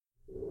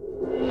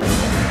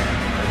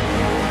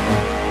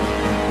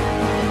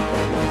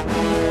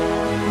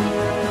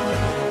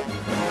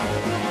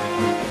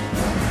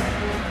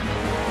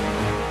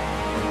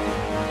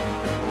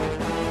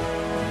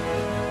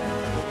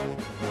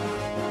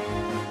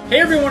Hey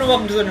everyone, and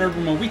welcome to the Nerd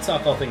Room, where we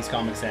talk all things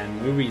comics and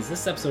movies.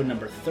 This is episode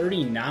number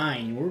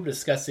 39. We're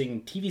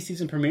discussing TV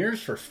season premieres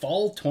for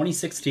fall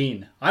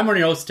 2016. I'm your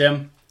host,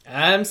 Tim.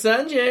 I'm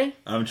Sunjay.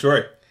 I'm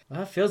Troy.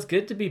 Well, it feels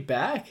good to be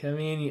back. I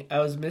mean, I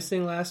was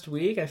missing last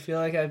week. I feel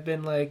like I've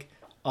been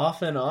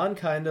off and on,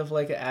 kind of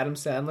like an Adam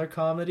Sandler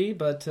comedy,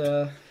 but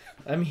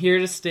I'm here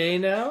to stay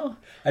now.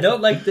 I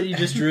don't like that you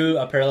just drew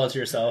a parallel to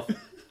yourself.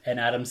 And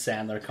Adam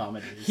Sandler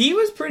comedies. He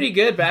was pretty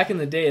good back in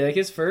the day. Like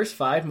his first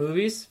 5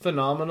 movies,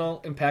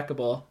 phenomenal,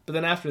 impeccable. But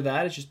then after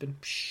that, it's just been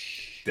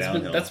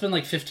downhill. That's been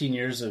like 15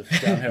 years of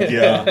downhill.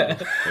 yeah.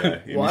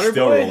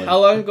 Waterboy? How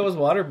long ago was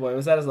Waterboy?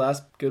 Was that his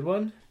last good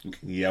one?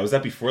 Yeah, was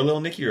that before Little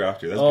Nicky or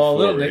after? That's before,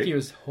 Little Nicky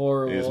was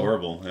horrible. It was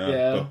horrible.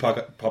 Yeah.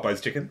 But Popeye's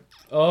Chicken?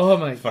 Oh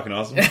my. Fucking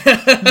awesome.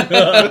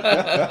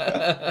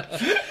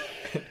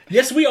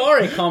 Yes, we are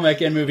a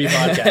comic and movie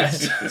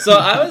podcast. So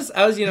I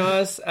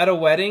was at a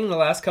wedding the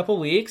last couple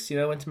weeks.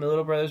 Went to my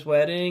little brother's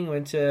wedding,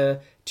 went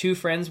to 2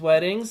 friends'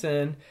 weddings,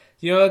 and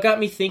it got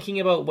me thinking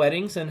about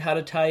weddings and how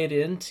to tie it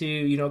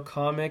into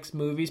comics,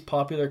 movies,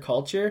 popular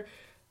culture.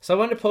 So I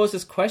wanted to pose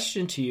this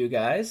question to you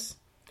guys.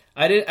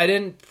 I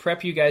didn't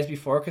prep you guys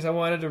before because I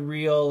wanted a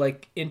real,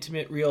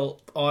 intimate, real,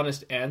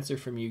 honest answer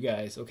from you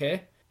guys.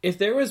 Okay, if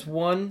there was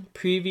one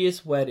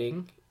previous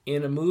wedding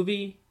in a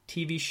movie,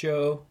 TV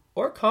show,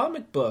 or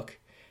comic book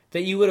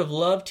that you would have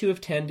loved to have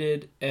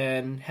attended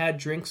and had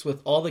drinks with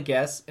all the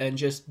guests and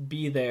just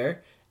be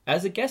there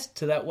as a guest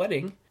to that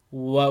wedding,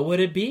 what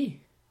would it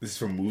be? This is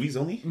from movies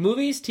only?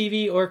 Movies,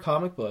 TV, or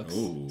comic books.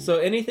 Ooh. So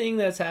anything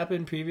that's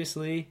happened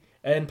previously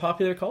in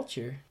popular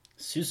culture.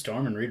 Sue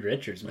Storm and Reed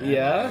Richards, man.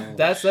 Yeah,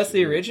 that's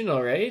the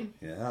original, right?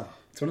 Yeah.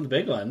 It's one of the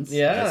big ones.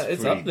 Yeah,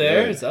 it's up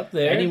there. Good. It's up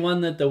there.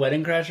 Anyone that the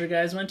Wedding Crasher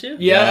guys went to?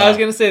 Yeah, I was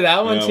going to say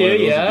that one too,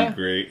 Those yeah. would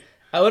be great.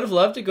 I would have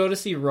loved to go to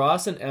see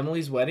Ross and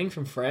Emily's wedding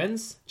from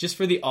Friends, just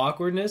for the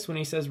awkwardness when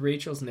he says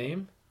Rachel's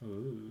name.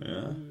 Ooh.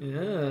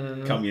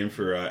 Yeah. Count me in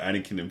for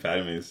Anakin and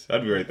Padme's.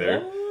 I'd be right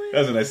there. Oh, That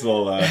was a nice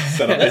little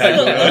setup.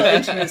 That's a little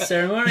intimate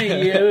ceremony.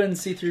 You and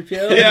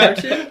C-3PO. Yeah,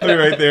 I'd be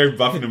right there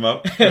buffing him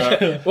up.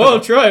 Whoa,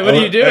 Troy, what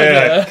are you doing?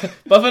 Yeah.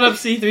 Buffing up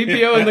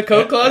C-3PO in the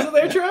coat closet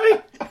there,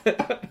 Troy?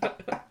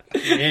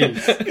 It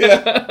is.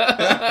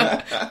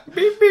 Yeah.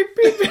 Beep, beep,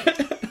 beep.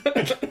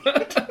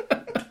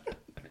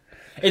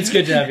 It's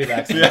good to have you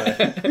back.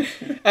 Yeah.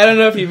 I don't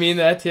know if you mean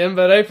that, Tim,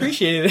 but I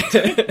appreciate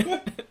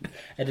it.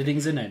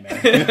 Editing's a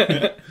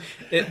nightmare.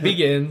 It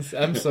begins.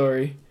 I'm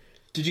sorry.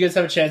 Did you guys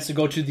have a chance to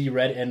go to the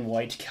Red and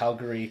White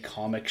Calgary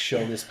comic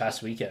show this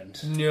past weekend?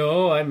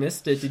 No, I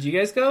missed it. Did you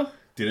guys go?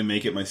 Didn't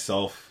make it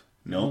myself.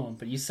 No.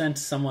 But you sent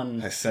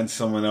someone... I sent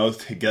someone out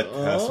to get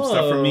some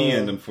stuff from me,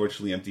 and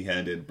unfortunately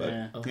empty-handed.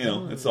 But,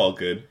 it's all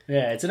good.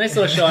 Yeah, it's a nice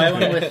little show. I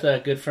went with a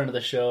good friend of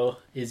the show,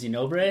 Izzy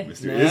Nobre. Mr.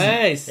 Izzy.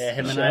 Nice. Yeah,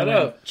 him and Shout I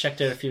out. checked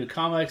out a few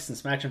comics and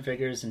some action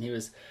figures, and he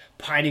was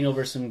pining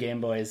over some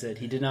Game Boys that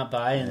he did not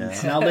buy, and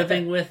is now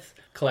living with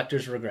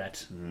collector's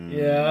regret.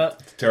 Yeah.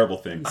 It's a terrible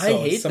thing. I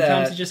hate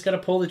sometimes that. you just gotta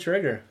pull the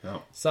trigger.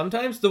 No.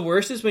 Sometimes the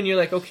worst is when you're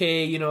like,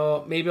 okay,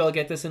 maybe I'll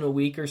get this in a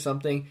week or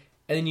something,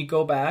 and then you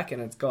go back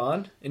and it's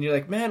gone, and you're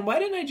like, man, why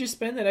didn't I just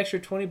spend that extra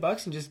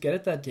 $20 and just get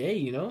it that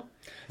day,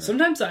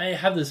 Sometimes I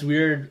have this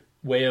weird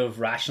way of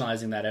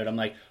rationalizing that out. I'm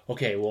like,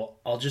 okay, well,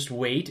 I'll just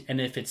wait, and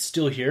if it's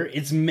still here,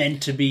 it's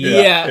meant to be.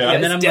 Yeah.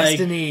 And then I'm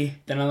destiny.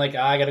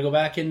 I gotta go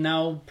back and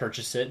now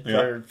purchase it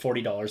for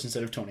 $40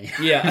 instead of $20.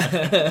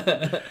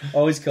 Yeah.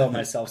 Always kill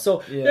myself.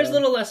 So there's a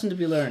little lesson to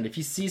be learned. If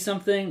you see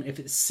something, if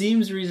it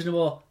seems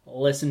reasonable,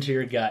 listen to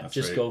your gut. That's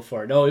just right. go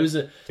for it. No, it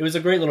was a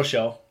great little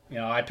show.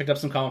 I picked up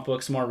some comic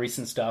books, some more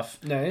recent stuff.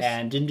 Nice.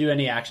 And didn't do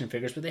any action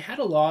figures, but they had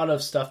a lot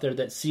of stuff there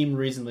that seemed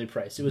reasonably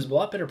priced. It was a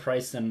lot better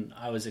priced than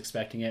I was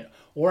expecting it,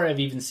 or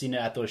I've even seen it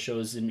at those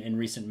shows in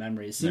recent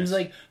memory. It seems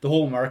like the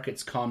whole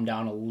market's calmed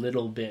down a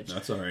little bit.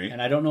 That's all right. And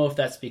I don't know if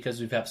that's because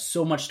we've had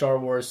so much Star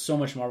Wars, so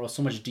much Marvel,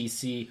 so much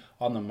DC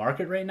on the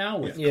market right now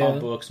with comic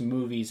books,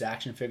 movies,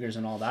 action figures,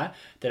 and all that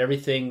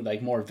everything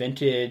more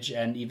vintage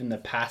and even the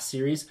past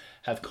series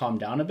have calmed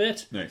down a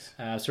bit. Nice.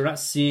 So we're not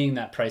seeing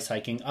that price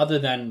hiking, other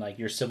than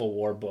your Civil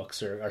War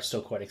books are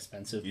still quite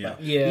expensive. Yeah.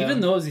 But Yeah.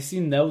 even those, you've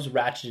seen those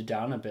ratcheted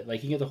down a bit. You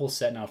can get the whole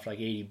set now for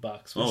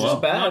 $80, which is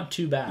wow. not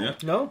too bad. Yeah.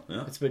 No?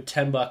 Yeah. It's about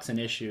 $10 an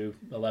issue,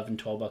 $11,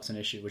 $12 an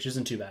issue, which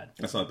isn't too bad.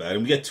 That's not bad.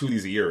 And we get 2 of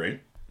these a year,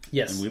 right?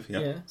 Yes. And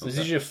Yeah. So it's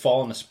usually a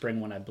fall and a spring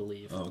one, I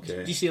believe.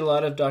 Okay. Do you see a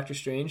lot of Doctor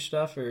Strange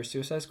stuff or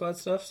Suicide Squad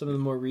stuff? Some of the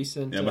more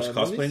recent Yeah, much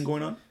cosplaying movies?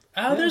 going on?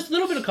 There's a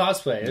little bit of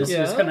cosplay. It's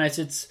kind of nice.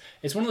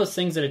 It's one of those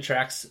things that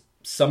attracts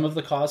some of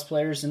the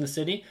cosplayers in the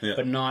city,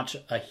 but not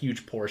a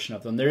huge portion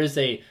of them. There is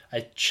a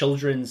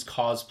children's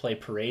cosplay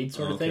parade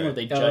sort of thing where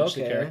they judge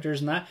the characters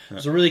and that.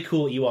 There's a really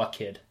cool Ewok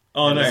kid.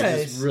 Oh,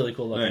 nice. It's really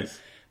cool looking. Nice.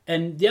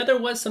 And there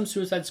was some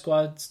Suicide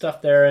Squad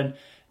stuff there, and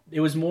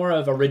it was more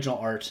of original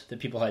art that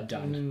people had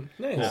done.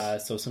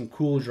 Nice. So some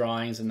cool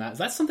drawings and that.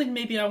 That's something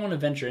maybe I want to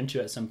venture into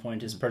at some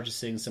point, is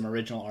purchasing some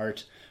original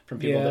art from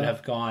people that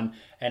have gone.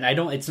 And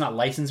it's not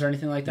licensed or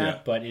anything like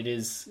that, but it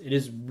is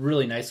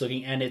really nice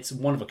looking, and it's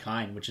one of a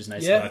kind, which is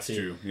nice. Yeah, That's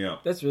true. Yeah.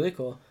 That's really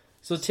cool.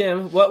 So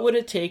Tim, what would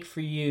it take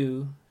for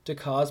you to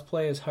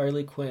cosplay as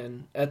Harley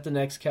Quinn at the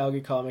next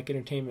Calgary Comic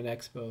Entertainment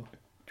Expo?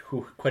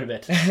 Ooh, quite a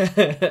bit.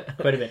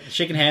 Quite a bit.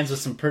 Shaking hands with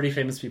some pretty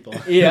famous people.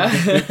 Yeah.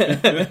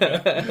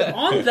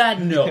 On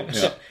that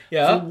note,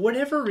 yeah. For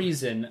whatever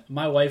reason,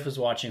 my wife was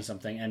watching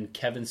something and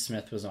Kevin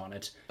Smith was on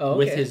it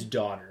with his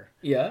daughter.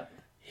 Yeah.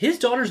 His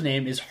daughter's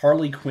name is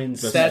Harley Quinn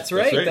Smith. That's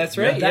right.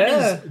 That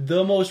is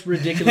the most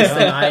ridiculous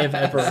thing I have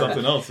ever heard.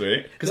 Something else,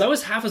 right? Because I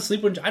was half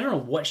asleep when... I don't know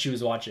what she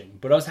was watching,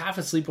 but I was half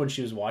asleep when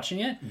she was watching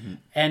it. Mm-hmm.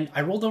 And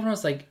I rolled over and I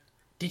was like,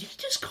 did he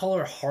just call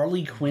her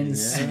Harley Quinn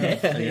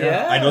Smith?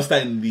 Yeah. I noticed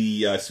that in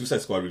the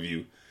Suicide Squad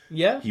review.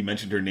 Yeah. He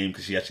mentioned her name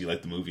because she actually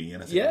liked the movie.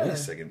 And I was like, wait a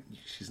second.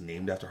 She's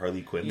named after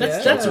Harley Quinn.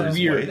 That's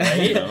weird,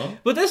 right? You know?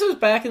 But this was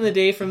back in the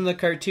day from the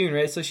cartoon,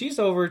 right? So she's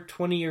over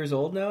 20 years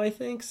old now, I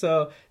think.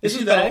 So this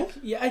was back. Old?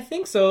 Yeah, I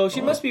think so.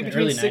 She must be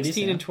between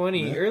 16 and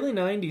 20. Early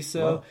 90s.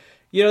 So,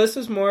 this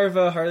was more of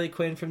a Harley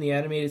Quinn from the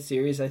animated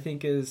series, I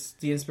think, is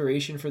the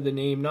inspiration for the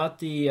name. Not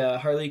the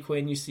Harley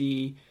Quinn you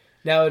see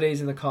nowadays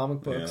in the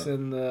comic books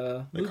and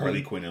the like movie.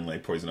 Harley Quinn and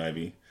like Poison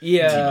Ivy.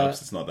 Yeah.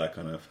 Team-ups, it's not that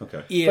kind of...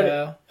 Okay.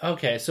 Yeah.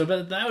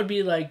 But that would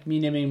be like me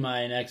naming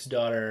my next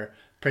daughter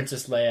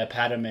Princess Leia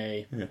Padme.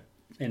 Yeah.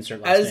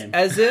 Insert last name.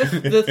 As if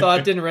the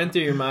thought didn't run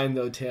through your mind,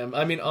 though, Tim.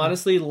 I mean,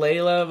 honestly,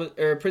 Layla...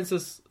 Or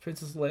Princess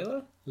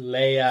Leia?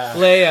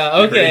 Leia,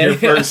 okay. You're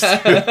first.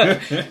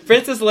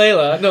 Princess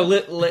Leia. No,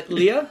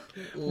 Leia?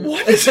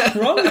 What is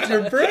wrong with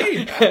your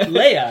brain?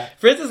 Leia.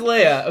 Princess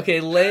Leia.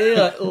 Okay,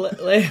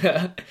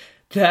 Leia.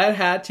 That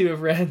had to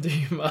have ran through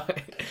your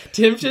mind.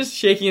 Tim's just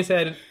shaking his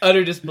head in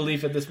utter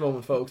disbelief at this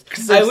moment,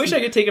 folks. I wish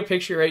I could take a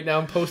picture right now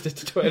and post it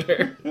to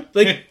Twitter.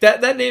 Like,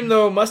 that name,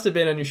 though, must have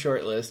been on your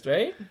short list,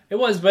 right? It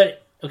was,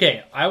 but,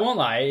 okay, I won't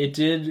lie.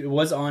 It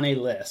was on a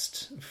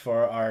list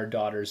for our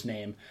daughter's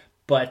name.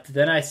 But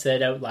then I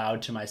said out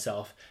loud to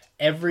myself,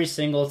 every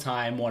single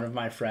time one of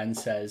my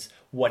friends says,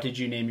 what did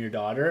you name your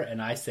daughter? And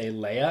I say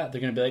Leia,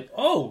 they're going to be like,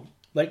 oh,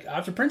 like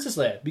after Princess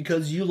Leia,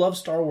 because you love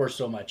Star Wars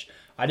so much.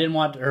 I didn't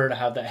want her to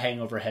have that hang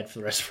over her head for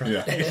the rest of her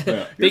life.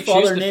 Yeah. Your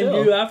father named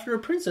you after a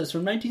princess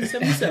from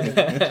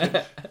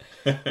 1977.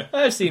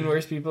 I've seen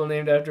worse people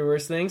named after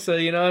worse things. So,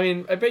 I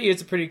mean, I bet you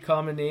it's a pretty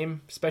common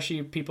name,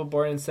 especially people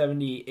born in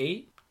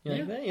 78. You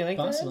like that? You like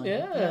possibly.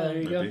 that? Yeah,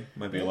 there you go.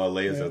 Might be a lot of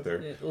Leias out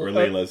there. Or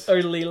Laylas.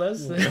 Or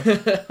Leelas.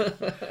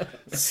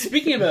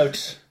 Speaking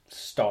about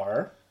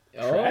Star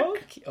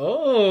Trek.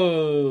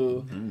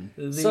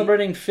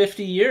 Celebrating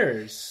 50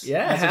 years.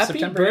 Yeah,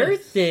 happy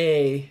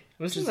birthday.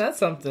 Wasn't that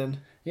something?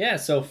 Yeah,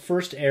 so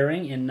first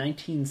airing in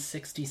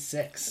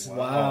 1966.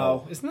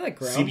 Wow. Isn't that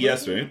groundbreaking?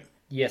 CBS, right?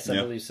 Yes, I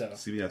believe so.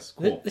 CBS,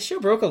 cool. The show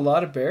broke a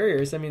lot of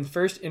barriers. I mean,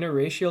 first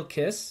interracial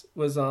kiss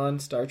was on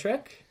Star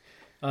Trek.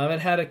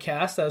 It had a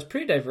cast that was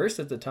pretty diverse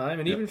at the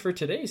time, and even for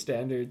today's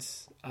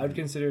standards, I would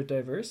consider it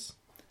diverse.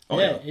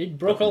 It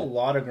broke a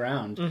lot of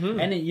ground. Mm-hmm.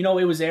 And,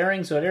 it was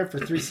airing, so it aired for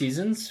 3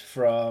 seasons,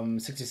 from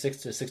 66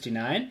 to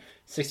 69.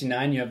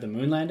 69, you have the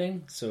moon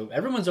landing, so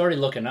everyone's already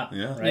looking up,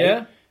 right?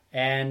 Yeah.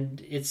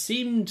 And it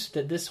seemed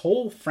that this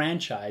whole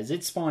franchise,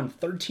 it spawned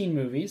 13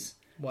 movies,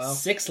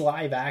 6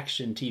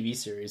 live-action TV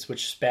series,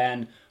 which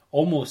span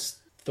almost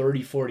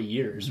 30, 40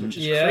 years, which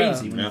is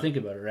crazy when you think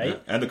about it, right? Yeah.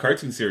 And the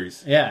cartoon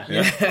series. Yeah.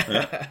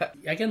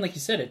 Again, like you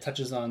said, it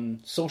touches on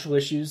social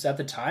issues at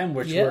the time,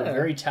 which were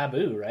very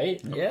taboo, right?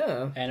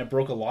 Yeah. And it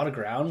broke a lot of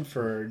ground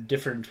for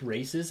different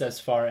races as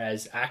far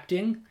as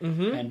acting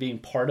and being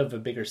part of a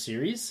bigger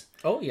series.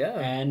 Oh, yeah.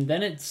 And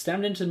then it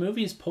stemmed into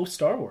movies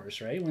post-Star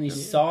Wars, right? When you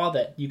saw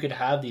that you could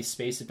have these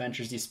space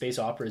adventures, these space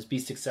operas be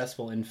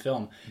successful in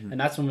film. Mm-hmm.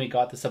 And that's when we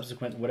got the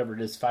subsequent, whatever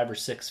it is, 5 or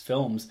 6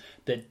 films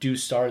that do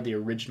star the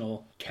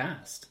original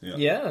cast.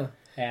 Yeah.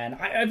 And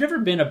I've never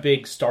been a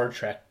big Star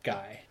Trek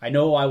guy. I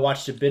know I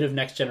watched a bit of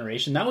Next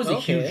Generation. That was a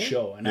huge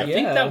show. And I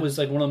think that was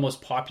like one of the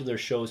most popular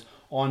shows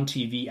on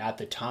TV at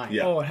the time.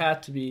 Yeah. Oh, it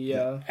had to be,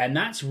 And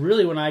that's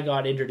really when I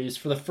got introduced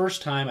for the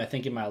first time, I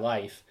think, in my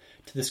life,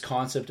 to this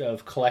concept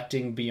of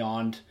collecting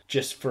beyond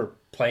just for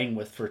playing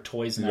with for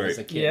toys and that as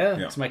a kid. Yeah.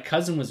 Because my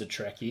cousin was a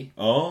Trekkie.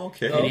 Oh,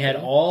 okay. And he had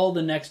all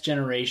the Next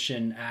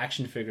Generation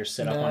action figures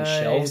set up on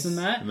shelves and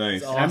that.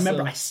 Nice.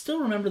 And I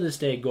still remember this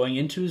day going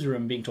into his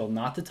room being told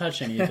not to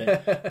touch any of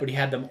it, but he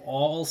had them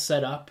all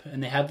set up,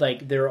 and they had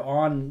they were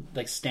on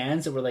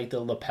stands that were like the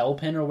lapel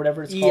pin or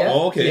whatever it's called. Yeah.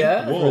 Oh, okay.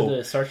 Yeah. Whoa. For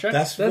the Star Trek.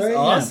 That's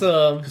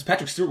awesome. Because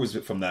Patrick Stewart was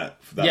from that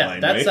line,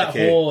 that's right? that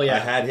whole, I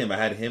had him,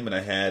 and I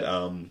had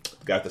the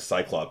guy with the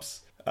Cyclops.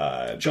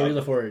 Jody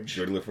LaForge,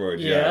 or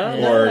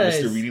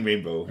Mr. Reading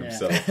Rainbow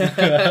himself.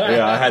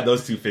 I had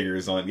those 2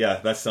 figures on.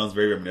 Yeah, that sounds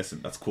very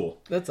reminiscent. That's cool.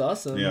 That's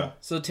awesome. Yeah.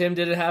 So Tim,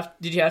 did you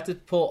have to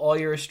pull all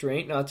your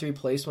restraint not to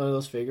replace one of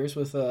those figures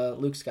with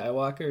Luke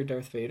Skywalker or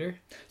Darth Vader?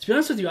 To be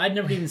honest with you, I'd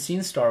never even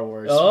seen Star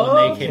Wars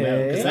when they came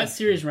out, because that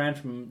series ran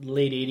from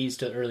late 80s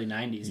to early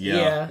 90s.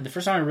 Yeah. And the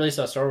first time I really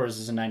saw Star Wars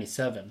was in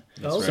 97.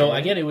 Right. So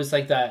again, it was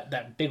like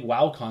that big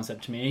wow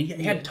concept to me.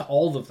 And he had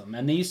all of them,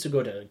 and they used to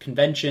go to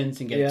conventions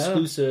and get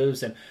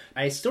exclusives, and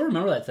I still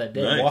remember that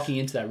day, walking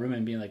into that room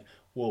and being like,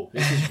 whoa,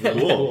 this is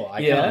really cool.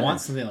 I kind of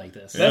want something like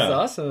this. That's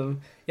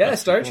awesome. Yeah,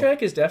 Star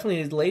Trek has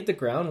definitely laid the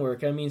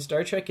groundwork. I mean,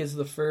 Star Trek is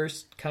the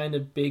first kind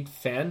of big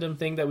fandom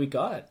thing that we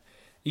got.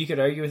 You could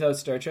argue without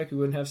Star Trek, we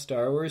wouldn't have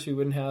Star Wars. We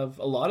wouldn't have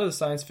a lot of the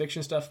science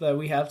fiction stuff that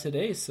we have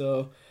today.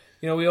 So,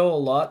 we owe a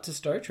lot to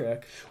Star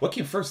Trek. What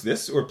came first,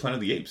 this or Planet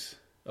of the Apes?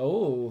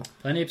 Oh.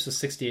 Planet of the Apes was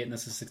 68 and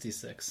this is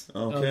 66.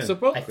 Okay. So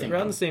both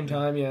around the same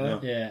time,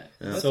 Yeah.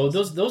 So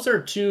those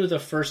are two of the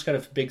first kind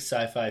of big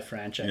sci-fi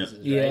franchises,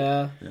 right?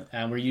 Yeah.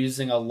 And we're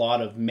using a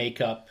lot of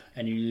makeup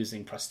and you're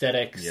using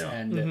prosthetics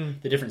and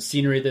the different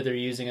scenery that they're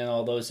using and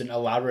all those and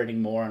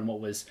elaborating more on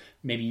what was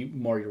maybe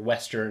more your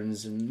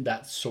westerns and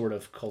that sort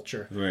of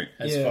culture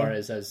as far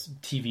as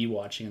TV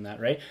watching and that,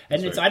 right?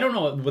 And I don't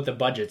know what the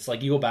budgets,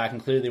 like you go back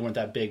and clearly they weren't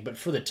that big, but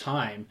for the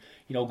time,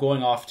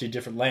 going off to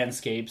different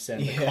landscapes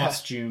and the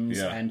costumes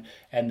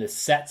and the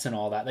sets and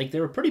all that, like they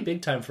were pretty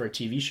big time for a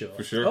TV show.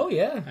 For sure. Oh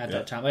yeah. At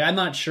that time, like I'm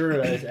not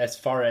sure as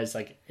far as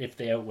like if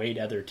they outweighed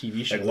other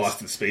TV shows, like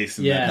Lost in Space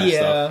and that kind of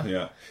stuff.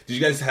 Yeah. Did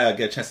you guys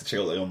get a chance to check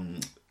out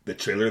the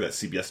trailer that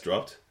CBS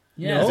dropped?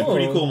 Yeah, it's a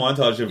pretty cool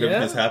montage of everything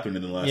that's happened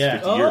in the last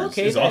 50 years.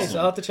 Okay, it's nice. awesome.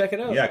 I'll have to check it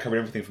out. Yeah, I covered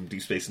everything from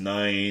Deep Space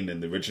Nine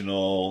and the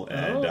original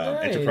and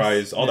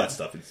Enterprise, all that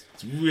stuff.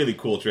 It's a really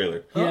cool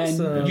trailer. Yeah,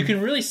 and you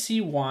can really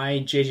see why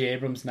J.J.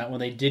 Abrams, when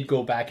they did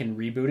go back and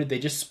reboot it, they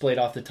just split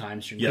off the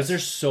time stream because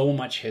there's so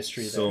much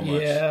history there. So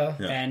much. Yeah.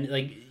 And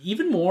like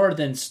even more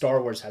than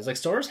Star Wars has. Like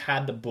Star Wars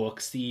had the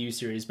books, the EU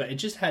series, but it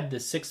just had the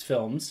 6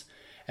 films.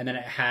 And then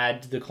it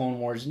had the Clone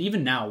Wars, and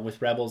even now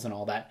with Rebels and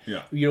all that,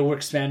 we're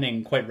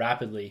expanding quite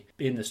rapidly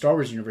in the Star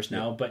Wars universe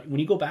now. But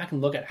when you go back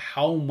and look at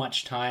how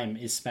much time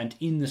is spent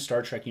in the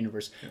Star Trek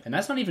universe, and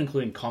that's not even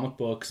including comic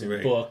books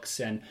and books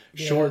and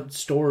short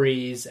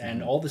stories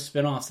and all the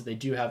spin-offs that they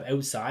do have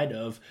outside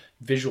of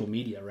visual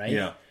media, right?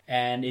 Yeah.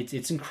 And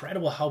it's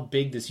incredible how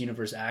big this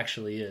universe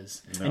actually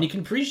is. No. And you can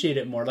appreciate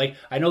it more. Like,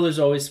 I know there's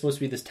always supposed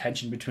to be this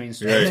tension between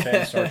Star Wars fans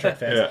and Star Trek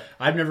fans.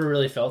 I've never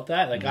really felt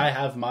that. Like, I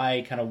have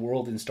my kind of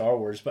world in Star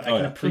Wars, but I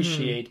can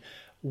appreciate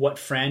what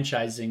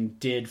franchising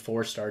did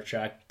for Star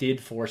Trek,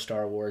 did for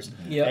Star Wars.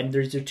 And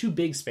they're two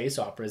big space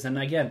operas. And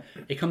again,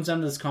 it comes down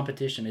to this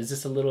competition. Is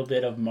this a little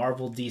bit of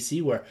Marvel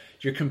DC where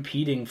you're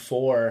competing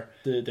for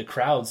the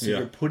crowd, so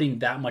you're putting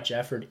that much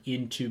effort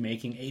into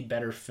making a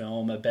better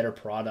film, a better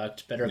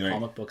product, better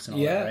comic books and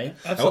all that, right?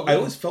 Absolutely. I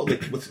always felt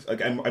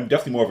like I'm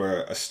definitely more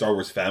of a Star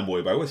Wars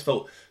fanboy, but I always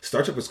felt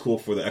Star Trek was cool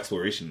for the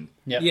exploration.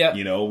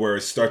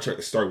 Whereas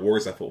Star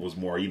Wars I thought was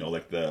more,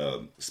 like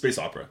the space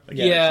opera. Like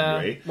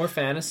right? More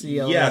fantasy.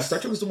 Yeah, Star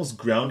Trek was almost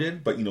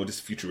grounded, but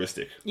just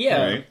futuristic.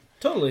 Yeah, right?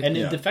 Totally. And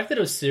the fact that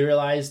it was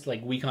serialized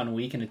like week on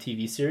week in a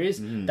TV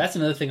series, that's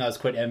another thing I was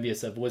quite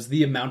envious of, was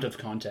the amount of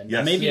content.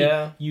 Yes. Maybe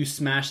you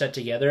smash that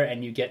together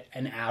and you get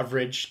an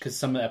average, because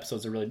some of the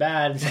episodes are really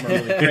bad and some are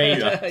really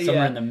great, some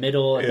are in the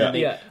middle. And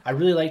then I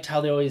really liked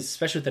how they always,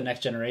 especially with the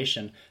Next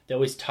Generation, they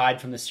always tied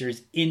from the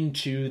series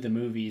into the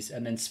movies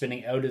and then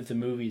spinning out of the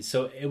movies.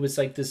 So it was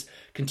like this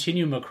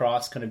continuum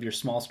across kind of your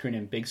small screen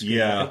and big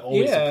screen. I could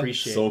always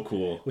appreciate. So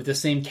cool. With the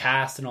same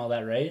cast and all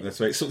that, right?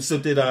 That's right. So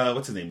did,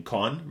 what's his name?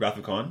 Wrath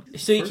of Khan?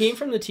 So he came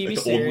from the TV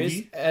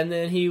series, and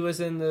then he was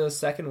in the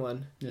second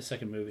one. The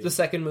second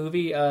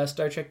movie.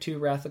 Star Trek II,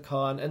 Wrath of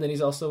Khan, and then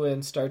he's also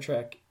in Star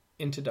Trek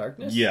Into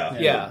Darkness.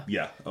 Yeah.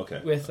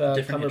 Okay. With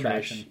different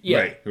Cumberbatch.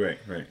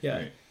 Right.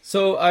 Yeah.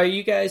 So have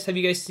you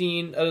guys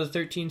seen, out of the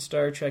 13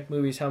 Star Trek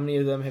movies, how many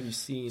of them have you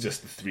seen?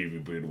 Just the 3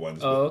 rebooted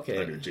ones.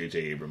 Okay. J.J.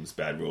 Abrams'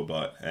 Bad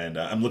Robot. And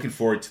I'm looking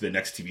forward to the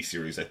next TV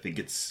series. I think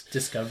it's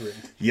Discovery.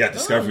 Yeah,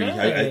 Discovery.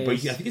 Nice. But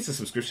I think it's a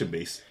subscription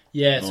base.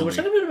 Yeah, so we're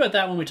talking a bit about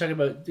that when we talk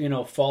about,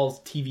 fall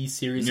TV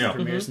series and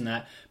premieres and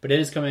that. But it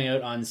is coming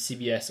out on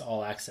CBS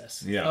All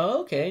Access. Yeah.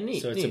 Oh, okay,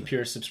 neat. So it's a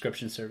pure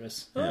subscription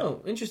service.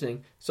 Oh,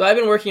 interesting. So I've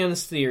been working on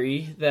this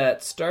theory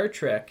that Star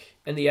Trek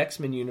and the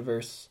X-Men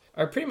universe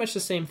are pretty much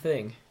the same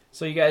thing.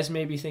 So you guys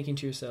may be thinking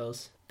to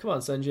yourselves, come on,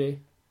 Sunjay,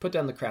 put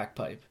down the crack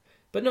pipe.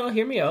 But no,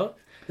 hear me out.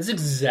 That's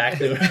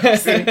exactly what I'm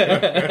saying.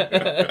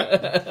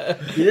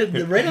 You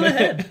did right on the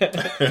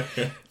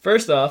head.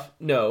 First off,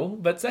 no.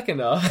 But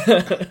second off,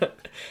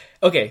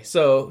 okay,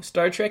 so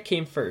Star Trek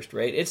came first,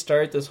 right? It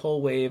started this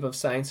whole wave of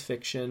science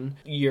fiction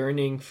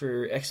yearning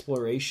for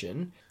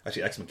exploration.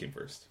 Actually, X-Men came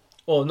first.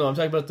 Oh, no, I'm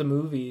talking about the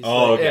movies.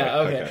 Oh, okay. Yeah,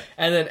 okay.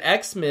 And then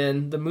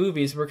X-Men, the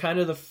movies, were kind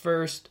of the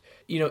first,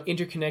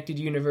 interconnected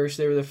universe.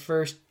 They were the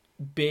first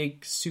big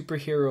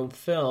superhero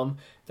film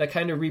that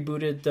kind of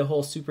rebooted the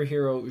whole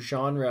superhero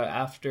genre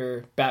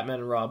after Batman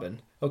and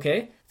Robin.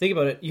 Okay? Think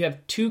about it. You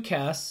have 2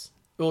 casts,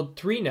 well,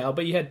 3 now,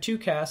 but you had 2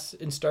 casts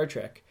in Star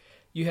Trek.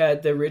 You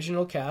had the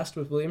original cast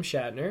with William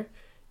Shatner,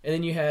 and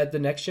then you had the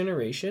Next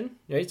Generation,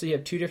 right? So you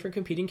have 2 different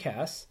competing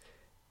casts.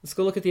 Let's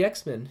go look at the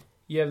X-Men.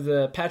 You have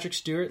the Patrick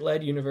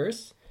Stewart-led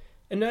universe,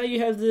 and now you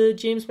have the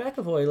James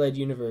McAvoy-led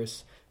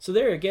universe. So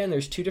there again,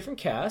 there's 2 different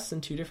casts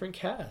and 2 different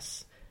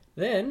casts.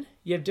 Then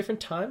you have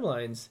different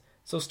timelines.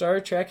 So Star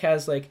Trek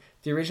has like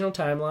the original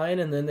timeline,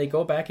 and then they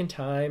go back in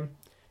time.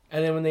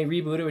 And then when they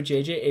reboot it with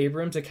J.J.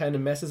 Abrams, it kind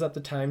of messes up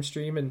the time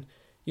stream. And,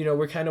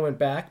 we kind of went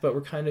back, but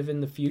we're kind of in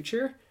the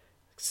future.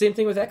 Same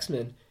thing with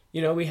X-Men.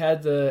 we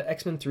had the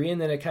X-Men 3,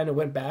 and then it kind of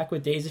went back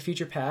with Days of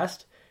Future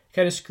Past.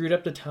 Kind of screwed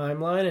up the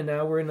timeline, and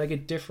now we're in like a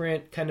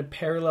different kind of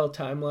parallel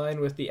timeline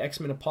with the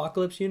X-Men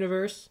Apocalypse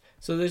universe.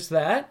 So there's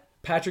that.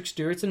 Patrick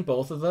Stewart's in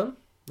both of them,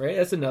 right?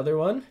 That's another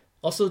one.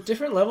 Also,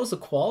 different levels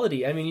of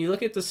quality. I mean, you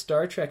look at the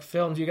Star Trek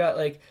films, you got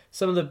like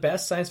some of the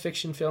best science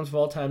fiction films of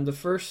all time. The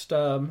first,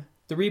 the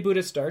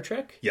rebooted Star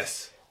Trek.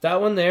 Yes.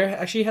 That one there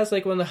actually has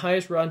like one of the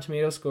highest Rotten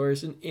Tomato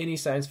scores in any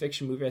science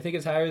fiction movie. I think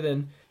it's higher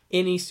than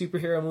any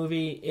superhero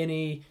movie,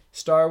 any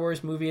Star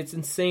Wars movie. It's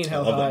insane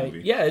how high.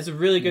 Yeah, it's a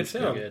really good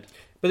film. Good.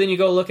 But then you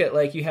go look at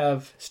like you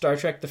have Star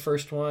Trek the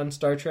first one,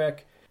 Star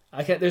Trek.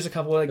 There's a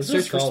couple like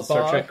Search for Spock.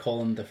 Star Trek: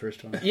 the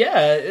first one.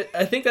 Yeah,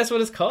 I think that's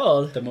what it's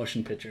called. The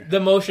motion picture. The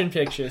motion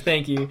picture.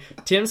 Thank you.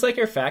 Tim's like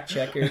our fact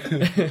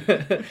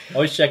checker.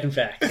 Always checking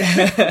facts.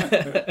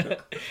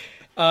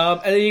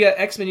 And then you got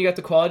X-Men. You got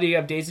the quality. You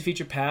have Days of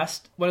Future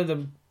Past, one of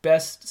the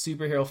best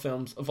superhero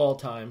films of all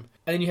time.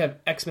 And then you have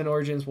X-Men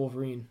Origins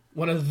Wolverine,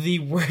 one of the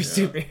worst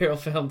superhero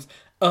films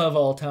of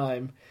all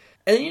time.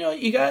 And then, you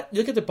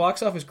look at the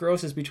box office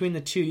grosses between the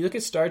two. You look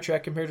at Star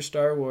Trek compared to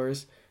Star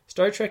Wars.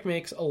 Star Trek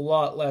makes a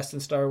lot less than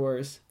Star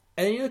Wars.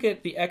 And then you look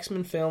at the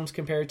X-Men films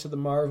compared to the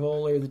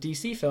Marvel or the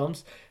DC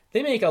films.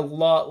 They make a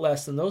lot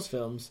less than those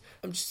films.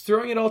 I'm just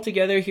throwing it all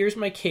together. Here's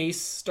my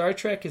case.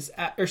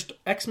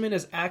 X-Men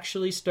is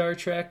actually Star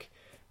Trek.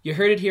 You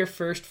heard it here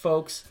first,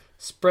 folks.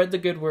 Spread the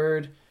good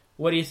word.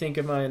 What do you think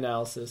of my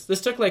analysis?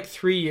 This took like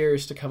 3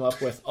 years to come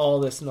up with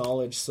all this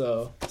knowledge,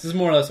 so... This is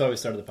more or less why we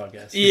started the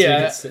podcast.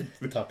 Yeah. So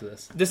we talk to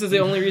this. This is the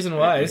only reason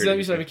why. This is the only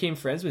reason I became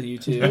friends with you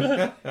two.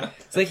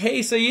 It's like,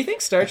 hey, so you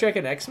think Star Trek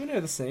and X-Men are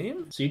the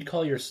same? So you'd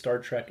call your Star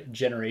Trek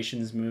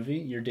Generations movie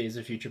your Days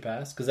of Future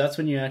Past? Because that's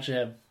when you actually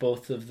have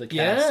both of the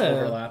casts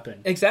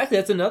overlapping. Exactly,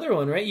 that's another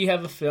one, right? You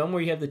have a film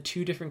where you have the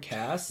two different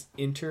casts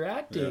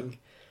interacting.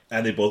 Yeah.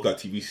 And they both got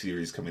TV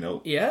series coming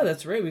out. Yeah,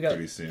 that's right. We got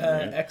soon,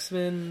 right?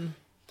 X-Men...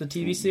 The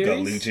TV series? Got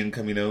Legion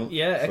coming out.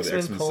 Yeah,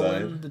 X-Men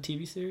side. The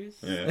TV series.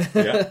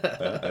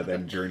 Yeah. And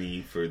then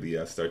Journey for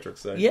the Star Trek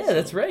side. Yeah,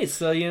 that's right.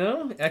 So,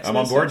 X-Men, I'm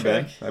on board,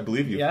 Ben. I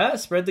believe you. Yeah,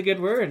 spread the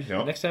good word.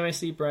 Yep. Next time I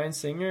see Bryan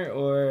Singer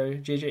or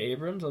J.J.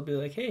 Abrams, I'll be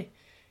like, hey,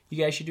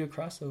 you guys should do a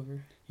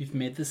crossover. You've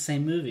made the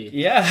same movie.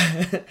 Yeah.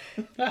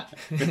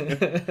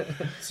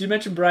 So you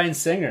mentioned Bryan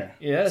Singer.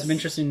 Yes. Some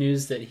interesting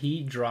news that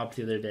he dropped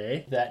the other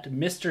day, that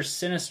Mr.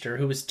 Sinister,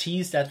 who was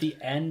teased at the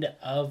end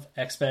of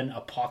X-Men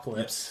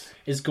Apocalypse,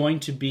 is going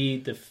to be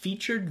the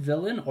featured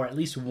villain, or at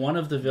least one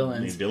of the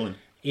villains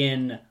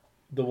in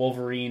the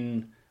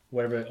Wolverine,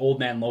 whatever, Old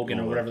Man Logan,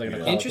 or whatever they're going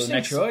to call it.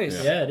 Interesting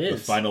choice. Yeah, it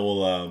is. The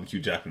final Hugh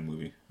Jackman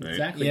movie, right?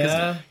 Exactly.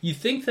 Yeah. You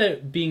think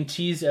that being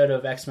teased out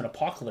of X-Men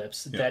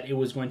Apocalypse, that it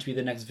was going to be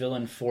the next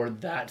villain for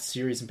that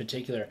series in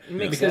particular. It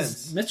makes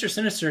sense. Mr.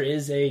 Sinister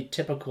is a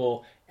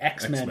typical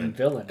X-Men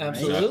villain. Right?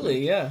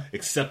 Absolutely, yeah.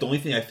 Except the only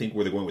thing I think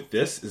where they're going with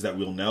this is that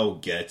we'll now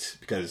get,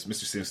 because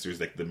Mr. Sinister is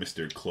like the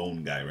Mr.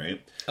 Clone guy,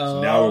 right?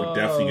 So now we're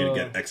definitely going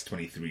to get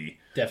X-23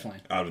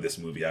 out of this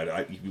movie.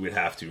 You would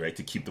have to, right,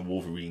 to keep the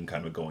Wolverine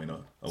kind of going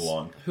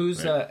along.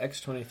 Who's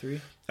X-23?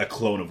 A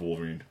clone of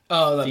Wolverine.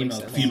 Oh, that makes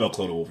sense. Female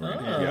clone of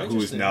Wolverine.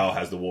 Who now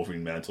has the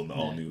Wolverine mantle and the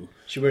all new.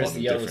 She wears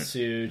the yellow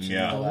suit.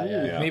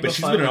 Maybe but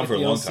she's been around for a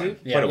long time.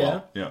 Quite a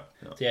while.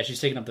 Yeah,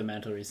 she's taken up the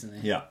mantle recently.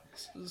 Yeah.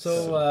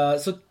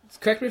 So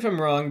correct me if I'm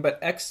wrong,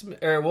 but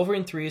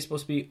Wolverine 3 is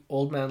supposed to be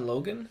Old Man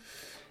Logan?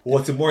 Well,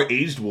 it's a more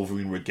aged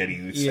Wolverine we're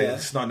getting.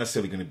 It's not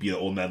necessarily going to be the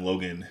Old Man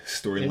Logan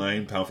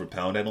storyline, pound for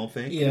pound, I don't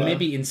think. Yeah.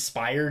 Maybe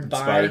inspired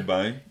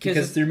by.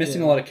 Because they're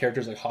missing a lot of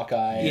characters like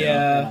Hawkeye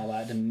and all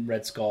that, and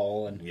Red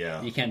Skull, and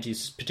you can't do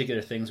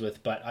particular things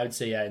with, but I would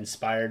say,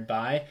 inspired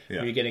by.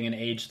 Where you're getting an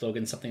aged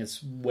Logan, something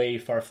that's way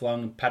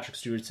far-flung. Patrick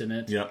Stewart's in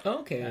it. Yeah.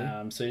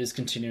 Okay. So it is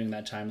continuing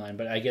that timeline,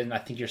 but again, I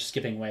think you're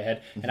skipping way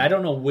ahead. And I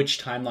don't know which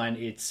timeline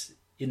it's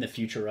in the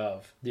future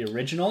of the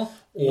original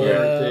or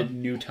the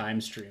new time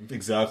stream.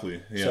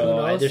 Exactly. Yeah.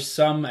 So there's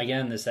some,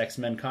 again, this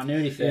X-Men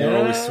continuity thing. They're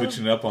always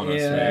switching it up on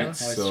us, right?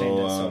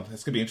 So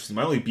that's gonna be interesting.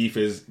 My only beef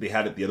is they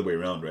had it the other way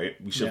around, right?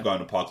 We should have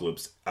gotten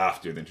Apocalypse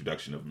after the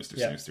introduction of Mr.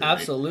 Sinister.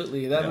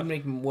 Absolutely, that would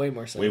make way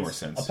more sense. Way more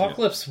sense.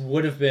 Apocalypse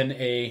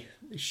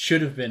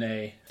should have been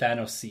a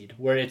Thanos seed,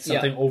 where it's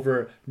something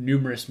over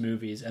numerous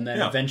movies, and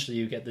then eventually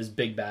you get this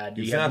big bad.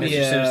 You have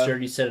Mr. Sinister,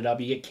 and you set it up.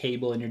 You get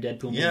Cable in your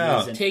Deadpool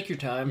movies. And take your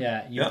time.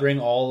 Yeah, you bring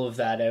all of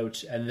that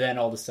out, and then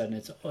all of a sudden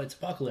it's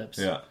Apocalypse.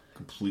 Yeah,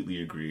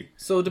 completely agree.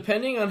 So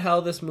depending on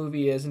how this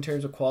movie is in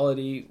terms of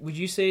quality, would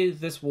you say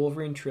this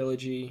Wolverine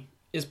trilogy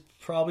is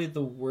probably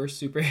the worst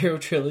superhero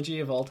trilogy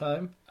of all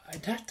time?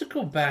 I'd have to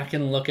go back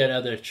and look at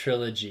other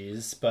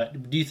trilogies,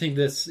 but do you think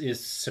this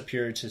is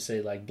superior to,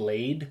 say, like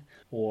Blade?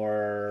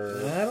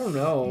 Or I don't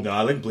know. No,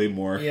 I like Blade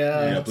more.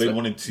 Yeah, Blade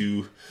 1 and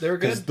 2. They were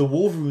good. Because the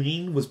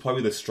Wolverine was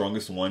probably the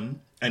strongest one,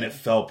 and it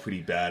fell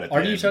pretty bad.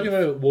 Are you talking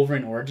about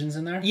Wolverine Origins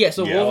in there? Yeah,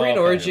 so Wolverine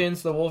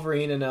Origins, the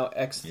Wolverine, and now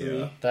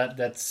X3. Yeah.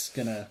 That's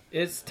gonna.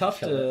 It's tough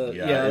to.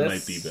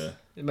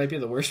 It might be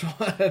the worst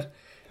one.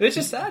 It's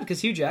just sad because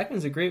Hugh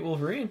Jackman's a great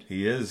Wolverine.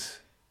 He is.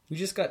 We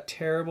just got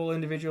terrible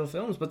individual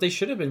films, but they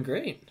should have been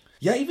great.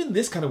 Yeah, even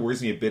this kind of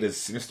worries me a bit as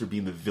Sinister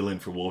being the villain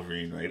for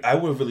Wolverine, right? I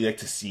would have really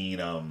liked to see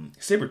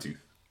Sabretooth.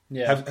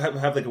 Yeah.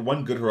 Have like a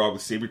one good hurrah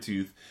with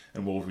Sabretooth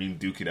and Wolverine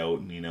duke it out,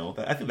 and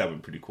I think that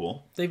would be pretty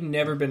cool. They've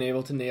never been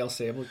able to nail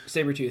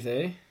Sabretooth,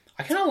 eh?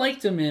 I kind of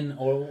liked him in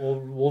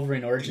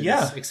Wolverine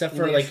Origins, except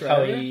for Leah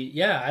how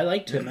I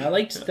liked him. I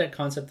liked that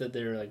concept that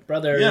they were like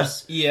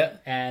brothers,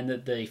 and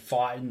that they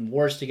fought in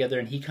wars together,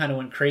 and he kind of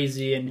went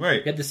crazy, and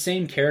you had the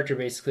same character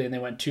basically, and they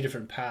went two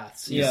different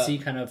paths. You see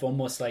kind of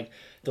almost like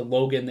the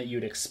Logan that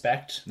you'd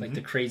expect, like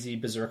the crazy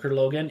berserker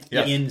Logan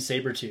in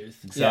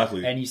Sabretooth.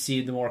 Exactly. And you see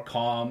the more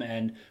calm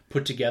and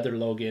put together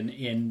Logan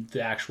in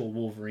the actual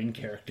Wolverine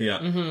character. Yeah.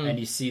 And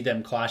you see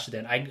them clash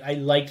then. I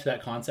liked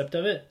that concept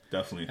of it.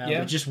 Definitely.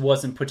 It just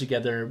wasn't put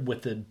together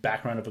with the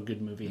background of a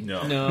good movie.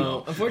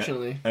 No,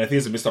 unfortunately. And I think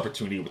it's a missed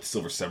opportunity with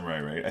Silver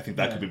Samurai, right? I think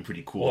that could have been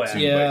pretty cool too.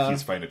 Yeah. But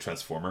he's fighting a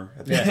Transformer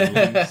at the end of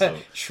the movie. So.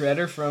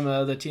 Shredder from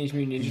the Teenage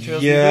Mutant Ninja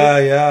Turtles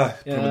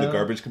movie. Put him in the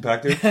garbage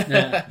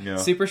compactor.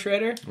 Super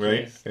Shredder.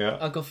 Right. Yeah.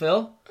 Uncle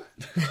Phil.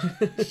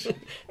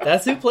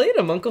 That's who played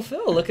him, Uncle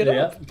Phil. Look it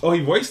up. Oh, he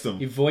voiced him.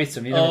 He voiced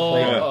him. He never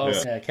played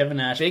him. Kevin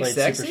Nash Big played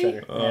Sexy?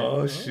 Super Shredder.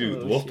 Oh,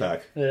 shoot.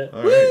 Wolfpack.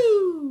 All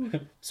Woo!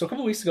 right. So a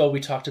couple weeks ago, we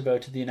talked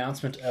about the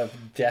announcement of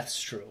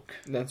Deathstroke.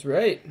 That's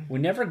right. We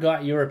never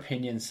got your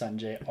opinion,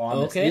 Sunjay,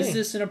 on this. Is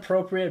this an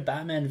appropriate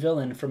Batman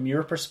villain from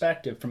your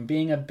perspective, from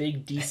being a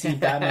big DC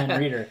Batman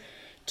reader,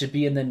 to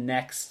be in the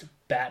next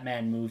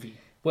Batman movie?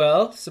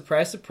 Well,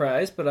 surprise,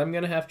 surprise, but I'm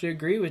going to have to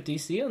agree with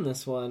DC on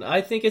this one.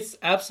 I think it's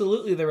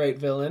absolutely the right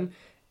villain,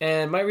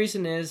 and my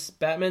reason is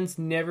Batman's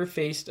never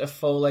faced a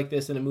foe like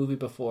this in a movie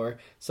before.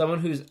 Someone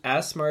who's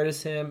as smart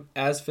as him,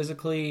 as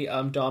physically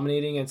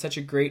dominating, and such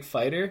a great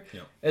fighter.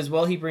 Yeah. As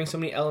well, he brings so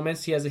many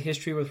elements. He has a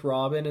history with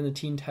Robin and the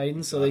Teen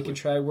Titans, so they can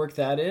try to work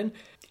that in.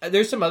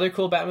 There's some other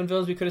cool Batman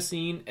villains we could have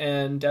seen,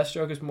 and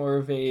Deathstroke is more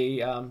of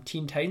a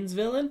Teen Titans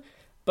villain,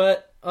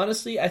 but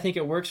honestly, I think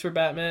it works for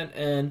Batman,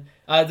 and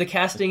the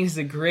casting is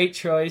a great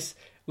choice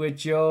with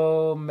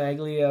Joe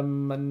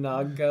Manganiello,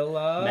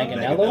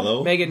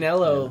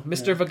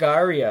 Mr.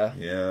 Vagaria.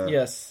 Yeah.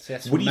 Yes. So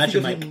what do you think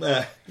of him?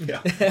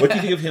 What do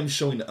you think of him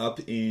showing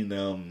up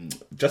in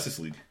Justice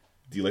League?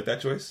 Do you like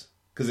that choice?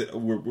 Because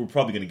we're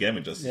probably going to get him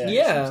in Justice League.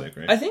 Yeah, like,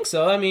 right? I think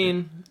so. I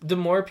mean, the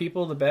more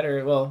people, the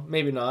better. Well,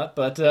 maybe not,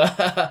 but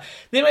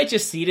they might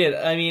just seed it.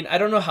 I mean, I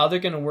don't know how they're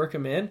going to work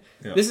him in.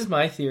 Yeah. This is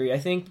my theory. I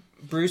think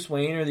Bruce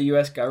Wayne or the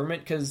U.S.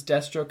 government, because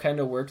Deathstroke kind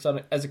of works on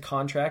it as a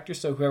contractor,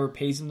 so whoever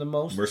pays him the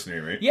most.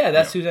 Mercenary, right? Yeah,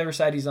 that's whoever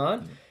side he's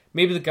on. Mm-hmm.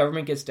 Maybe the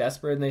government gets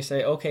desperate and they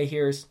say, okay,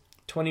 here's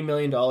 $20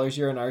 million,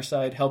 you're on our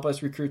side, help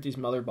us recruit these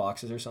mother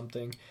boxes or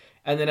something.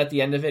 And then at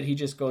the end of it, he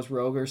just goes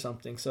rogue or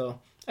something. So,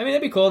 I mean,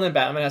 that'd be cool, and then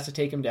Batman has to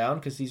take him down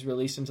because he's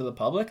released into the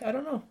public. I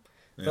don't know.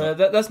 Yeah.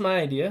 That's my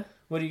idea.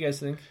 What do you guys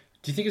think?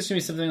 Do you think it's going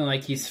to be something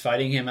like he's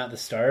fighting him at the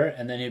start,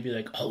 and then he'll be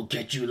like, I'll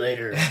get you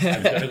later.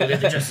 I've got to go get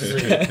the Justice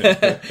League.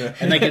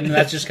 and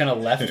that's just kind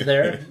of left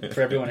there for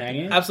everyone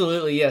hanging?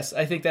 Absolutely, yes.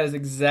 I think that is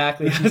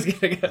exactly how it's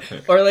going to go.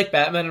 Or like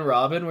Batman and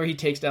Robin, where he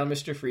takes down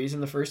Mr. Freeze in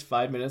the first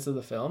 5 minutes of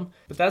the film.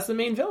 But that's the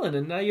main villain,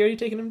 and now you're already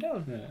taking him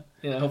down.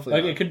 Yeah, hopefully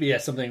like, it could be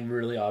something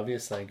really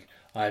obvious, like,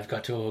 I've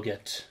got to go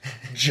get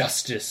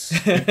justice.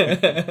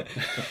 I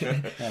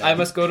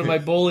must go to my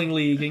bowling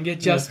league and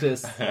get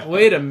justice.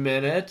 Wait a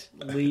minute.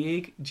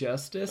 League?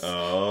 Justice?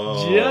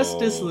 Oh.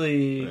 Justice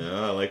League.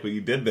 Yeah, I like what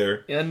you did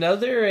there.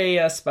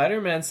 Another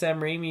Spider-Man Sam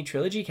Raimi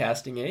trilogy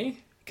casting, eh?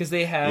 Because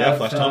they have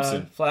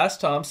Flash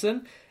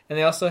Thompson. And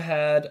they also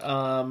had,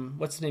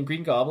 what's his name,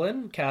 Green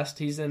Goblin cast.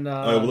 He's in...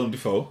 William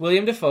Dafoe.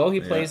 William Dafoe.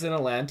 He plays an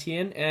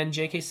Atlantean. And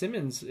J.K.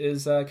 Simmons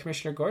is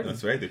Commissioner Gordon.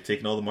 That's right. They've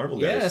taken all the Marvel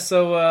guys. Yeah,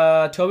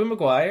 so Tobey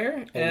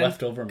Maguire and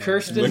leftover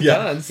Kirsten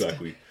Dunst.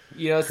 Exactly.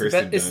 You know,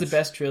 it's the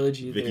best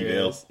trilogy. Vicky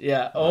Vale.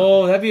 Yeah.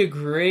 Oh, that'd be a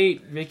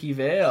great Vicky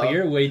Vale. Oh,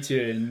 you're way too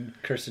in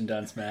Kirsten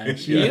Dunst, man.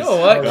 Yes. You know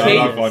what? I'm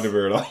not fond of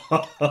her at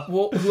all.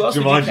 Well, who else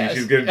Jumanji.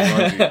 She's good in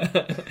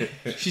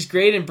Jumanji. She's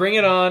great in Bring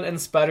It On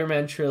and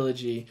Spider-Man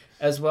trilogy,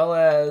 as well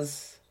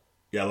as...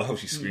 Yeah, I love how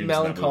she screams.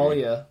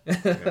 Melancholia.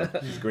 She's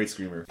a great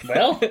screamer.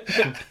 Well,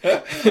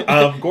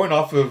 going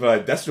off of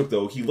Deathstroke,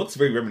 though, he looks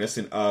very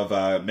reminiscent of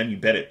Manu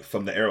Bennett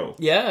from The Arrow.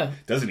 Yeah.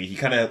 Doesn't he? He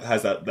kind of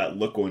has that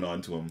look going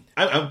on to him.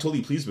 I'm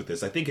totally pleased with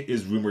this. I think it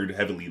is rumored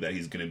heavily that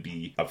he's going to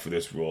be up for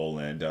this role.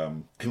 And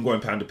him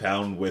going pound to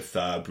pound with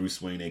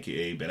Bruce Wayne,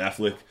 a.k.a. Ben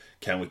Affleck.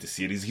 Can't wait to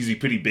see it. He's a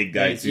pretty big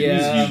guy, too.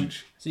 Yeah. He's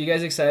huge. So you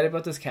guys excited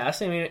about this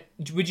casting? I mean,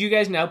 would you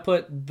guys now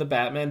put the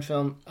Batman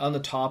film on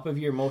the top of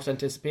your most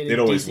anticipated? It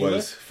always DC was.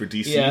 list? For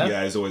DC,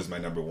 yeah, it's always my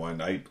number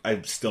one.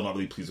 I'm still not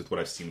really pleased with what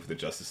I've seen for the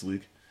Justice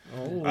League.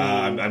 Oh,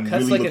 I'm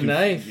cuts really like a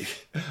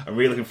knife. I'm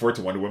really looking forward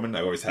to Wonder Woman.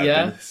 I always have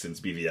been since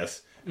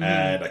BVS. Mm-hmm.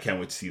 And I can't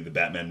wait to see the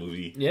Batman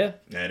movie. Yeah.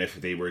 And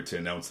if they were to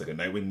announce like a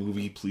Nightwing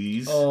movie,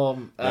 please,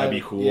 that'd be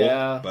cool.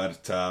 Yeah.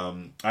 But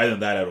other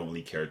than that, I don't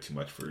really care too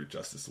much for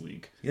Justice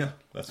League. Yeah,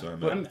 that's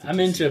what I'm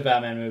into a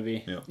Batman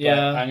movie.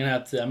 Yeah. I'm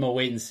gonna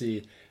wait and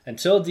see.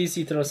 Until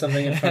DC throws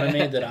something in front of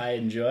me that I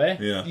enjoy.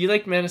 Yeah. You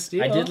like Man of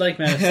Steel? I did like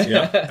Man of Steel.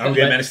 Yeah. I'm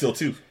getting Man of Steel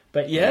too.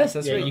 But yes,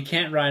 that's right. You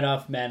can't write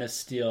off Man of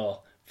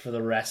Steel for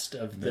the rest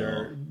of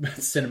their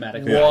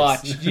cinematic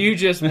watch. You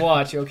just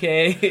watch,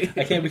 okay?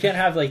 We can't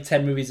have like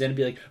 10 movies in and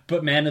be like,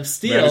 but Man of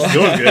Steel. Man of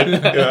Steel is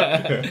good.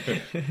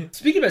 Yeah.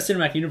 Speaking about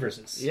cinematic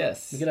universes,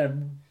 yes, we got a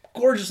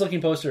gorgeous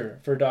looking poster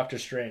for Doctor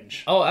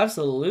Strange. Oh,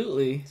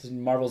 absolutely. This is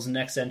Marvel's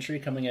next entry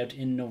coming out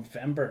in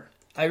November.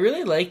 I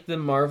really like the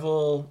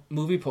Marvel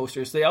movie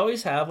posters. They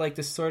always have like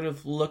this sort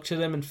of look to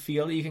them and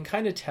feel that you can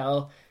kind of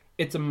tell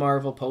it's a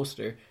Marvel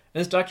poster. And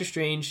this Doctor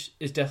Strange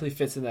definitely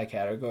fits in that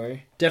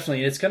category.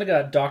 Definitely. It's kind of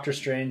got Doctor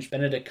Strange,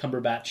 Benedict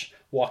Cumberbatch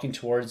walking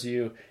towards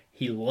you.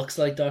 He looks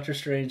like Doctor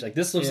Strange. Like,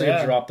 this looks like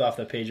it dropped off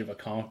the page of a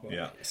comic book.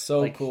 Yeah.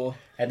 So cool.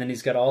 And then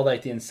he's got all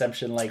like the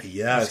Inception, like,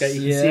 yes. You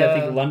can see, I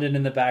think, London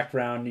in the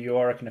background, New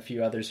York, and a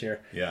few others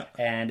here. Yeah.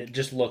 And it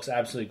just looks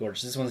absolutely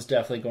gorgeous. This one's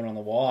definitely going on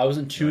the wall. I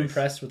wasn't too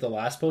impressed with the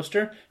last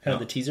poster, kind of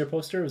the teaser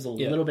poster. It was a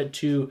little bit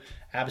too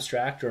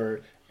abstract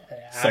or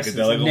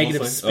psychedelic,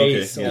 negative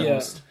space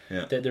almost.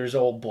 Yeah. That there's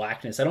all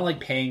blackness. I don't like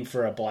paying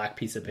for a black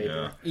piece of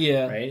paper.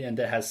 Yeah. Right? And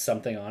that has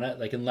something on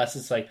it. Like, unless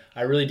it's like,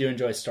 I really do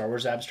enjoy Star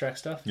Wars abstract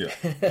stuff. Yeah.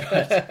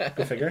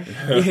 Go figure.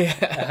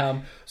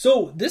 Yeah.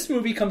 So this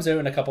movie comes out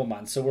in a couple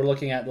months. So we're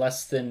looking at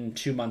less than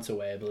 2 months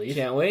away, I believe.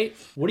 Can't wait.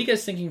 What are you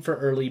guys thinking for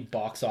early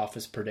box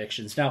office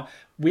predictions? Now,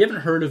 we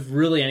haven't heard of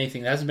really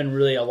anything. There hasn't been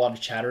really a lot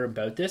of chatter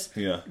about this.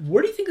 Yeah.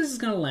 Where do you think this is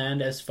going to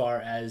land as far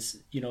as,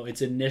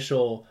 its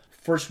initial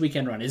first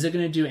weekend run? Is it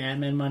going to do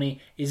Ant-Man money?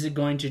 Is it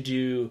going to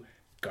do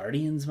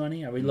Guardians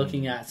money? Are we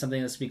looking at something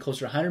that's going to be closer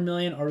to 100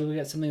 million, or are we looking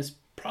at something that's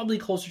probably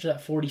closer to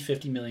that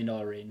 $40-50 million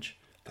range?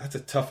 That's a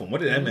tough one. What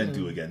did Ant-Man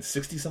do again?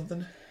 60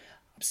 something?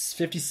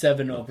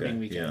 57 opening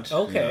weekend. Yeah.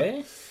 Okay.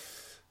 Yeah.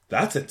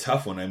 That's a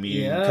tough one. I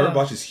mean,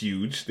 Cumberbatch is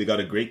huge. They got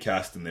a great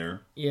cast in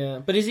there. Yeah,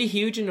 but is he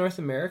huge in North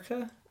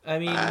America? I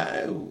mean,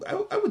 I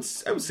would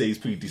say he's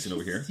pretty decent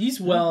over here. He's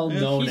well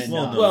known. He's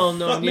well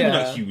known. Maybe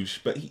not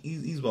huge, but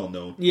he's well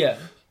known. Yeah.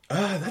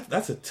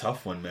 That's a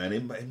tough one, man.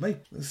 It might,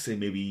 let's say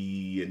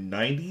maybe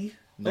 90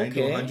 to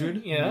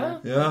 100. Yeah.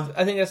 Yeah.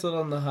 I think that's a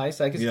little on the high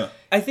side. Cause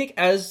I think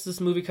as this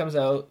movie comes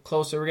out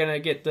closer, we're going to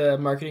get the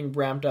marketing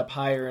ramped up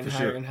higher and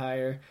higher and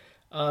higher.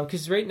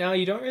 Because right now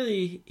you don't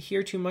really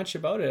hear too much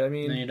about it. I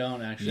mean, no, you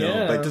don't actually.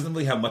 No, but it doesn't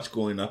really have much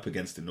going up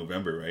against in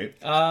November, right?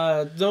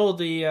 No,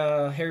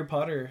 the Harry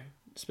Potter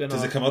spin-off.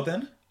 Does it come out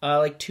then?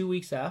 Like 2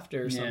 weeks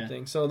after or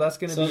something. So that's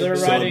going to be...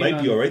 So it might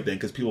be all right then,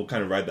 because people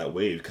kind of ride that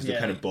wave, because they're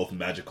kind of both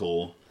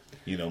magical...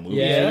 movies.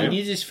 Yeah,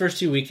 these first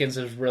 2 weekends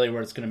is really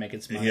where it's going to make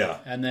its money. Yeah.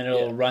 And then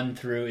it'll run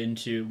through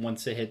into,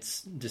 once it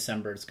hits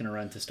December, it's going to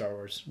run to Star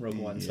Wars Rogue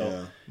One.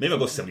 So maybe I'll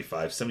go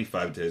 75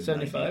 to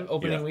 75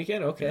 opening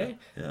weekend? Okay.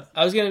 Yeah.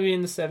 I was going to be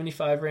in the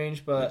 75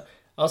 range, but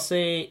I'll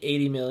say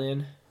 80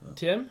 million.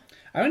 Tim?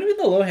 I'm going to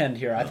be the low end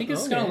here. I think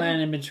it's going to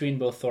land in between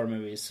both Thor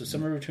movies. So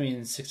somewhere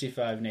between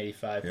 65 and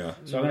 85. Yeah.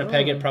 So I'm going to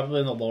peg it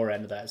probably in the lower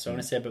end of that. So I'm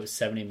going to say about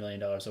 $70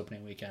 million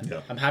opening weekend.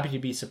 Yeah. I'm happy to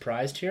be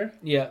surprised here.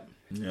 Yeah.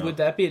 Would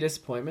that be a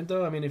disappointment,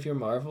 though? I mean, if you're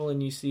Marvel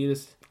and you see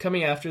this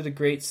coming after the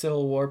great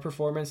Civil War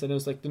performance, and it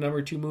was like the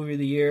number 2 movie of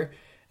the year,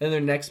 and their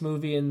next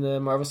movie in the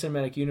Marvel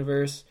Cinematic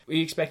Universe, are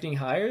you expecting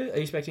higher? Are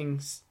you expecting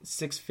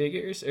 6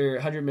 figures or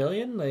 100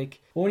 million?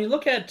 Like, well, when you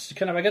look at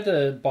I got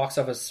the box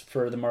office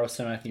for the Marvel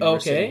Cinematic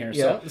Universe in here.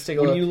 Yeah, so let's take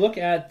a look. When you look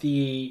at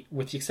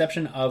with the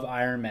exception of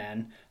Iron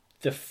Man,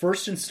 the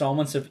first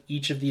installments of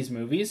each of these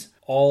movies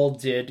all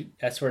did,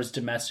 as far as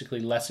domestically,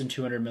 less than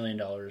 $200 million.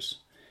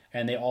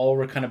 And they all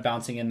were kind of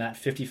bouncing in that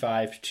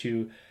 $55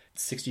 to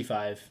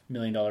 $65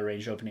 million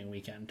range opening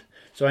weekend.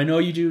 So I know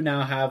you do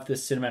now have the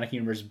Cinematic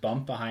Universe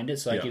bump behind it,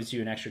 so that gives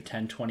you an extra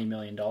 $10-20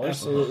 million.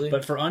 Absolutely.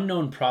 But for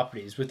unknown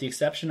properties, with the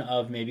exception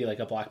of maybe like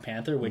a Black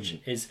Panther, which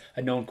is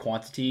a known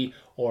quantity,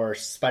 or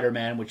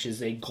Spider-Man, which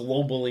is a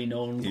globally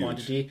known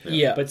quantity.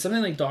 Yeah. But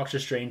something like Doctor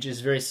Strange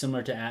is very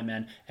similar to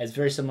Ant-Man, as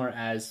very similar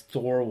as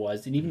Thor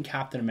was, and even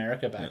Captain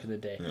America back in the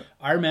day. Yeah.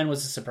 Iron Man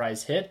was a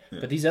surprise hit,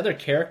 but these other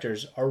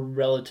characters are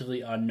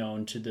relatively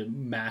unknown to the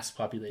mass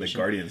population. Like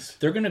Guardians.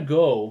 They're going to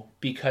go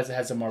because it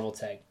has a Marvel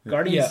tag.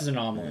 Guardians is an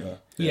anomaly.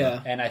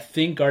 Yeah. And I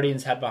think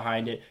Guardians had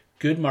behind it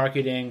good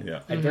marketing,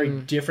 a very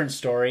different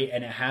story,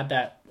 and it had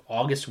that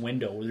August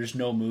window where there's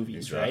no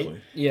movies, right?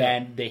 Yeah.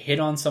 And they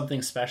hit on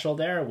something special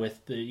there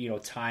with the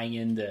tying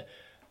in the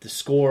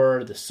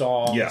score, the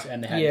songs,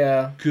 and they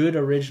had good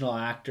original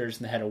actors,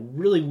 and they had a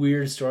really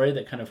weird story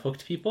that kind of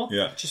hooked people.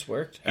 Yeah. It just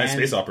worked. And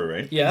space opera,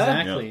 right? Yeah.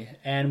 Exactly. Yeah.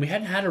 And we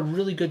hadn't had a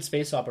really good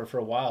space opera for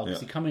a while,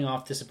 because coming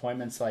off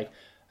disappointments like,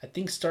 I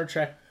think Star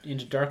Trek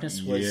Into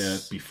Darkness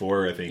was...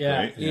 before, I think,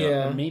 right?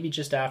 Yeah. Or maybe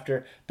just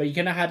after. But you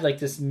kind of had like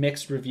this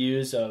mixed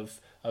reviews of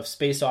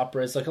space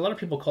operas. Like, a lot of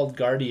people called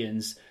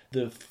Guardians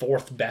the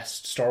 4th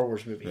best Star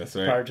Wars movie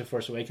prior to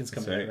Force Awakens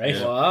coming out, right?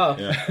 Yeah. Wow.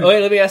 Yeah. Oh,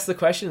 wait, let me ask the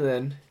question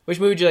then. Which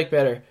movie would you like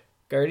better?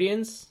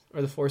 Guardians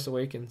or The Force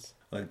Awakens?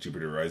 I like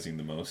Jupiter Rising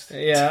the most.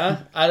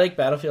 Yeah. I like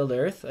Battlefield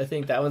Earth. I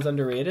think that one's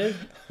underrated.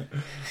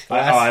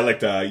 I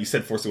liked, you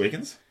said Force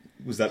Awakens?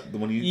 Was that the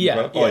one you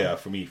brought up? Oh yeah,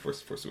 for me,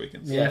 Force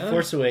Awakens. Yeah,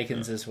 Force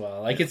Awakens as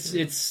well. Like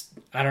it's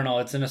I don't know,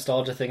 it's a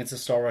nostalgia thing. It's a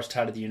Star Wars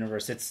tied to the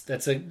universe.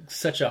 That's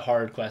such a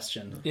hard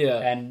question. Yeah,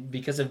 and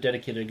because I've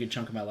dedicated a good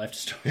chunk of my life to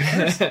Star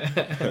Wars,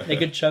 a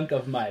good chunk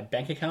of my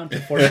bank account to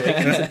Force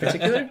Awakens in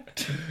particular.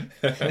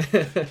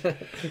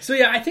 So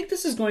yeah, I think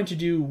this is going to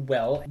do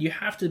well. You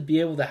have to be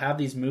able to have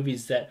these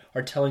movies that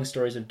are telling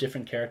stories of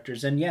different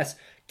characters, and yes,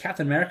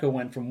 Captain America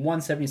went from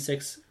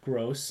 176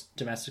 gross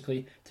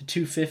domestically to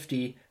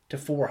 250 to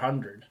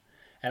 400.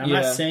 And I'm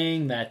not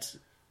saying that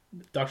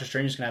Doctor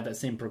Strange is going to have that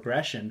same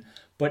progression,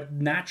 but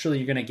naturally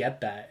you're going to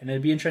get that. And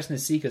it'd be interesting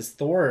to see because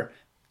Thor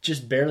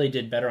just barely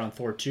did better on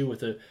Thor 2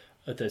 with a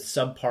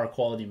subpar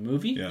quality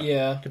movie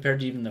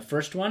compared to even the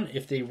first one.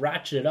 If they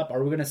ratchet it up,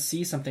 are we going to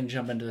see something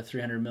jump into the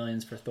 300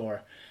 millions for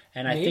Thor?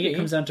 And I think it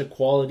comes down to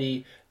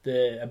quality,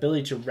 the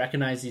ability to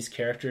recognize these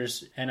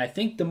characters, and I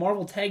think the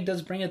Marvel tag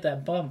does bring it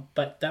that bump,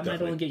 but that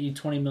might only get you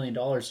 $20 million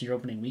in your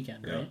opening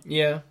weekend, right?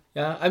 Yeah.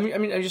 I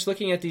mean, I'm just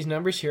looking at these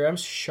numbers here. I'm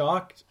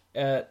shocked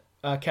at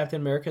Captain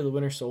America: The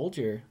Winter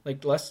Soldier,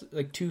 like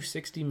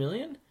 260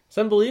 million. It's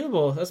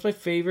unbelievable. That's my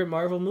favorite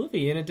Marvel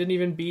movie, and it didn't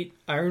even beat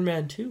Iron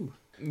Man 2.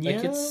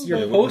 Like it's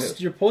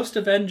your post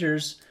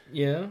Avengers.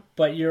 Yeah,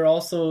 but you're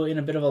also in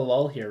a bit of a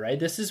lull here, right?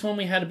 This is when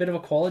we had a bit of a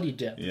quality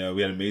dip. Yeah,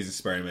 we had Amazing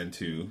Spider-Man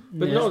 2.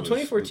 But no,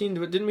 2014,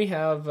 didn't we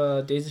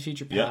have Days of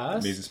Future Past? Yeah,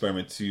 Amazing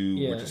Spider-Man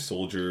 2, Winter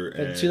Soldier,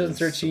 and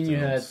 2013 you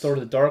had Thor: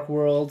 The Dark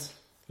World.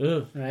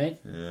 Ugh. Right?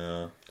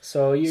 Yeah.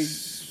 So you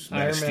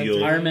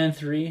Iron Man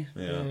 3.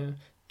 Yeah.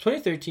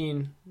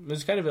 2013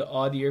 was kind of an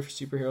odd year for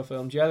superhero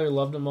films. You either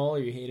loved them all or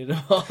you hated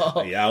them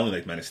all. Yeah, I only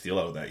liked Man of Steel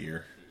out of that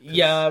year.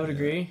 Yeah, I would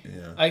agree.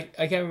 Yeah. I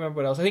can't remember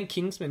what else. I think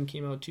Kingsman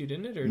came out too,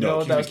 didn't it? Or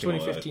no, that was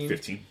 2015.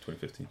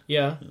 2015.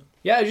 Yeah.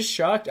 Yeah, I was just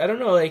shocked. I don't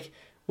know, like,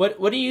 what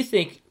do you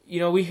think? You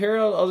know, we hear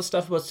all this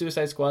stuff about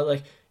Suicide Squad,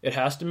 like, it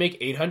has to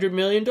make $800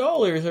 million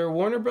or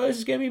Warner Brothers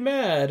is going to be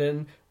mad.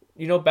 And,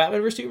 you know,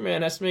 Batman vs.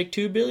 Superman has to make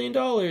 $2 billion.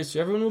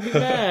 So everyone will be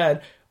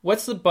mad.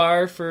 What's the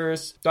bar for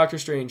Doctor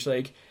Strange?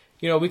 Like,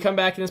 you know, we come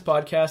back in this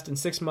podcast in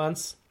 6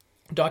 months.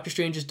 Doctor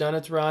Strange has done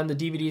its run. The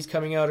DVD's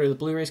coming out or the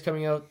Blu-ray's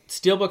coming out.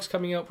 Steelbook's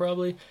coming out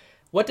probably.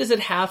 What does it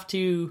have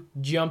to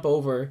jump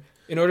over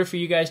in order for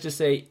you guys to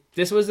say,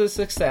 this was a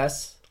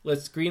success,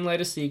 let's greenlight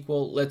a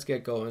sequel, let's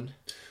get going?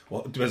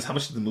 Well, it depends how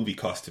much did the movie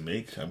cost to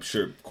make. I'm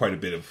sure quite a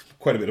bit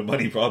of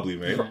money, probably,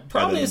 right?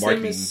 Probably the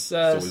same as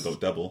always about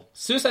double.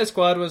 Suicide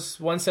Squad was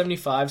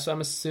 $175, so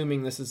I'm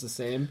assuming this is the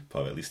same.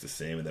 Probably at least the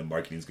same, and then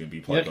marketing's going to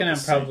be probably. You're looking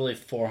at probably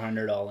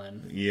 $400 all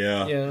in.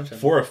 Yeah.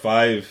 4 or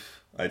 5.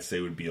 I'd say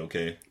would be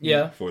okay.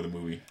 Yeah. For the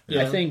movie.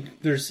 Yeah. I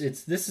think this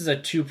is a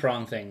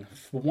two-pronged thing.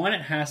 One,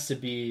 it has to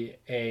be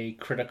a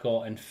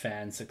critical and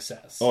fan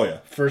success. Oh yeah.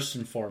 First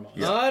and foremost.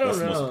 Yeah, I don't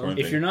know.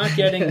 If you're not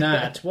getting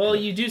that, well,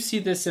 you do see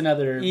this in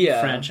other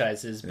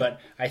franchises, but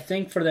I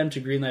think for them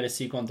to greenlight a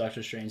sequel on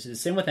Doctor Strange, it's the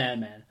same with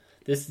Ant-Man.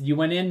 You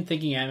went in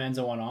thinking Ant-Man's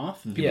a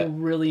one-off. People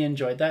really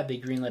enjoyed that. They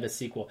greenlit a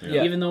sequel.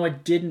 Yeah. Even though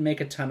it didn't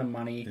make a ton of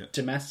money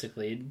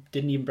domestically. It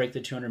didn't even break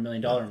the $200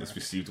 million mark. It's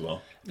received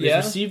well. It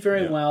was received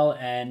very well,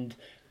 and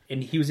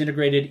he was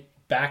integrated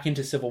back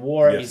into Civil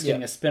War. Yes. He's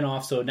getting a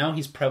spin-off, so now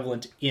he's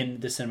prevalent in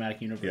the cinematic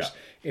universe.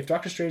 Yeah. If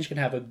Doctor Strange can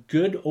have a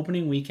good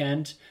opening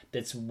weekend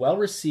that's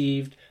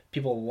well-received,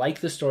 people like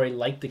the story,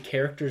 like the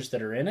characters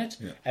that are in it,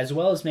 as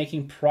well as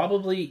making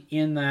probably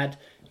in that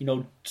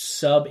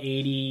sub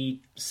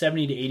 70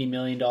 to $80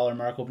 million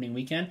mark opening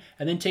weekend,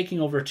 and then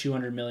taking over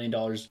 $200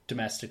 million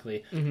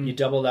domestically. Mm-hmm. You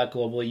double that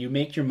globally, you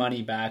make your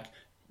money back.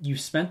 You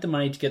spent the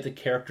money to get the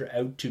character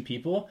out to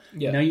people.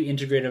 Yeah. Now you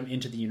integrate them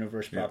into the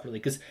universe properly.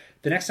 Because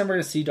the next time we're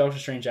going to see Doctor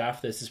Strange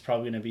after this is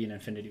probably going to be in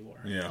Infinity War.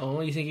 Yeah.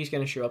 Oh, you think he's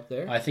going to show up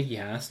there? I think he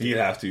has to. He'd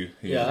have to.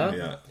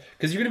 Yeah.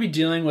 Because you're going to be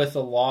dealing with a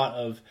lot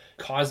of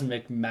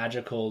cosmic,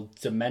 magical,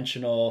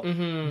 dimensional.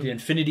 Mm-hmm. The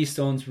Infinity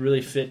Stones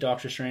really fit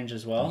Doctor Strange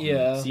as well.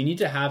 Yeah. So you need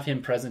to have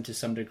him present to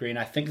some degree. And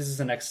I think this is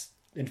the next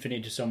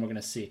Infinity Stone we're going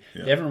to see.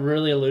 Yeah. They haven't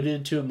really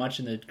alluded to it much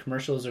in the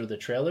commercials or the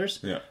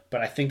trailers, but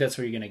I think that's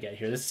what you're going to get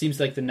here. This seems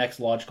like the next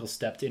logical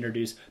step to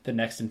introduce the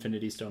next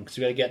Infinity Stone, because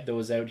we got to get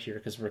those out here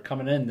because we're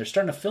coming in. They're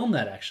starting to film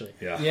that actually.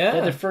 Yeah. They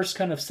had their first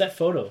kind of set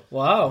photo.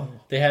 Wow.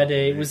 They had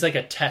it was like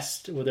a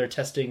test where they're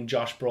testing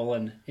Josh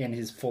Brolin in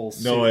his full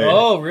suit. No way.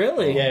 Oh,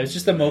 really? Yeah, it was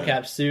just a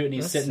mocap suit, and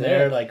he's sitting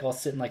there like all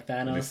sitting like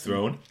Thanos. In his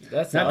throne?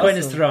 That's not awesome. quite in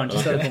his throne,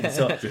 just other things.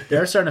 So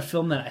they're starting to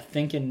film that, I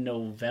think, in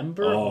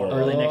November or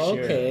early next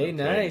year. Okay,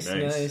 nice.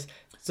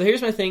 So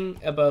here's my thing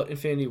about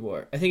Infinity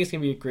War. I think it's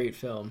going to be a great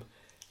film.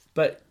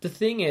 But the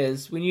thing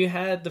is, when you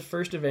had the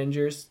first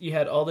Avengers, you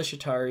had all the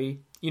Chitauri,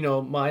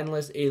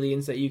 mindless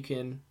aliens that you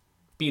can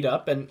beat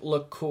up and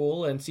look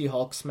cool and see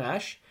Hulk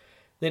smash.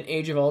 Then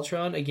Age of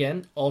Ultron,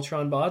 again,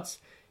 Ultron bots.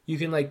 You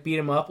can beat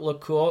them up,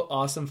 look cool,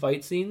 awesome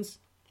fight scenes.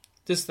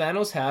 Does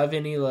Thanos have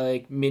any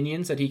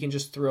minions that he can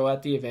just throw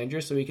at the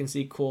Avengers so we can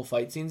see cool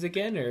fight scenes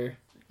again, or...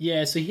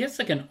 Yeah, so he has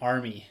like an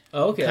army.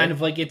 Oh, okay. Kind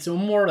of like, it's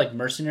more like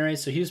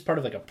mercenaries. So he was part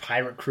of like a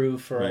pirate crew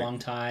for a long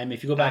time.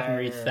 If you go back and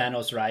read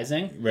Thanos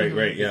Rising.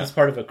 Right, yeah. He's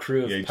part of a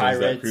crew of pirates.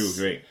 That crew,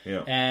 great,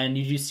 yeah. And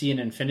you do see in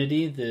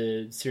Infinity,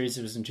 the series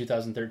that was in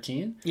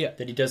 2013,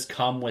 that he does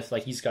come with,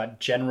 like, he's got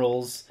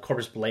generals,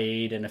 Corvus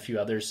Blade, and a few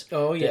others.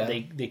 Oh, yeah.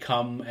 They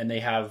come and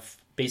they have,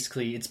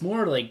 basically, it's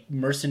more like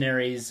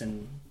mercenaries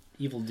and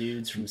evil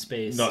dudes from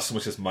space. Not so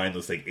much as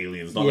mindless like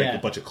aliens, not like a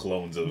bunch of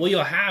clones of. Well,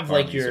 you'll have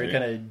like your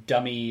kind of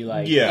dummy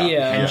like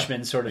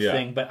henchmen sort of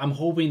thing, but I'm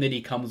hoping that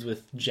he comes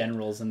with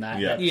generals and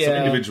that. Some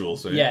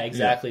individuals. Right? Yeah,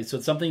 exactly. So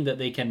it's something that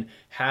they can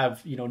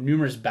have,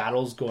 numerous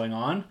battles going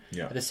on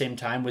at the same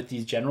time with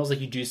these generals, like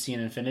you do see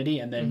in Infinity,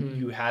 and then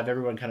you have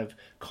everyone kind of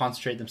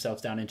concentrate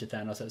themselves down into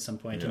Thanos at some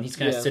point, and he's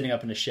kind of sitting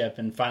up in a ship,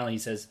 and finally he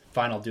says,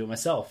 "Fine, I'll do it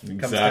myself." And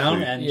comes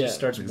down and just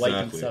starts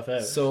wiping stuff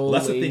out. So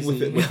that's the thing with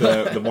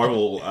the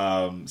Marvel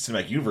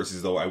cinematic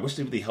universes, though. I wish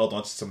they held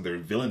on to some of their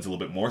villains a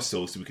little bit more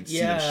so we can see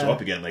them show up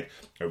again. Like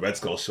a Red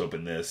Skull show up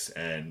in this,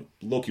 and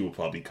Loki will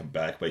probably come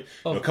back. But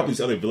a couple of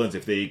these other villains,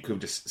 if they could have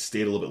just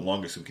stayed a little bit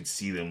longer so we could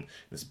see them in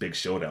this big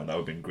showdown, that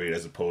would have been great,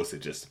 as opposed to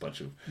just a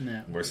bunch of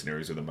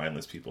mercenaries or the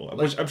mindless people.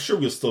 Which I'm sure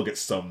we'll still get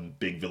some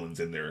big villains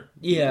in there.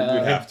 Yeah,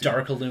 we'd have to.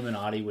 Dark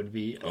Illuminati would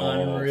be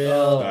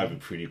unreal. That'd be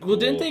pretty cool. Well,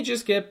 didn't they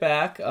just get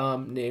back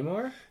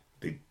Namor?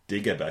 They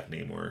did get back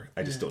Namor.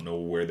 I just don't know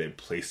where they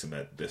place him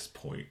at this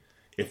point.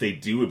 If they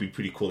do, it'd be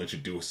pretty cool to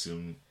introduce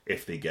him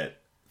if they get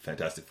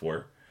Fantastic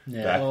Four.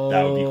 That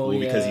would be cool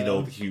because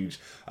the huge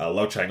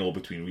love triangle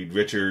between Reed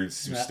Richards,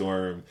 Sue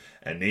Storm,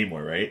 and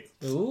Namor, right?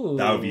 Ooh.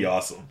 That would be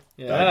awesome.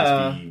 Yeah. That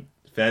would just be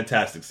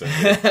fantastic.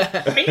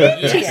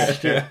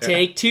 Sunday.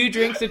 Take 2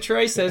 drinks of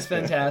Troy says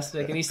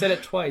fantastic, and he said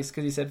it twice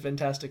because he said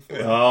Fantastic Four.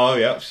 Oh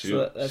yeah, shoot.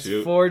 So that's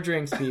 4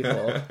 drinks,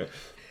 people.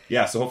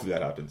 Yeah, so hopefully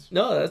that happens.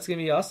 No, that's going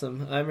to be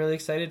awesome. I'm really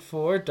excited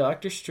for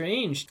Doctor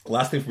Strange.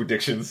 Last thing for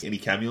predictions. Any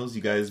cameos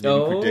you guys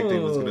maybe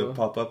predicting was going to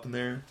pop up in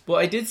there? Well,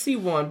 I did see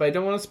one, but I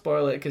don't want to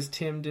spoil it because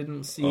Tim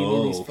didn't see any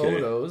of these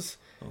photos.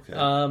 Okay.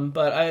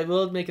 But I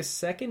will make a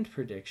second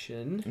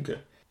prediction. Okay.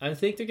 I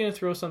think they're going to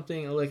throw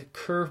something like a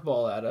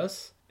curveball at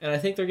us. And I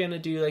think they're going to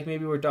do like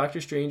maybe where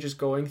Doctor Strange is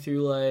going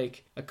through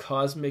like a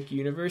cosmic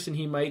universe and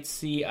he might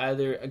see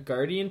either a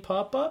Guardian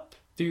pop up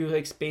through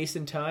like space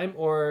and time,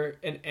 or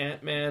an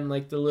Ant-Man,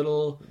 like the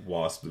little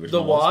Wasp,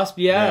 the Wasp,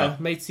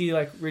 might see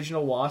like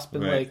original Wasp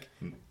and like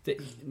the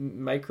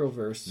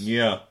microverse.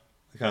 Yeah,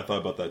 I kind of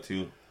thought about that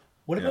too.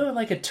 What about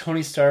like a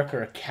Tony Stark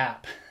or a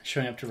Cap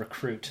showing up to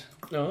recruit?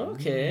 Oh,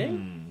 okay.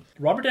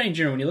 Robert Downey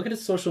Jr., when you look at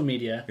his social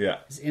media,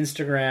 his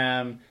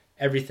Instagram,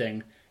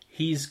 everything,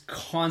 he's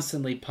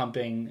constantly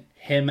pumping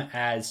him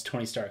as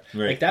Tony Stark.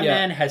 Right. Like, that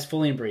man has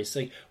fully embraced.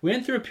 Like, we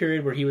went through a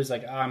period where he was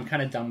like, I'm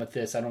kind of done with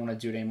this. I don't want to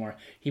do it anymore.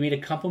 He made a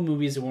couple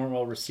movies that weren't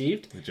well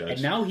received. And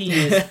now he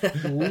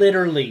is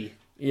literally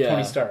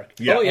Tony Stark.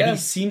 Yeah. Oh, yeah. And he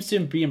seems to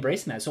be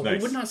embracing that. So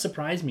it would not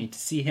surprise me to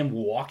see him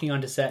walking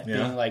onto set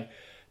being like,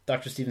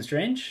 Dr. Stephen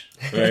Strange?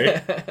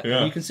 Right?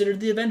 Yeah. You considered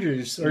the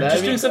Avengers? Or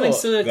just doing something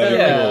so that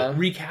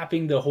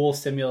recapping the whole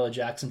Samuel L.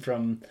 Jackson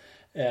from...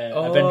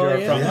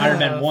 Avenger from Iron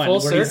Man 1,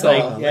 Full where he's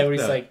circle.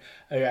 like,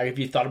 have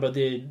you thought about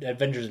the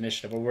Avengers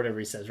Initiative, or whatever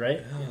he says,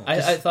 right?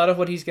 I thought of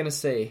what he's going to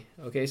say.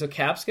 Okay, so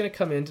Cap's going to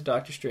come into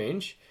Doctor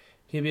Strange.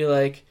 He'll be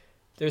like,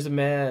 there's a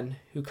man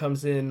who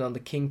comes in on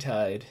the king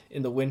tide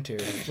in the winter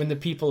when the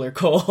people are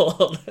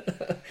cold.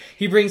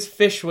 He brings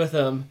fish with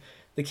him.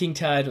 The king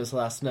tide was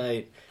last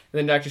night. And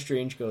then Doctor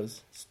Strange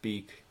goes,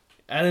 speak.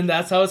 And then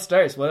that's how it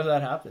starts. What if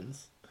that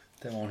happens?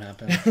 That won't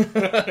happen.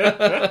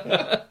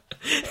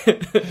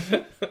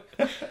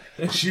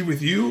 Is she with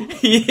you?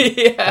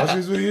 Yeah.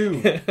 She's with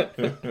you.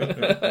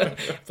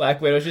 Black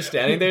Widow's just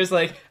standing there. It's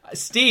like,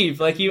 Steve,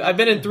 like I've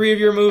been in 3 of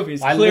your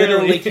movies. I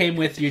literally came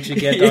with you to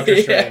get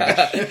Doctor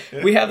Strange.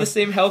 We have the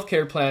same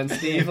healthcare plan,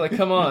 Steve. Like,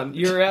 come on.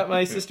 You were at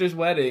my sister's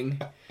wedding.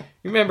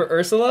 You remember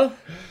Ursula?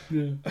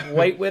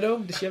 White Widow?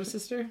 Did she have a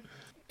sister?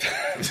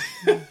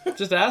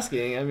 Just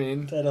asking. I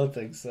mean, I don't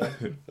think so.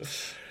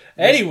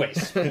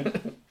 Anyways,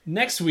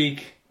 next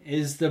week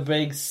is the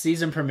big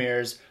season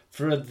premieres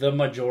for the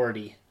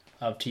majority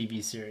of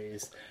TV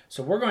series.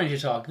 So we're going to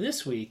talk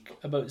this week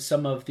about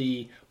some of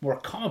the more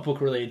comic book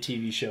related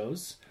TV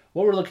shows,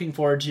 what we're looking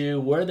forward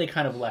to, where they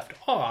kind of left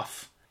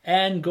off,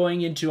 and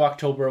going into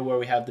October where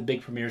we have the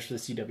big premieres for the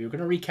CW. We're going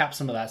to recap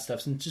some of that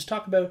stuff and just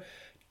talk about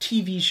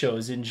TV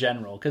shows in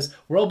general, because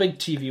we're all big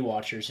TV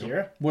watchers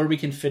here, where we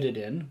can fit it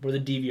in, where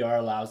the DVR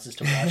allows us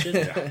to watch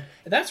it.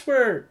 That's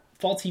where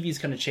fall TV is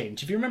going to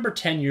change. If you remember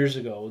 10 years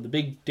ago, the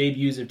big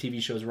debuts of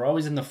TV shows were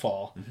always in the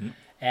fall.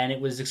 And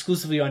it was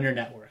exclusively on your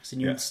networks. And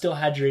you still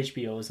had your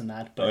HBOs and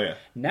that. But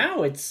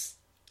now it's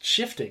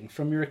shifting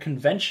from your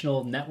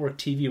conventional network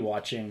TV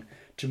watching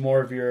to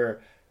more of your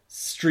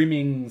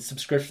streaming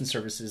subscription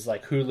services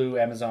like Hulu,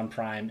 Amazon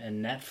Prime,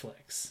 and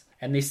Netflix.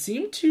 And they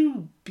seem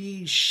to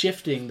be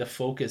shifting the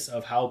focus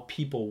of how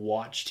people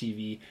watch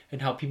TV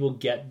and how people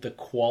get the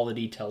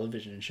quality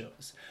television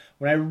shows.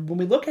 When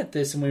we look at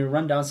this and we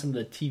run down some of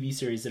the TV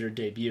series that are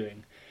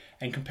debuting,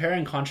 and compare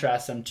and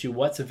contrast them to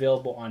what's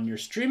available on your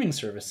streaming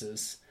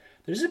services,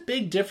 there's a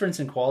big difference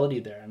in quality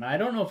there. And I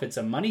don't know if it's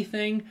a money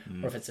thing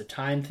or if it's a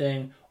time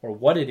thing or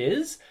what it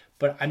is,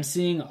 but I'm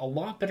seeing a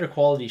lot better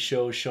quality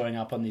shows showing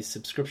up on these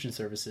subscription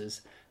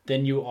services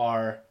than you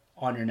are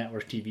on your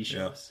network TV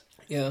shows.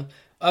 Yeah.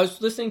 I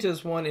was listening to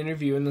this one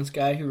interview, and this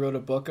guy who wrote a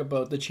book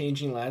about the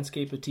changing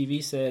landscape of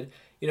TV said,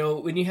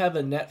 when you have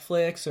a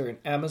Netflix or an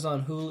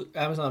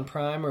Amazon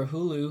Prime or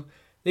Hulu,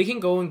 they can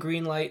go and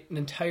greenlight an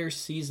entire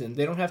season.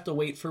 They don't have to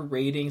wait for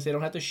ratings. They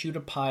don't have to shoot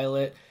a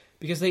pilot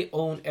because they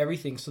own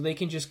everything. So they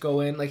can just go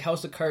in, like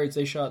House of Cards,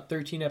 they shot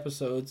 13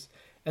 episodes,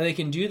 and they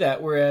can do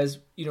that. Whereas,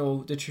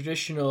 the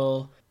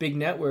traditional big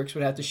networks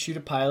would have to shoot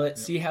a pilot,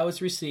 see how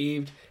it's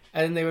received,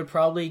 and then they would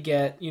probably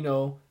get,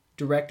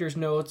 director's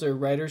notes or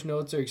writer's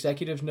notes or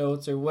executive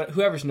notes or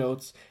whoever's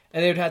notes,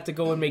 and they would have to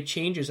go and make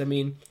changes. I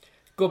mean,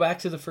 go back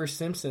to the first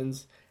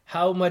Simpsons.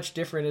 How much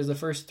different is the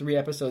first 3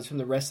 episodes from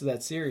the rest of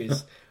that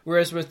series?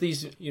 Whereas with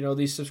these,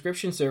 these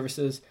subscription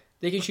services,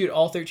 they can shoot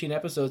all 13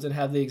 episodes and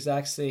have the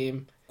exact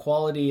same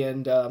quality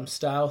and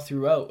style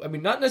throughout. I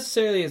mean, not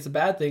necessarily it's a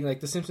bad thing. Like,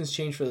 The Simpsons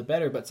change for the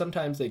better, but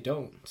sometimes they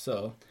don't.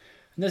 So,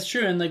 and that's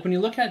true. And like when you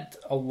look at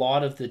a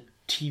lot of the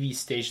TV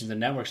stations and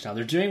networks now,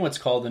 they're doing what's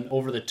called an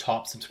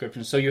over-the-top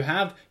subscription. So you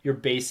have your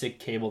basic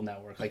cable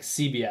network, like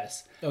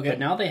CBS. Okay. But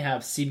now they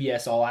have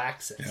CBS All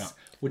Access,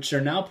 which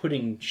they're now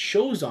putting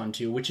shows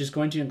onto, which is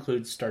going to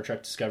include Star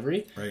Trek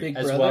Discovery,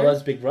 as well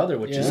as Big Brother,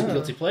 which is a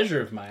guilty pleasure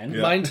of mine.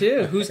 Yeah. Mine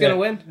too. Who's going to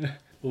win?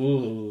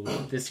 Ooh,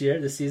 this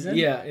season?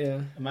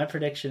 Yeah. My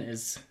prediction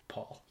is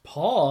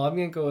Paul. I'm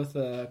going to go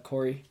with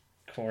Corey.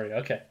 Corey,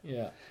 okay.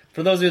 Yeah.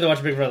 For those of you that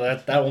watch Big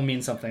Brother, that will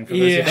mean something. For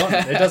those who don't,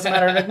 it doesn't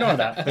matter, ignore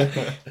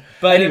that.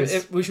 But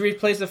anyways, we should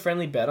place a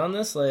friendly bet on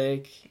this.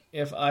 Like,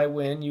 if I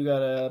win, you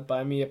gotta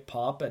buy me a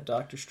pop at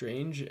Doctor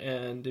Strange,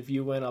 and if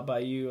you win, I'll buy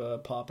you a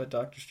pop at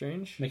Doctor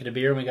Strange. Make it a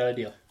beer, and we got a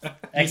deal.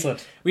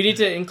 Excellent. We need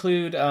to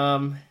include,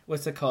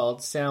 what's it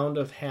called? Sound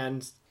of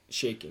hands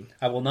shaking.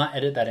 I will not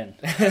edit that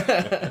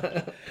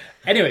in.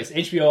 Anyways,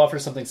 HBO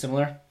offers something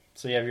similar.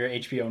 So you have your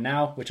HBO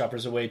Now, which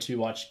offers a way to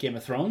watch Game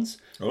of Thrones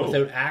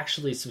without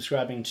actually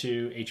subscribing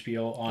to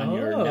HBO on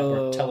your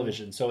network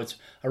television. So it's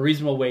a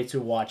reasonable way to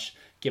watch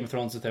Game of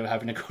Thrones without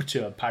having to go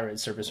to a pirate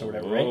service or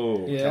whatever,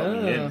 right?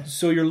 Yeah.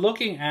 So you're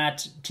looking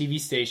at TV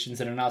stations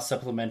that are now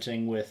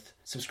supplementing with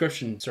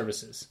subscription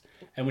services.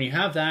 And when you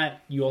have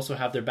that, you also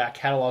have their back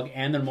catalog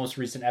and their most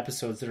recent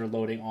episodes that are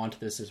loading onto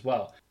this as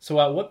well.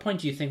 So at what point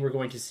do you think we're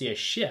going to see a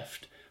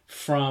shift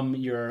from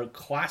your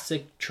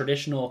classic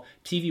traditional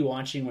TV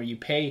watching where you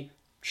pay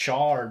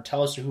Shaw or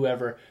TELUS or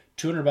whoever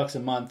 $200 a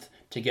month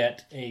to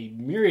get a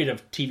myriad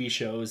of TV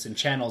shows and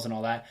channels and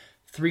all that,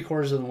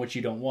 3/4 of them which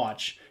you don't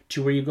watch,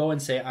 to where you go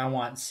and say, I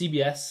want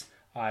CBS,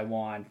 I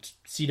want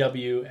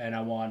CW, and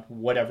I want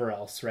whatever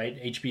else,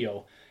 right?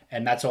 HBO.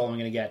 And that's all I'm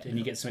going to get. And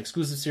you get some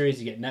exclusive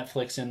series, you get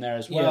Netflix in there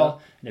as well,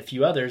 and a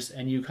few others,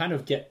 and you kind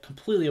of get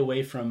completely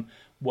away from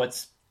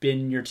what's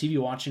been your TV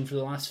watching for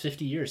the last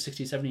 50 years,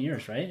 60, 70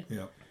 years, right?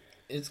 Yeah.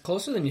 It's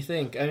closer than you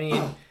think. I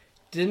mean,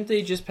 didn't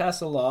they just pass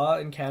a law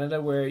in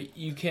Canada where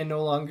you can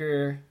no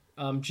longer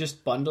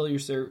just bundle your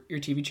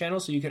TV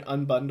channels, so you can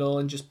unbundle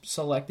and just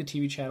select the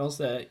TV channels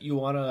that you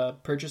want to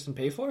purchase and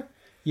pay for?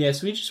 Yeah,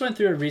 so we just went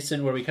through a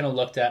recent where we kind of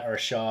looked at our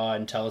Shaw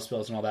and TELUS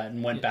bills and all that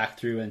and went back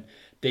through, and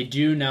they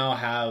do now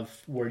have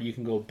where you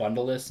can go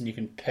bundle this and you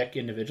can pick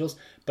individuals.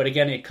 But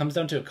again, it comes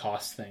down to a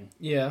cost thing.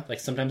 Yeah.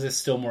 Like sometimes it's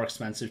still more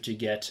expensive to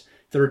get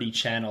 30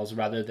 channels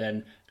rather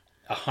than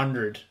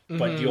 100,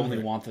 but you only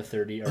want the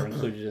 30 are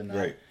included in that.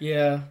 Right.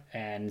 Yeah.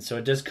 And so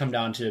it does come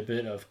down to a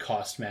bit of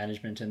cost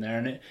management in there.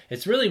 And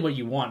it's really what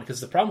you want,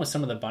 because the problem with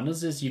some of the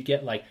bundles is you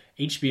get like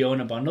HBO in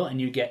a bundle and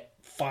you get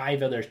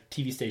 5 other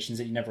TV stations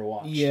that you never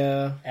watched.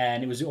 Yeah.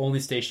 And it was the only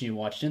station you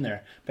watched in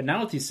there. But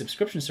now with these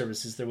subscription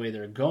services, the way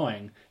they're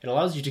going, it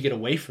allows you to get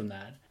away from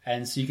that.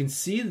 And so you can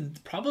see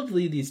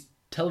probably these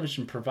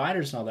television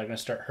providers and all that are going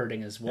to start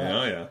hurting as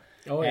well. Oh, yeah.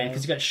 Oh, yeah.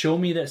 Because you got Show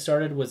Me that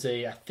started was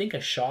I think a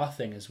Shaw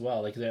thing as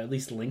well. Like they at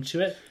least linked to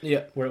it.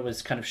 Yeah. Where it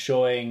was kind of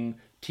showing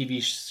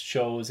TV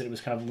shows that it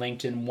was kind of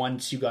linked in.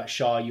 Once you got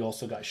Shaw, you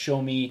also got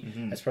Show Me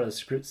as part of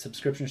the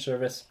subscription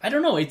service. I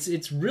don't know.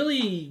 It's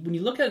really, when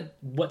you look at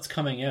what's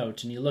coming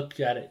out and you look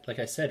at it, like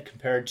I said,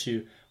 compared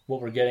to what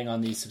we're getting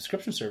on these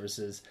subscription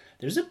services,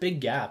 there's a big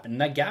gap,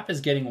 and that gap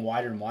is getting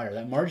wider and wider.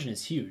 That margin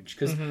is huge,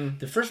 because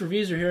the first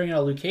reviews we're hearing out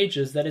of Luke Cage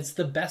is that it's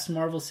the best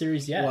Marvel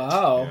series yet.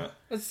 Wow. Yeah.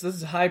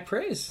 That's high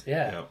praise.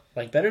 Yeah.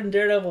 Like better than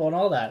Daredevil and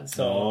all that.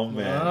 So, oh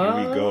man,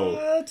 here we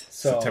go.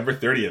 So, September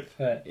 30th.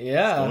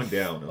 Yeah. It's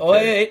going down. Okay. Oh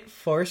wait,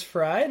 Force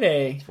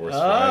Friday.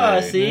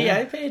 Friday. See,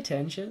 I pay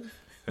attention.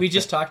 We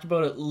just talked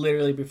about it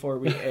literally before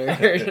we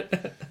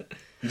aired.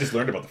 You just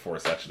learned about the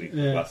Force actually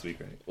last week,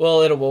 right?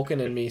 Well, it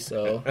awoken in me,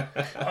 so.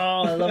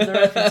 Oh, I love the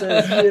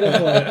references.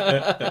 Beautiful.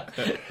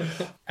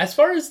 As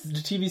far as the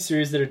TV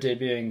series that are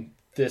debuting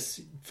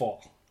this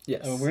fall,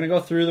 yes, we're going to go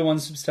through the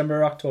ones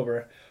September,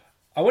 October.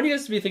 I want you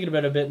guys to be thinking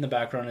about a bit in the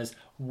background is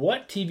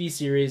what TV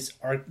series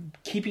are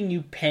keeping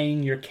you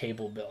paying your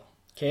cable bill?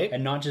 Okay.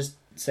 And not just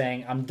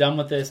saying, I'm done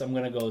with this, I'm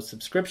going to go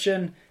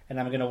subscription, and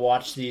I'm going to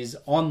watch these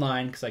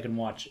online because I can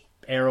watch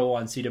Arrow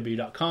on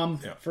CW.com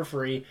for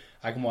free.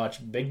 I can watch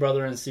Big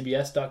Brother on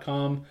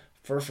CBS.com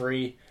for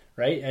free,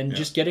 right? And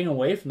just getting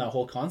away from that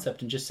whole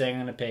concept and just saying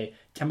I'm going to pay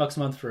 $10 a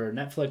month for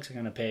Netflix, I'm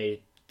going to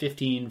pay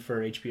 $15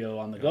 for HBO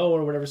on the go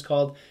or whatever it's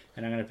called,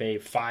 and I'm going to pay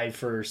 $5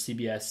 for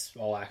CBS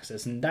All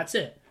Access, and that's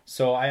it.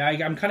 So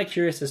I'm kind of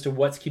curious as to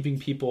what's keeping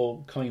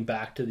people coming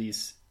back to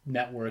these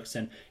networks,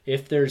 and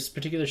if there's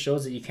particular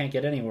shows that you can't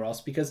get anywhere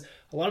else, because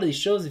a lot of these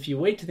shows, if you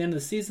wait to the end of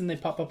the season, they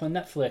pop up on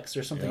Netflix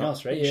or something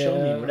else, right?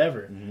 Show Me,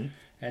 whatever.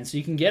 And so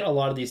you can get a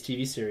lot of these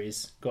TV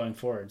series going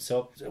forward.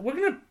 So we're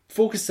going to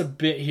focus a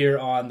bit here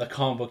on the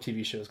comic book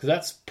TV shows, because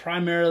that's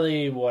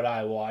primarily what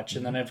I watch.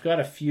 And then I've got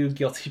a few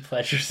guilty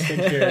pleasures in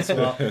here as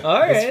well,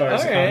 as far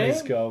as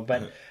comics go.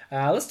 But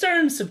let's start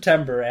in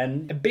September.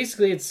 And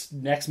basically it's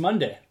next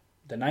Monday,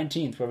 the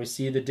 19th, where we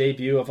see the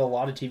debut of a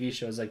lot of TV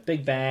shows like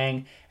Big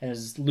Bang, and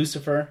there's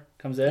Lucifer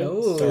comes out.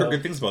 Oh, so, I heard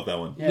good things about that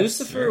one. Yes.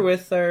 Lucifer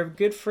with our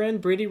good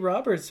friend Brady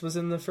Roberts was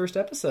in the first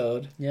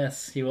episode.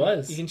 Yes, he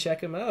was. You can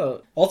check him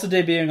out. Also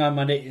debuting on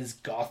Monday is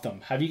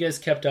Gotham. Have you guys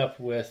kept up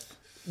with...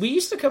 We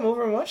used to come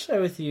over and watch that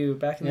with you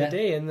back in the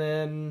day, and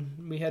then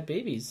we had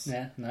babies.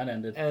 Yeah, and that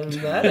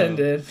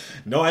ended.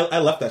 No, I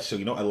left that show.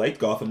 I liked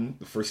Gotham.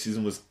 The first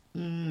season was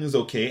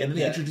okay, and then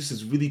they introduced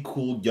this really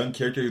cool young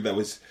character that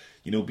was...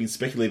 being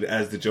speculated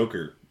as the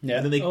Joker. Yeah.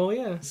 And then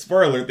they,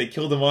 spoiler alert, they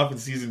killed him off in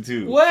season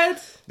 2.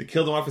 What? They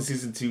killed him off in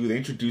season 2. They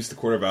introduced the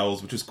Court of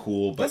Owls, which was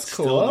cool, but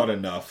still not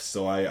enough.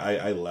 So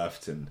I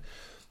left, and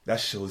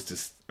that show is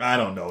just, I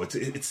don't know.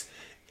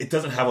 It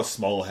doesn't have a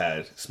Smallville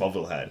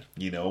had,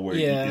 where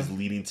he is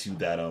leading to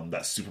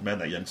that Superman,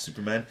 that young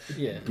Superman.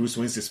 Yeah. Bruce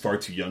Wayne's just far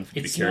too young for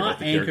me to care about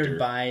the character. It's not anchored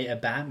by a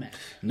Batman.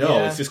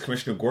 No, it's just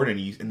Commissioner Gordon,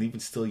 and even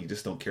still, you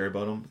just don't care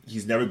about him.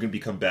 He's never going to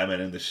become Batman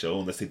in the show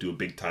unless they do a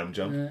big time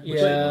jump, which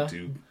they won't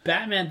do.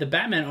 The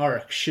Batman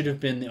arc should have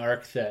been the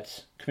arc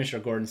that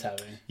Commissioner Gordon's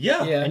having.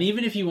 Yeah. And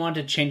even if you want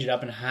to change it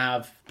up and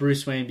have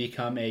Bruce Wayne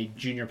become a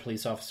junior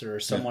police officer or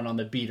someone on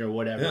the beat or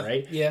whatever,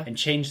 right? Yeah. And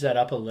change that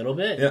up a little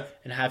bit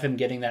and have him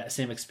getting that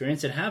same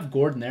experience, and have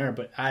Gordon there,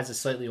 but as a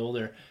slightly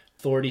older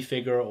authority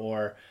figure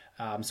or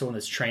someone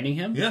that's training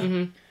him. Yeah.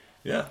 Mm-hmm.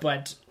 Yeah.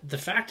 But the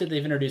fact that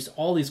they've introduced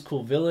all these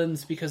cool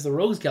villains, because the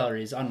Rogues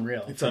Gallery is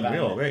unreal. It's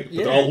unreal, Batman. Right?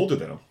 But they're all older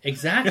than him.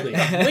 Exactly.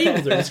 Way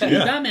older. It's going to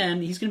be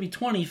Batman. He's going to be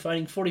 20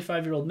 fighting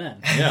 45-year-old men.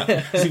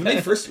 Yeah. See, when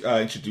they first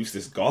introduced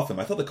this Gotham,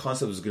 I thought the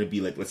concept was going to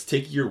be like, let's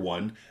take year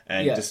 1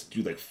 and just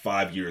do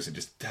 5 years and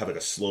just have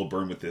a slow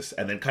burn with this,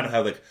 and then kind of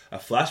have a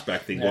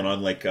flashback thing going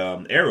on, like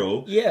Arrow,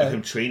 of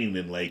him training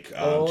in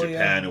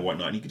Japan and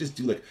whatnot. And you could just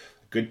do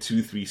good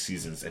 2-3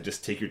 seasons and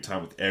just take your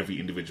time with every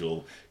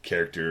individual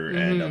character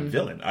and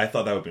villain. I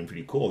thought that would have been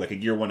pretty cool. Like a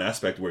year 1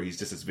 aspect where he's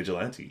just this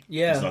vigilante.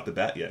 Yeah. He's not the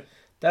Bat yet.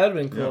 That would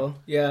have been cool.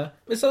 Yeah.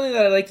 It's something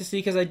that I like to see,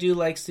 because I do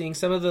like seeing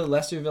some of the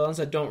lesser villains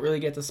that don't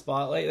really get the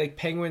spotlight. Like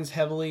Penguin's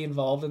heavily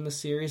involved in the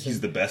series. He's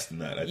the best in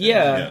that, I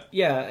think.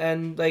 Yeah.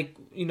 And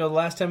the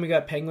last time we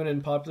got Penguin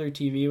in popular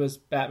TV was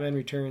Batman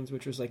Returns,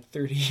 which was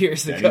 30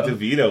 years ago. Danny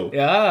DeVito.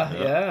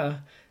 Yeah.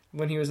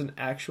 When he was an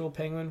actual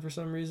penguin for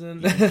some reason.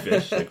 Eating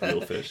fish,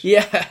 real fish.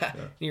 Yeah.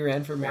 He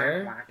ran for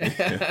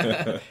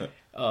mayor.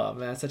 Oh,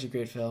 man, such a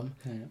great film.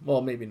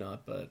 Well, maybe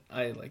not, but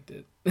I liked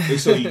it.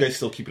 So are you guys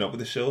still keeping up with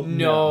the show?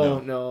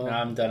 No.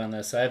 I'm done on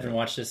this. I haven't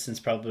watched this since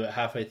probably about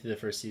halfway through the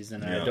first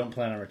season. I don't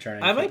plan on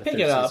returning. I might pick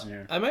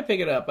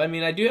it up. I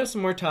mean, I do have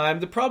some more time.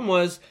 The problem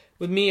was,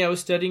 with me, I was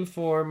studying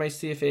for my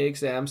CFA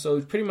exam,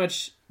 so pretty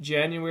much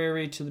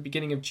January to the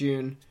beginning of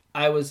June,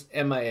 I was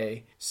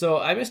MIA. So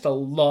I missed a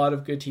lot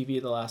of good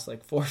TV the last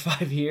 4 or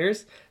 5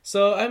 years.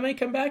 So I might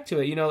come back to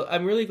it.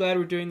 I'm really glad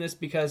we're doing this,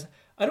 because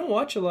I don't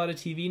watch a lot of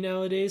TV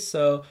nowadays.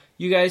 So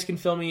you guys can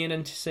fill me in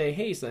and say,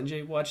 hey,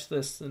 Sunjay, watch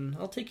this, and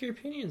I'll take your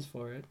opinions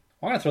for it.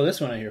 I'm going to throw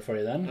this one out here for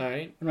you then. All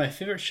right. One of my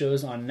favorite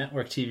shows on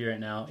network TV right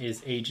now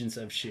is Agents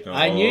of S.H.I.E.L.D.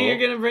 I knew you were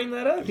going to bring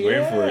that up.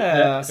 Waiting for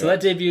it. So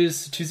that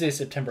debuts Tuesday,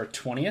 September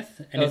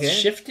 20th. And it's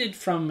shifted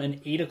from an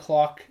 8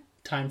 o'clock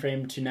time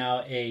frame to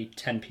now a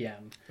 10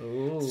 p.m.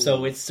 Ooh.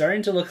 So it's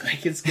starting to look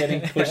like it's getting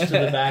pushed to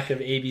the back of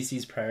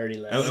ABC's priority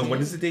list. And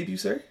when is the debut,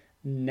 sir?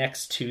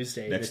 Next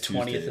Tuesday, the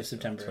 20th of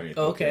September. 20th,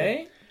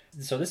 okay.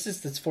 So this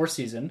is its 4th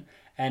season,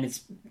 and it's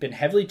been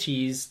heavily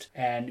teased,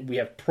 and we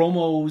have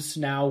promos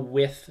now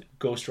with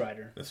Ghost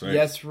Rider. That's right.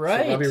 That's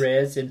right. So Robbie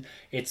Reyes, and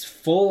it's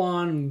full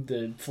on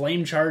the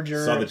flame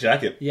charger. Saw the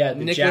jacket. Yeah,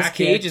 the Nicolas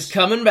Cage is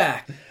coming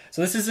back.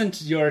 So this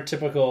isn't your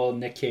typical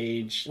Nick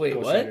Cage. Wait,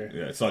 Ghost what? Rider.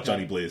 Yeah, it's not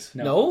Johnny Blaze.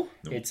 No?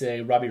 It's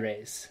a Robbie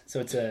Reyes. So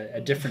it's a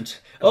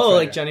different.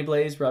 Like Johnny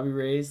Blaze, Robbie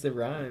Reyes, the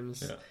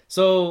rhymes. Yeah.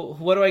 So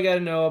what do I got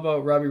to know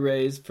about Robbie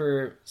Reyes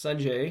for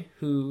Sunjay,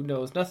 who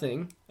knows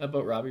nothing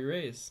about Robbie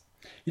Reyes?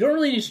 You don't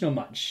really need to know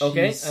much.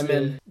 Okay, He's, I'm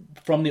in.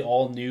 From the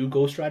all-new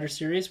Ghost Rider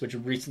series, which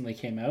recently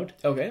came out.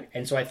 Okay.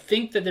 And so I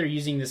think that they're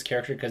using this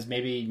character because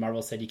maybe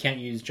Marvel said you can't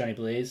use Johnny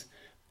Blaze,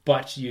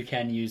 but you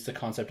can use the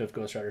concept of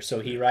Ghost Rider.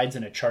 So he rides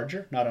in a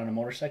charger, not on a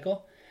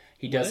motorcycle.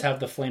 He does have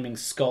the flaming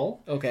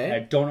skull. Okay. I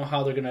don't know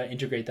how they're going to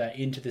integrate that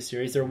into the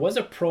series. There was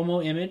a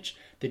promo image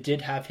that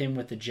did have him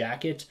with the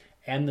jacket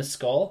and the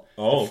skull,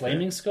 the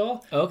flaming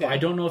skull. Okay. But I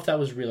don't know if that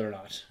was real or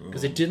not,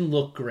 because it didn't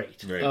look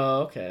great. Right.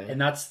 Oh, okay.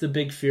 And that's the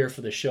big fear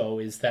for the show,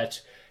 is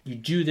that you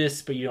do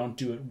this, but you don't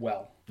do it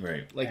well.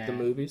 Right. Like the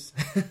movies?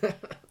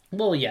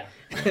 Well, yeah.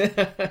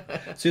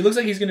 So he looks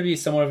like he's going to be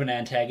somewhat of an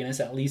antagonist,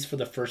 at least for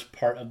the first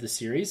part of the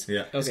series.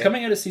 Yeah. Because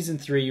coming out of season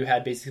 3, you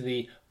had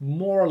basically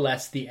more or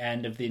less the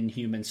end of the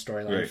Inhuman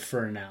storyline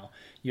for now.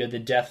 You had the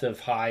death of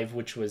Hive,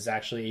 which was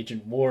actually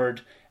Agent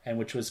Ward, and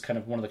which was kind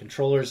of one of the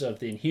controllers of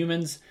the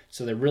Inhumans.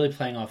 So they're really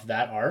playing off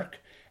that arc.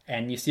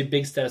 And you see a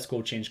big status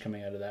quo change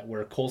coming out of that,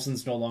 where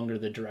Coulson's no longer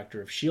the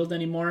director of S.H.I.E.L.D.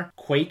 anymore.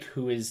 Quake,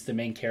 who is the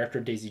main character,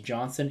 Daisy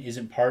Johnson,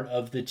 isn't part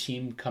of the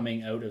team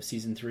coming out of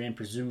Season 3 and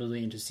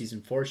presumably into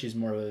Season 4. She's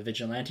more of a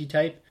vigilante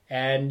type.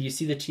 And you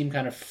see the team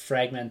kind of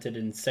fragmented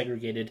and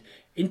segregated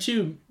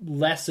into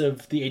less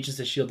of the Agents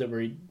of S.H.I.E.L.D. that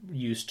we're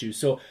used to.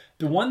 So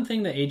the one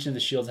thing that Agents of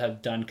S.H.I.E.L.D.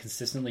 have done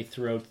consistently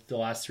throughout the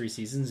last 3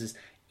 seasons is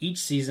each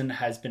season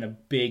has been a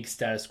big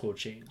status quo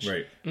change.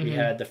 Right. We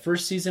had the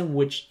first season,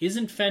 which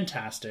isn't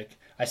fantastic.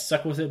 I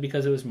stuck with it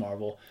because it was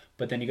Marvel.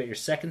 But then you got your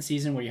second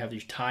season where you have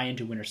your tie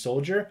into Winter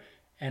Soldier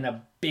and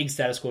a big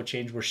status quo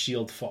change where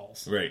S.H.I.E.L.D.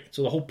 falls. Right.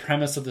 So the whole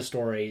premise of the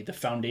story, the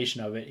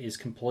foundation of it, is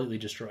completely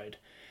destroyed.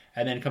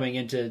 And then coming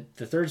into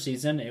the third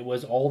season, it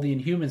was all the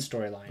Inhuman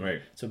storyline.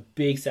 Right. So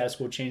big status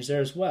quo change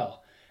there as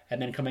well.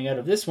 And then coming out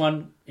of this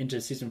one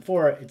into season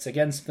 4, it's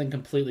again something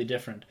completely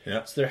different.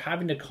 Yeah. So they're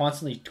having to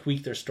constantly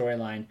tweak their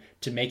storyline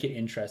to make it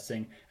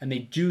interesting. And they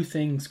do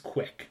things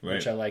quick,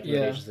 which I like with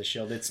Agents of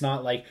S.H.I.E.L.D. It's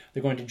not like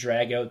they're going to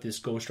drag out this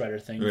Ghost Rider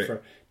thing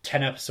for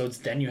 10 episodes,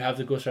 then you have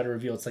the Ghost Rider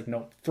reveal. It's like,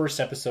 no,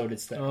 first episode,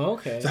 it's there. Oh,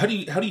 okay. So how do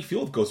you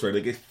feel with Ghost Rider?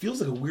 Like, it feels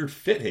like a weird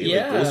fit, hey?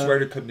 Yeah. Like Ghost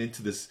Rider coming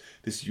into this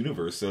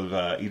universe of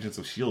Agents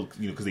of S.H.I.E.L.D.,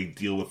 you know, because they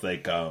deal with,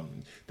 like, the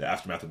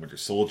aftermath of Winter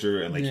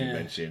Soldier, and like you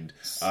mentioned,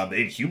 the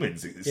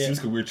Inhumans. It seems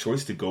like a weird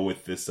choice to go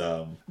with this.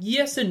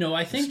 Yes and no.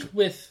 I think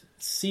with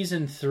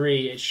season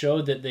 3, it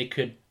showed that they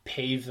could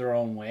pave their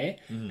own way,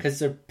 because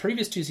the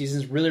previous 2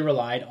 seasons really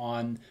relied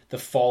on the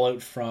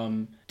fallout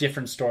from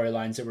different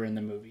storylines that were in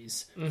the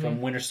movies. From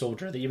Winter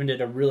Soldier, they even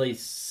did a really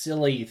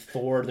silly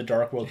Thor: The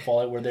Dark World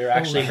fallout where they're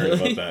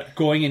actually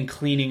going and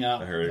cleaning up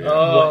Thor.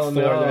 No.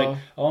 They're like,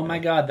 oh my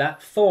god,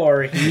 that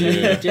Thor, he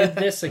did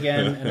this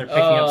again, and they're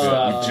picking up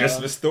stuff. You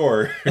just missed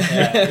Thor.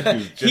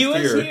 He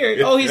was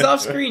here. Oh, he's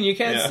off screen. You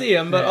can't see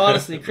him, but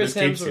honestly, Chris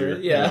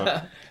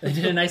Hemsworth. They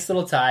did a nice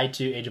little tie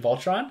to Age of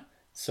Ultron.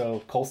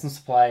 So Coulson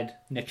supplied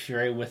Nick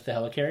Fury with the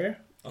helicarrier.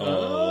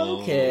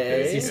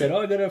 Okay. He said,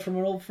 I got it from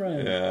an old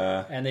friend.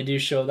 Yeah. And they do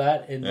show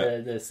that in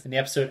the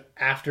episode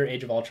after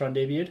Age of Ultron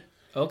debuted.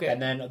 Okay.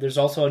 And then there's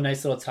also a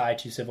nice little tie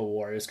to Civil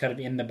War. It was kind of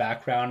in the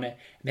background. And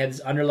they had this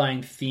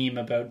underlying theme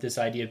about this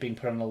idea of being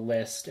put on a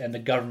list and the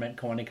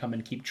government wanting to come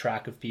and keep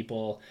track of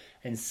people.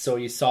 And so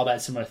you saw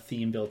that similar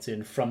theme built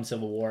in from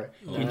Civil War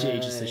into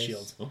Agents of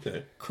S.H.I.E.L.D.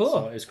 Okay. Cool.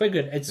 So it was quite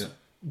good. It's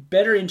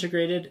better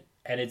integrated,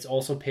 and it's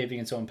also paving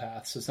its own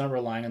path. So it's not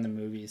relying on the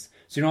movies.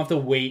 So you don't have to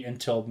wait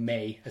until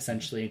May,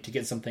 essentially, to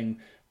get something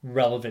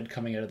relevant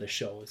coming out of the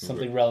show.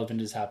 Something relevant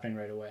is happening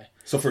right away.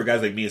 So for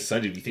guys like me and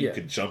Sunjay, do you think you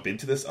could jump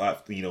into this,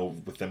 you know,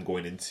 with them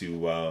going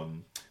into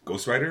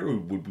Ghost Rider? Or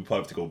would we probably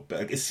have to go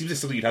back? It seems like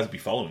something you'd have to be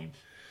following.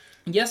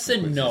 Yes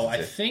and no.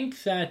 I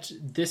think that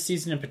this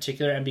season in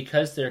particular, and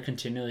because they're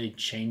continually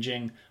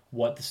changing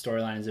what the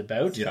storyline is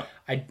about,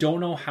 I don't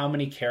know how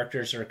many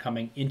characters are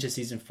coming into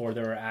season 4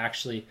 that are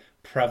actually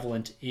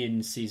prevalent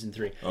in season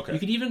 3. Okay. You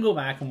could even go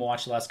back and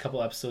watch the last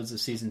couple episodes of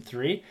season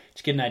 3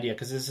 to get an idea,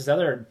 because there's this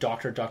other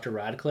Dr.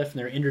 Radcliffe, and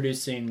they're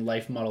introducing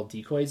life model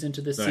decoys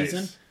into this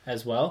season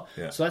as well.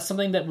 So that's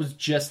something that was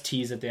just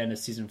teased at the end of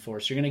season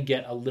 4. So you're going to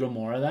get a little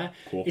more of that.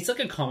 Cool. It's like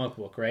a comic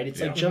book, right? It's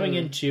like jumping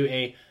into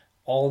a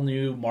all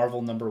new Marvel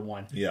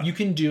 #1. You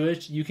can do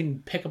it. You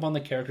can pick up on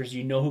the characters.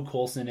 You know who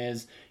Coulson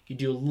is. You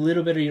do a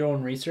little bit of your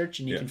own research,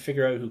 and you can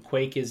figure out who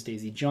Quake is,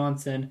 Daisy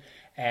Johnson,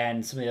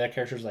 and some of the other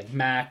characters like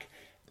Mac.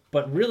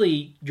 But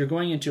really, you're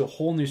going into a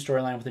whole new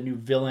storyline with a new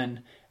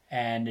villain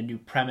and a new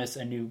premise,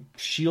 a new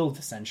S.H.I.E.L.D.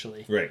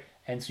 essentially. Right.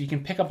 And so you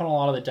can pick up on a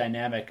lot of the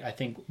dynamic, I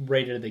think,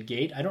 right out of the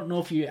gate. I don't know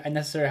if you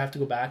necessarily have to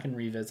go back and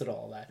revisit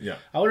all that. Yeah.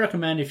 I would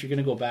recommend, if you're going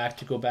to go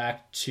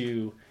back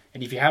to,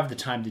 and if you have the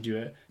time to do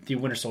it, the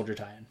Winter Soldier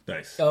tie-in.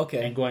 Nice.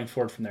 Okay. And going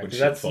forward from there. When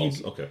shit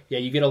falls. Yeah,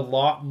 you get a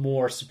lot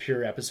more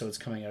superior episodes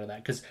coming out of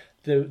that. Because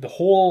the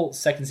whole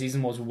second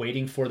season was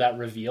waiting for that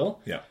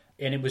reveal. Yeah.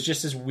 And it was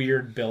just this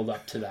weird build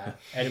up to that.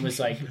 And it was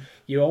like,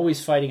 you're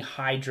always fighting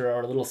Hydra or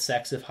a little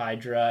sex of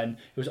Hydra. And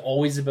it was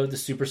always about the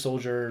super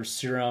soldier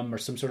serum or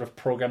some sort of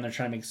program they're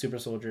trying to make super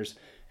soldiers,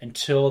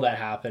 until that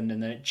happened.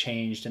 And then it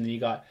changed. And then you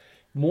got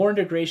more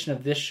integration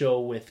of this show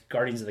with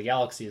Guardians of the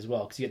Galaxy as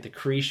well. Because you get the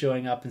Kree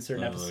showing up in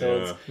certain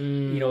episodes.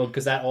 You know,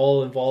 because that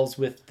all involves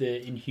with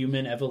the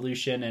Inhuman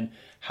evolution and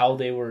how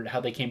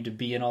they came to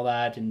be and all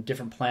that, and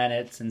different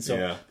planets. And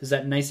so there's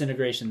that nice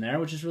integration there,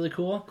 which is really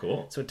cool.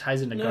 Cool. So it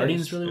ties into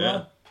Guardians really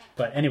well.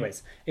 But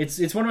anyways,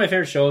 it's one of my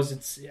favorite shows.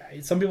 It's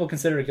some people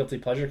consider it a guilty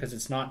pleasure because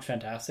it's not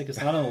fantastic. It's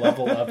not on the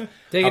level of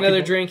take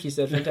another drink. He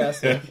said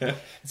fantastic.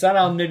 It's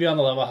not maybe on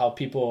the level how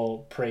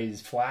people praise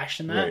Flash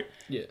and that. Right.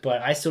 Yeah.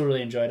 But I still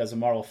really enjoy it as a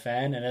Marvel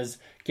fan and as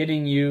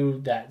getting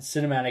you that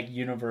cinematic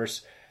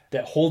universe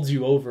that holds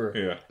you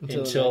over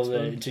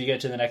until you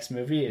get to the next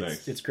movie.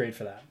 It's great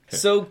for that.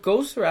 So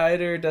Ghost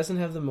Rider doesn't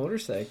have the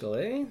motorcycle,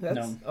 eh?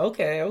 No.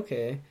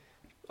 Okay.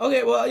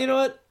 Well, you know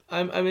what?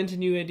 I'm into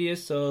new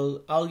ideas,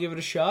 so I'll give it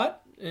a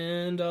shot,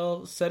 and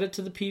I'll set it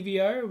to the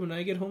PVR when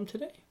I get home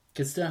today.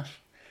 Good stuff.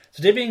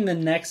 So debuting the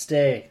next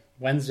day,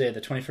 Wednesday,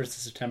 the 21st of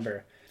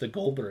September, The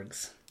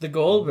Goldbergs. The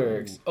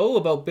Goldbergs. Oh,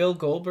 about Bill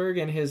Goldberg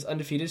and his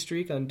undefeated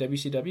streak on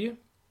WCW?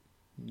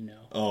 No.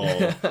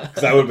 Oh,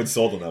 because I would have been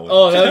sold on that one.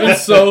 Oh, that would have been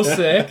so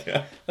sick.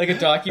 Like a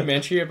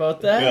documentary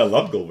about that? Yeah, I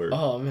love Goldberg.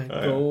 Oh, man.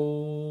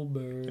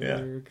 Goldberg. Yeah.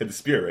 Had the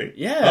spear, right?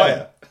 Yeah. Oh,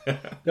 yeah.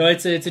 No,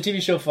 it's a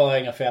TV show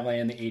following a family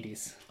in the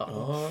 80s.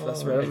 Oh,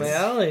 that's right up my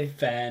alley.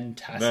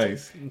 Fantastic.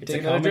 Nice. It's a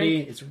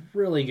comedy. It's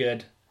really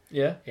good.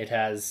 Yeah. It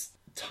has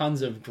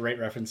tons of great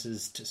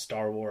references to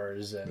Star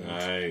Wars and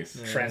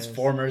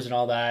Transformers and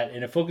all that.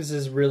 And it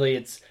focuses really,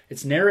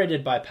 it's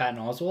narrated by Patton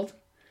Oswalt.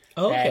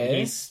 Okay. And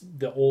he's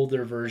the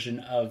older version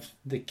of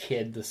the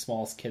kid, the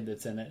smallest kid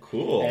that's in it.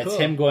 Cool. And it's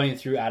him going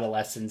through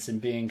adolescence and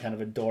being kind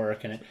of a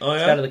dork. And it's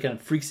got a kind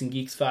of Freaks and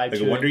Geeks vibe like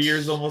to a Wonder it.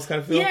 Years almost kind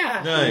of feel?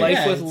 Yeah. Nice.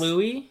 Life with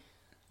Louie.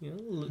 You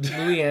know,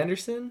 Louie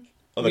Anderson.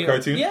 Oh, the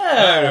cartoon? Yeah.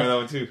 I remember that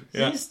one too.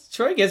 Yeah.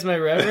 Troy gets my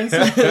references.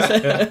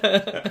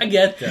 I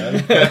get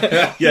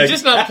them. You're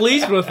just not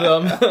pleased with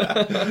them.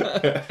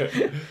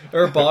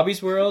 Or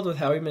Bobby's World with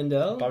Howie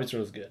Mandel. Bobby's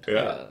World is good.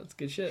 Yeah, that's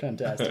good shit.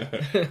 Fantastic.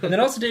 And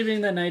then also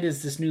debuting that night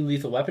is this new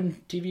Lethal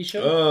Weapon TV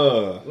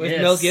show. With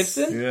Mel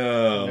Gibson?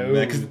 Yeah. No.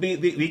 Because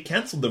they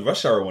canceled the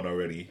Rush Hour one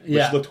already,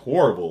 which looked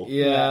horrible.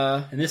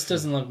 Yeah. And this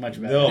doesn't look much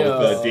better. No,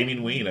 with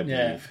Damian Wayne, I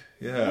believe.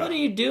 Yeah. What are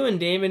you doing,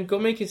 Damon? Go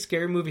make a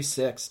Scary Movie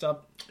 6.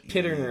 Stop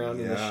pittering around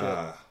in this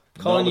shit.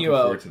 Calling you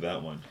out. Forward to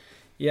that one.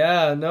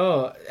 Yeah,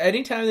 no.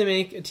 Anytime they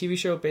make a TV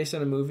show based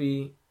on a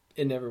movie,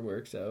 it never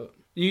works out.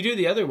 You do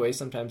the other way,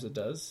 sometimes it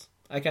does.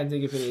 I can't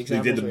think of any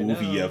examples. They did the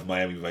movie now. of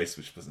Miami Vice,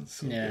 which wasn't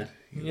so good.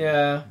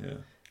 Yeah.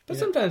 But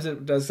sometimes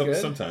it does good.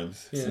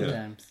 Sometimes.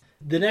 Sometimes.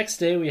 The next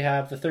day we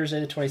have the Thursday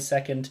the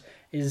 22nd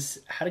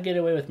is How to Get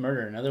Away with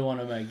Murder, another one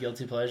of my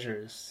guilty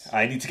pleasures.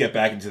 I need to get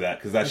back into that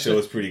because that show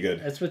is pretty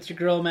good. That's with your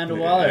girl Amanda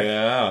Waller.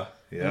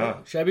 Yeah.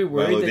 Should I be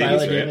worried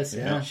Viola Davis,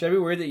 Should I be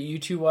worried that you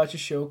two watch a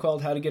show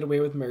called How to Get Away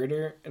with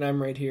Murder and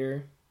I'm right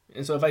here?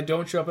 And so if I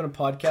don't show up in a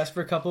podcast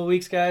for a couple of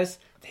weeks, guys,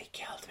 they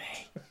killed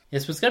me.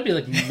 Yes, but it's got to be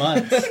like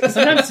months.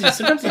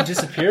 Sometimes you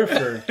disappear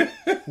for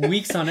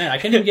weeks on end. I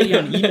can't even get you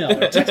on email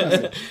or text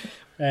message.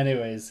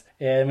 Anyways,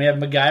 and we have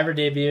MacGyver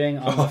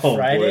debuting on the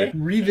Friday,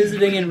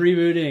 revisiting and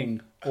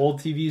rebooting old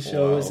TV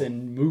shows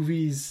and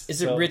movies.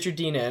 Is it Richard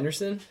Dean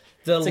Anderson?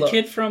 It's a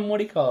kid from, what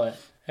do you call it?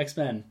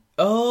 X-Men.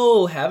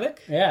 Oh,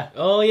 Havoc? Yeah.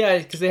 Oh, yeah,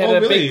 because they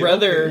had a Big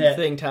Brother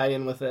thing tie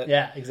in with it.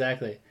 Yeah,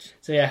 exactly.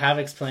 So yeah,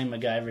 Havoc's playing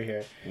MacGyver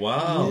here.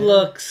 Wow.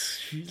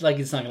 Looks like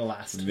it's not going to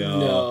last.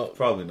 No,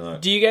 probably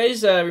not. Do you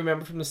guys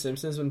remember from The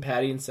Simpsons when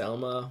Patty and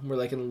Selma were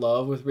like in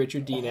love with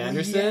Richard Dean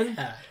Anderson?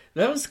 Yeah.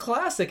 That was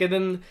classic. And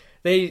then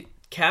they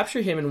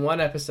capture him in one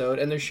episode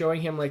and they're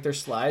showing him like their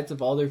slides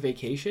of all their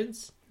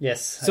vacations.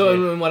 Yes.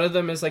 So one of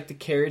them is like the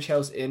Carriage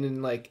House Inn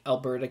in like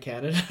Alberta,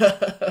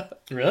 Canada.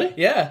 Really?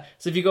 Yeah.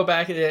 So if you go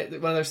back at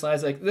one of their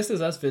slides, like, this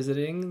is us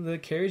visiting the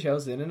Carriage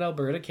House Inn in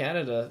Alberta,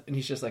 Canada. And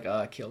he's just like,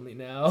 kill me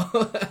now.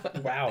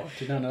 Wow.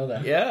 Did not know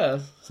that.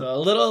 Yeah. So a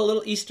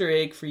little Easter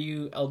egg for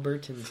you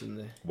Albertans in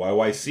the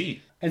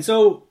YYC. And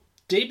so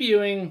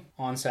debuting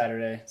on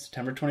Saturday,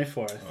 September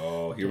 24th.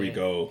 Oh, here we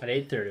go. At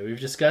 8:30. We've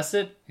discussed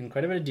it in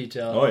quite a bit of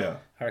detail. Oh, yeah.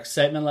 Our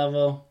excitement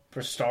level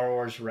for Star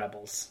Wars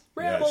Rebels.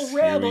 Rebel, yes,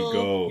 Rebel, here we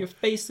go. Your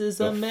face is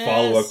a mess.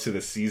 Follow-up to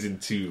the season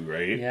 2,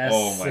 right? Yes.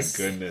 Oh, my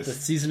goodness. The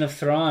season of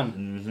Thrawn.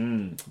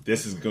 Mm-hmm.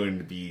 This is going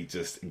to be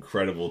just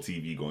incredible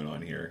TV going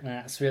on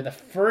here. So we had the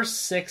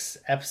first 6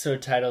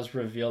 episode titles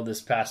revealed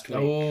this past week.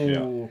 Oh, yeah.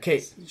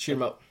 Okay. Shoot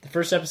them up. The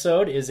first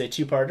episode is a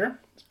 2-parter.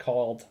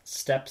 called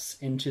Steps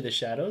into the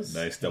Shadows.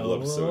 Nice double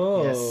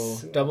episode.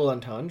 Yes. Double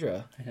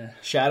entendre. Yeah.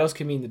 Shadows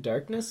can mean the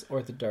darkness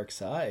or the dark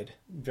side.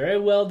 Very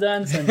well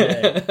done,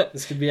 Sunjay.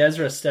 This could be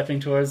Ezra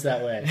stepping towards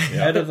that way.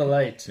 Yeah. Out of the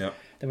light. Yeah.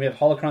 Then we have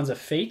Holocrons of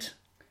Fate,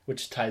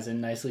 which ties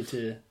in nicely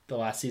to the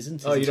last season.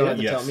 You don't have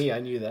to tell me. I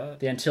knew that.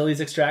 The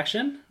Antilles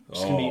Extraction, which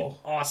is going to be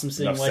awesome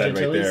seeing Wedge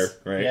Antilles. Right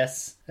there, right?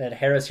 Yes. Then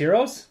Hera's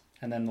Heroes,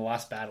 and then The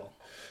Last Battle.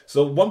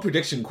 So one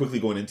prediction quickly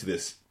going into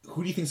this.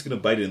 Who do you think is going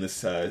to bite it in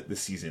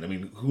this season? I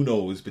mean, who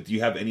knows? But do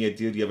you have any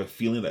idea? Do you have a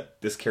feeling that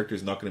this character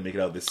is not going to make it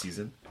out this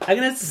season?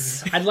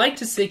 I'd like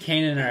to say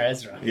Kanan or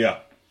Ezra. Yeah.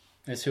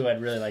 Is who I'd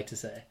really like to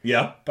say.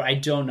 Yeah. But I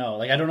don't know.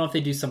 I don't know if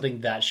they do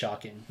something that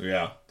shocking.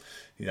 Yeah.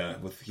 Yeah,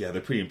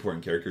 they're pretty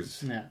important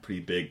characters. Yeah.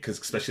 Pretty big, because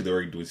especially they're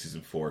already doing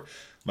season 4.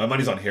 My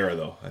money's on Hera,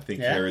 though. I think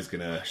Hera's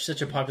gonna... She's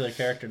such a popular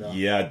character, though.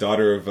 Yeah,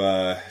 daughter of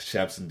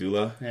Shab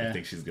Syndulla. Yeah. I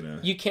think she's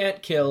gonna... You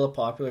can't kill a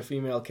popular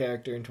female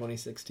character in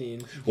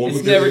 2016. Well,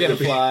 it's never gonna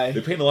fly.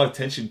 They're paying a lot of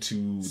attention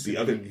to the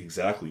other...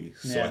 Exactly.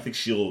 So I think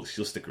she'll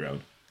stick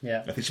around.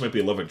 Yeah. I think she might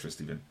be a love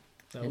interest, even.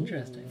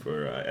 Interesting.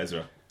 For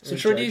Ezra. So,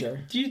 Troy,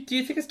 do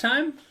you think it's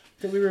time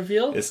that we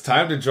reveal? It's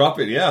time to drop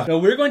it, yeah. No,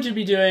 we're going to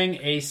be doing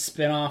a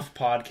spin-off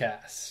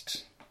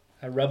podcast.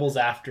 A Rebels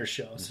After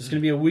Show. So it's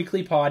going to be a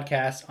weekly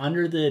podcast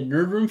under the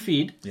Nerd Room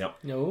feed. Yep.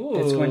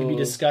 It's going to be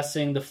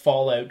discussing the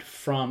fallout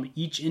from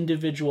each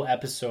individual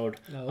episode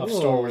of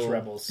Star Wars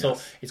Rebels. So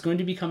it's going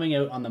to be coming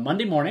out on the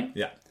Monday morning.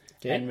 Yeah.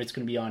 And it's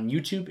going to be on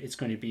YouTube. It's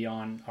going to be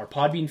on our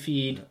Podbean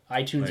feed,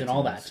 iTunes, and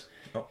all that.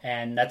 Oh.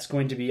 And that's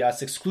going to be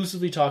us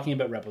exclusively talking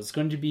about Rebels. It's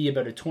going to be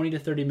about a 20 to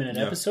 30 minute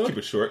episode. Keep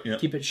it short. Yeah.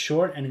 Keep it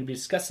short, and we'll be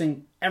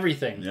discussing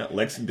everything. Yeah,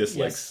 likes and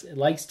dislikes. Yes,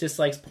 likes,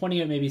 dislikes,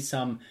 pointing out maybe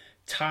some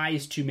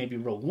ties to maybe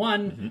Rogue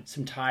One,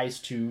 some ties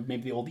to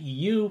maybe the old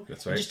EU.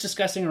 That's right. Just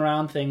discussing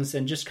around things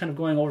and just kind of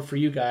going over for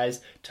you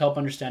guys to help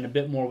understand a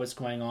bit more what's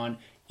going on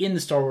in the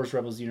Star Wars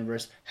Rebels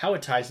universe, how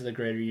it ties to the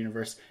greater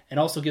universe, and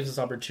also gives us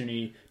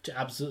opportunity to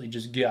absolutely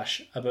just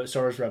gush about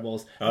Star Wars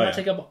Rebels and not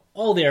take up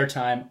all the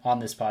airtime on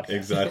this podcast.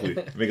 Exactly.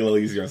 Make it a little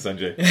easier on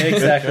Sunjay.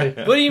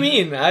 Exactly. What do you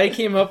mean? I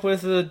came up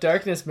with the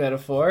darkness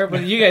metaphor.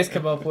 What did you guys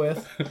come up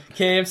with?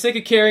 Okay, I'm sick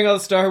of carrying all the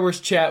Star Wars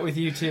chat with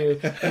you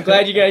two. I'm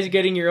glad you guys are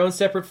getting your own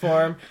separate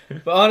form.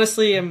 But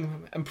honestly,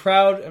 I'm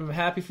proud. I'm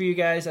happy for you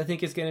guys. I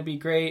think it's going to be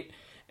great.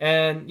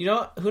 And, you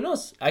know, who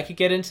knows? I could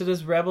get into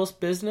this Rebels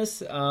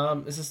business.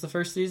 Is this the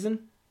first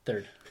season?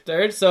 Third.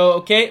 So,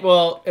 okay,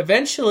 well,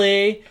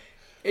 eventually,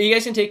 are you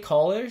guys going to take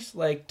callers,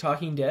 like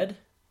Talking Dead?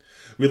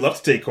 We'd love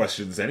to take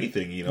questions,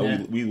 anything, you know.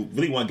 Yeah. We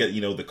really want to get,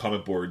 you know, the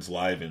comment boards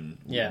live, and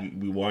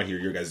we want to hear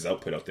your guys'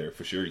 output out there,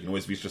 for sure. You can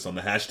always reach us on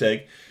the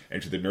hashtag,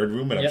 enter the Nerd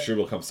Room, and I'm sure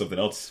we'll come up with something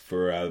else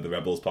for the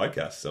Rebels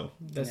podcast. So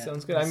that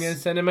sounds good. I'm going to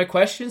send in my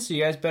questions, so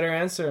you guys better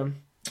answer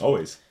them.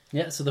 Always.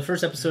 Yeah, so the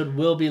first episode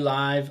will be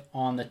live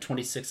on the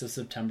 26th of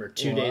September,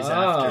 2 days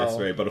after. That's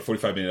right, about a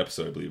 45-minute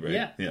episode, I believe,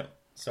 right? Yeah.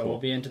 So we'll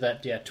be into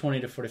that 20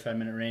 to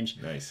 45-minute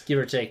range, nice, give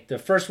or take. The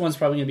first one's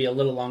probably going to be a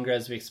little longer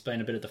as we explain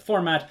a bit of the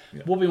format,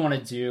 what we want to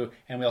do,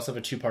 and we also have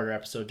a two-parter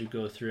episode to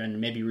go through and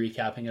maybe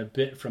recapping a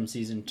bit from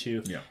Season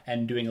 2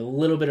 and doing a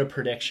little bit of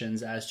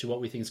predictions as to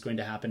what we think is going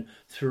to happen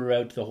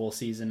throughout the whole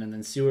season, and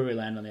then see where we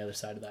land on the other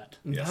side of that.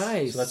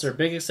 Nice. So that's our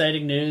big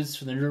exciting news.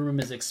 For the Nerd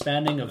Room is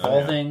expanding,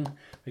 evolving.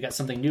 We got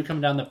something new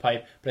coming down the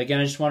pipe. But again,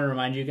 I just want to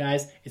remind you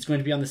guys, it's going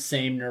to be on the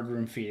same Nerd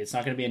Room feed. It's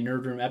not going to be a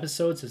Nerd Room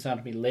episode, so it's not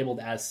going to be labeled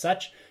as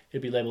such.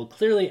 It'll be labeled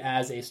clearly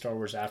as a Star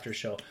Wars After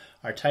Show.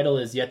 Our title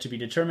is yet to be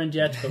determined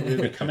yet, but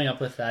we'll be coming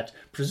up with that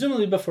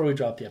presumably before we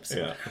drop the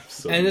episode.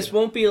 Yeah, and this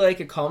won't be like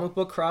a comic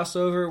book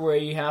crossover where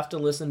you have to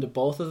listen to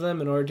both of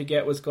them in order to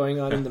get what's going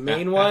on in the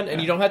main one,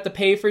 and you don't have to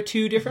pay for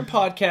two different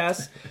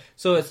podcasts.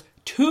 So it's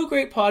two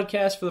great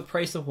podcasts for the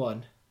price of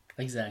one.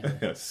 Exactly.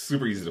 Yeah,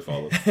 super easy to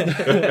follow.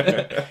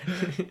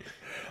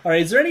 All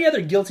right, is there any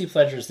other guilty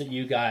pleasures that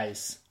you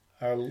guys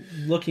are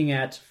looking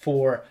at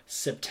for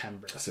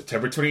September?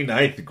 September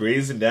 29th,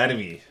 Grey's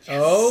Anatomy.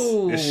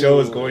 Oh. This show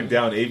is going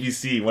down.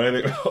 ABC,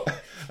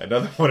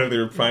 another one of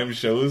their prime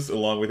shows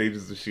along with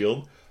Agents of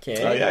S.H.I.E.L.D.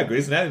 Okay.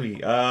 Grey's Anatomy.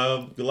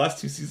 The last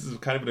two seasons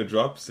have kind of been a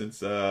drop since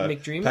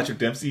Patrick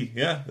Dempsey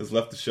has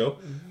left the show.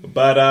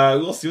 But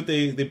we'll see what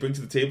they bring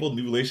to the table.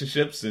 New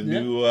relationships and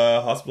new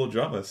hospital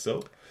dramas.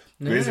 So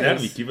Grey's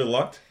Anatomy, keep it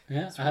locked.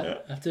 Yeah, I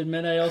have to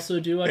admit I also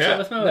do watch that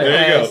with my wife.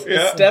 There you go.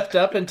 It stepped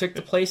up and took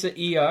the place of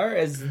ER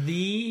as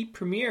the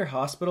premier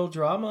hospital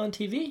drama on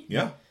TV.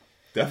 Yeah,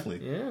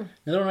 definitely. Yeah.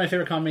 Another one of my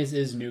favorite comedies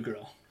is New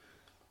Girl.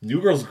 New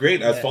Girl's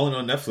great. I've fallen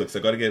on Netflix. I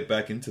got to get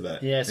back into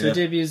that. Yeah, so it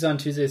debuts on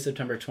Tuesday,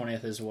 September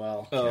 20th as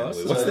well.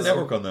 What's the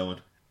network on that one?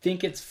 I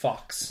think it's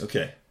Fox.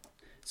 Okay.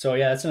 So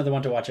yeah, that's another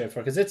one to watch out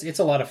for because it's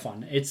a lot of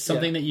fun. It's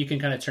something that you can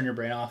kind of turn your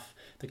brain off.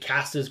 The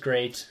cast is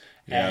great.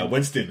 Yeah,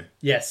 Winston.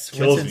 Yes,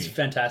 Winston's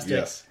fantastic.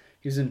 Yes.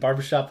 He was in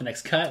Barbershop, The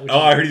Next Cut.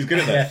 I heard he's good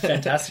at that. Yeah,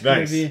 fantastic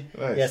movie.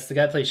 Nice. Yes, the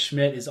guy who plays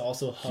Schmidt is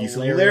also hilarious.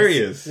 He's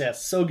hilarious. Yeah,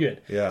 so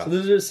good. Yeah. So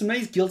those are some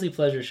nice guilty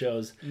pleasure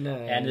shows.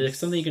 Nice. And it's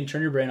something you can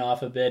turn your brain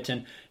off a bit.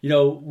 And, you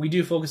know, we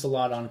do focus a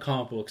lot on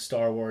comic books,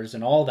 Star Wars,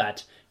 and all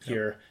that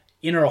here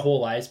in our whole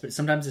lives. But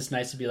sometimes it's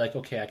nice to be like,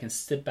 okay, I can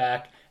sit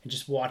back and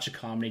just watch a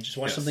comedy, just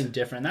watch something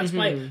different. And that's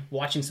why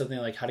watching something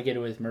like How to Get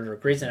Away with Murder or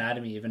Grey's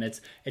Anatomy even, it's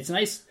a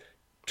nice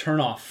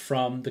turn off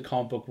from the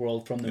comic book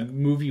world, from the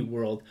movie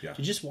world,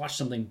 to just watch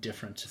something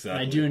different. Exactly. And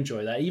I do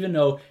enjoy that, even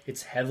though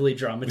it's heavily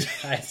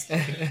dramatized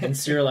and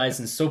serialized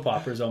in soap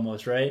operas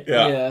almost, right?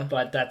 Yeah.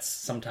 But that's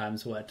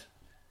sometimes what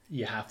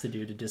you have to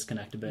do to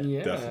disconnect a bit.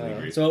 Yeah. Definitely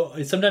agree.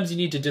 So sometimes you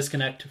need to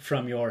disconnect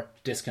from your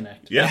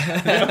disconnect.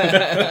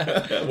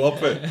 Yeah. Well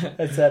put.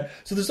 That's that.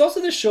 So there's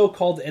also this show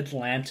called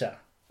Atlanta.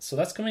 So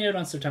that's coming out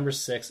on September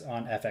 6th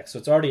on FX. So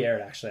it's already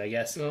aired, actually, I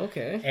guess.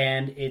 Okay.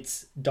 And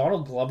it's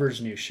Donald Glover's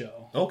new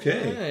show.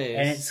 Okay. Nice.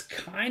 And it's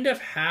kind of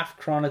half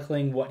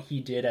chronicling what he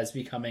did as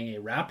becoming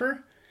a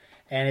rapper.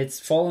 And it's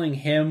following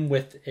him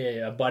with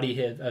a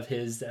buddy of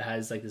his that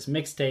has like this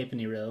mixtape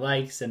and he really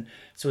likes. And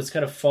so it's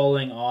kind of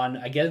following on,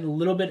 I get a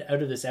little bit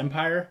out of this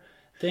Empire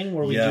thing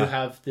where we do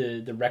have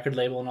the record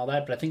label and all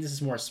that, but I think this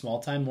is more small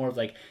time, more of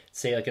like,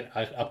 say, like an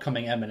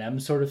upcoming Eminem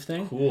sort of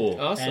thing.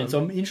 Cool. Awesome. And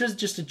so I'm interested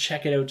just to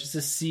check it out, just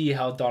to see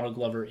how Donald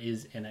Glover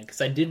is in it,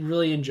 because I did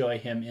really enjoy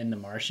him in The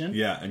Martian.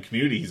 Yeah, and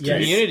Community, he's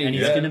great. Community, and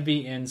he's going to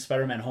be in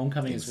Spider-Man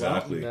Homecoming as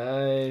well.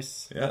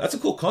 Nice. Yeah, that's a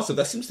cool concept.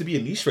 That seems to be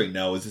a niche right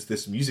now, is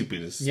this music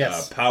business.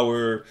 Yes.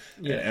 Power,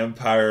 and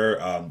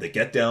Empire, They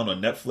Get Down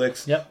on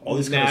Netflix. Yep. All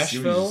these kind of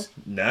series.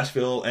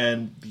 Nashville,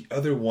 and the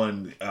other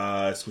one,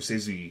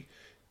 Scorsese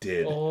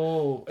did.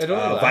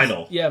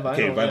 Vinyl. Yeah, Vinyl.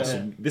 Okay, Vinyl. Yeah.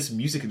 So this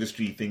music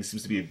industry thing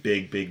seems to be a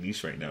big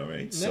niche right now,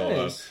 right? Nice.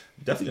 So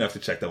definitely gonna have to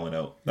check that one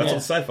out. That's on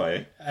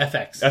Sci-Fi, eh?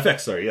 FX,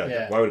 sorry,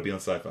 yeah. Why would it be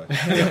on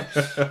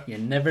Sci-Fi? You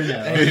never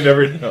know. You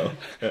never know.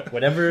 Yeah.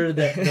 Whatever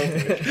that.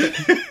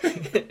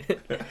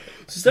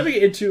 So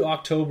stepping into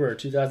October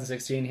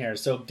 2016 here.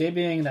 So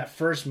debuting that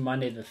first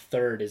Monday the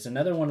 3rd is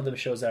another one of the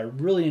shows that I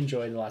really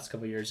enjoyed the last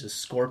couple of years is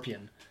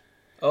Scorpion.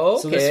 Oh,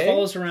 okay. So this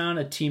follows around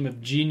a team of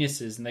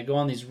geniuses, and they go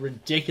on these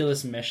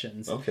ridiculous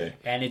missions. Okay.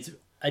 And it's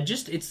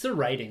the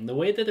writing, the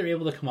way that they're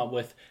able to come up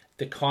with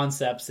the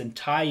concepts and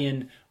tie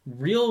in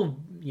real,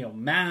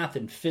 math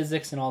and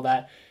physics and all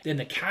that. And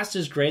the cast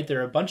is great.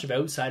 There are a bunch of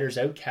outsiders,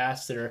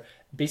 outcasts that are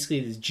basically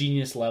these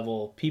genius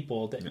level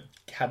people that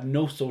have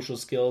no social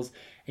skills,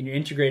 and you're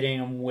integrating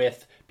them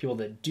with people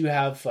that do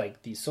have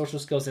like these social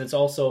skills. And it's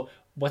also,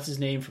 what's his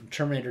name from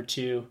Terminator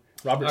 2?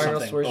 Robert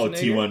Arnold something. Oh, the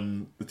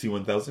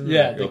T-1000?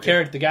 Yeah,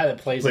 the guy that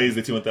plays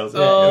the T-1000.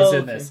 Yeah, he's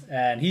in this,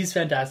 and he's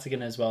fantastic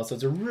in it as well. So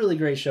it's a really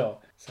great show.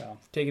 So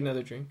take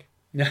another drink.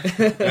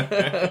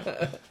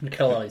 Michaela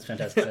is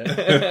fantastic.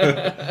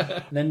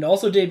 And then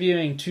also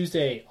debuting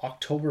Tuesday,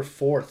 October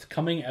 4th,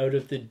 coming out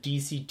of the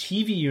DC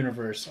TV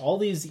universe. All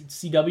these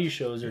CW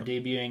shows are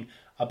debuting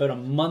about a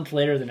month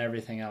later than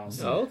everything else.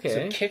 Okay. So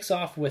it kicks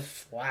off with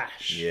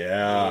Flash.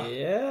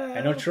 Yeah. I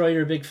know, Troy,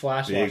 you're a big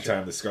Flash Big watcher.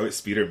 time. The Scarlet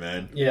Speeder,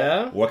 man.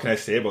 Yeah. What can I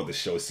say about this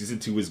show? Season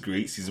 2 was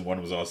great. Season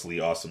 1 was also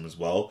awesome as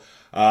well.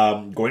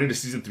 Going into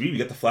Season 3, we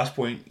get the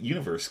Flashpoint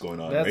universe going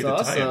on. That's right?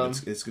 awesome.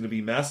 It's going to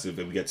be massive.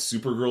 And we get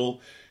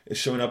Supergirl is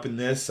showing up in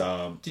this.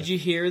 Did you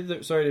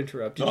hear sorry to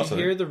interrupt. Did you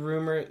hear the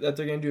rumor that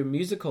they're going to do a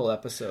musical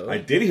episode? I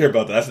did hear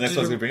about that. That's the next one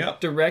I was going to bring up.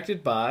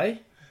 Directed by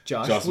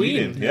Joss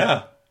Whedon.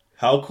 Yeah.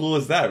 How cool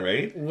is that,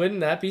 right?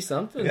 Wouldn't that be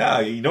something?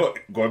 Yeah,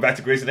 going back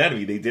to Grey's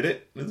Anatomy, they did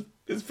it.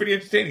 It's pretty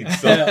entertaining.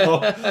 So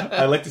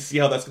I like to see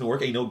how that's going to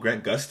work. I know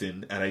Grant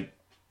Gustin, and I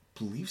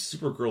believe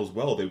Supergirl as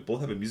well. They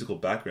both have a musical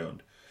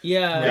background.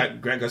 Yeah.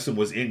 Grant Gustin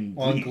was in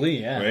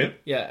Glee, yeah. Right?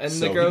 Yeah, and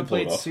the girl who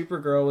played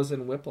Supergirl was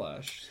in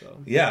Whiplash.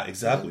 So. Yeah,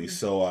 exactly.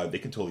 So they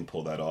can totally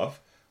pull that off.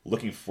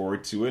 Looking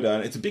forward to it.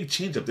 It's a big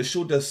change up. This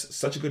show does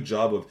such a good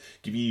job of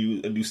giving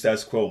you a new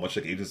status quo, much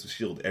like Agents of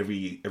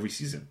S.H.I.E.L.D. every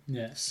season.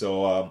 Yeah.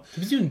 So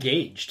keeps you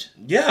engaged.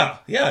 Yeah,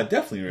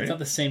 definitely, right? It's not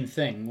the same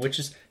thing, which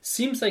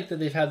seems like that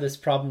they've had this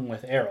problem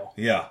with Arrow.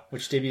 Yeah.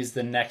 Which debuts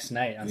the next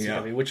night on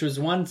CW, which was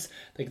once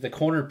like the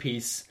corner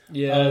piece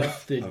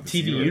of the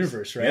TV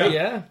universe, right?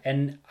 Yeah.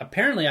 And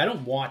apparently, I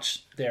don't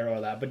watch the Arrow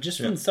of that, but just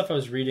from the stuff I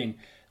was reading,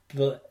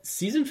 the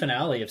season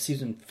finale of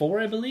season 4,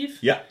 I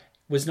believe,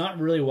 was not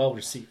really well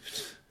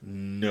received.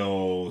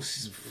 No,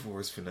 season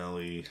 4's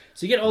finale.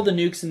 So you get all the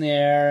nukes in the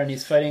air, and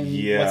he's fighting,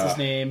 what's his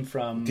name,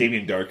 from...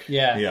 Damien Dark.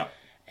 Yeah.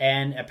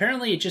 And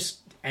apparently it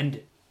just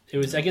ended. It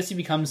was, I guess he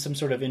becomes some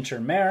sort of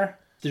intermare.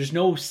 There's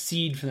no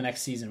seed for the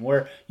next season,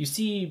 where you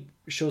see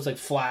shows like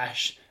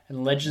Flash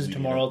and Legends of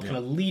Tomorrow kind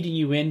of leading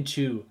you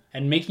into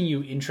and making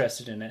you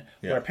interested in it.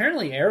 Where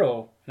apparently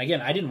Arrow, and again,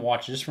 I didn't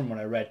watch it just from what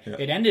I read,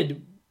 it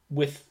ended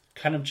with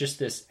kind of just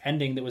this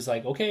ending that was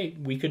like, okay,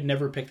 we could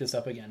never pick this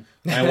up again.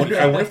 I wonder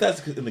if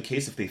that's in the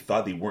case if they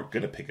thought they weren't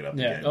going to pick it up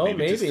again. Oh,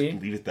 maybe. Just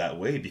leave it that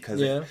way, because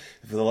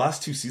for the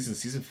last 2 seasons,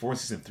 season 4 and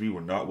season 3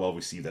 were not well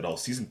received at all.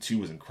 Season 2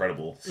 was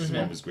incredible. Season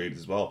 1 was great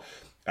as well.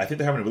 I think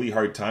they're having a really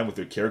hard time with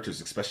their characters,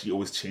 especially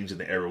always changing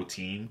the Arrow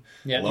team.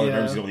 A lot of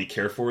members you don't really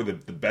care for. The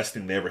best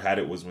thing they ever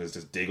had was when it was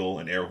just Diggle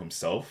and Arrow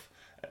himself,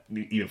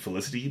 even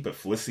Felicity. But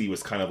Felicity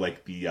was kind of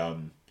like the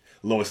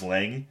Lois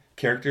Lane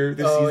character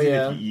this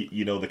season.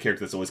 The character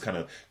that's always kind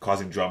of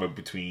causing drama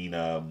between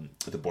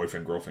the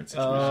boyfriend-girlfriend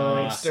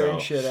situation. Stirring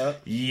shit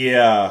up.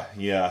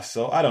 Yeah.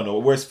 So I don't know.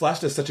 Whereas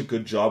Flash does such a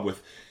good job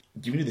with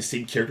giving you the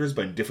same characters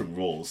but in different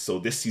roles. So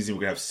this season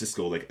we're gonna have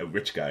Cisco, like a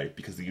rich guy,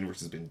 because the universe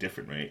has been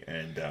different, right?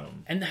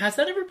 And has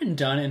that ever been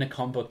done in a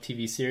comic book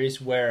TV series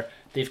where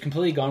they've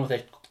completely gone with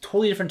a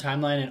totally different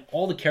timeline and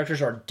all the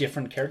characters are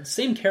different characters,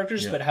 same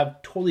characters but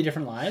have totally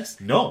different lives?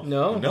 No.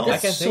 I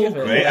can't think of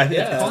it. Right? I think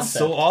that's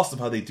so awesome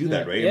how they do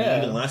that, right? Yeah. I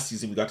mean, even last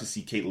season we got to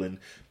see Caitlin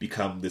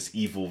become this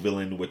evil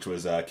villain, which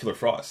was Killer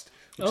Frost.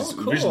 Which is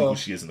originally who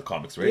she is in the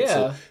comics, right?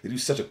 So they do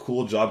such a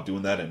cool job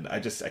doing that, and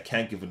I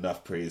can't give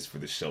enough praise for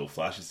this show.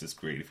 Flash is just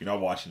great. If you're not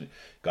watching it,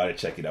 gotta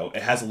check it out.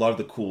 It has a lot of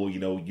the cool,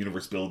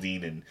 universe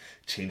building and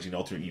changing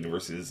alternate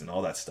universes and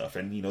all that stuff.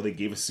 And they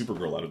gave us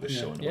Supergirl out of this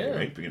show in a way,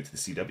 right? Bringing it to the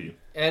CW.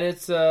 And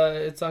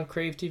it's on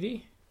Crave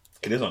TV.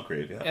 It is on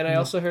Crave, yeah. And I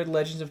also heard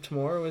Legends of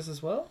Tomorrow is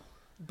as well,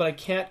 but I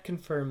can't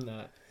confirm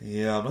that.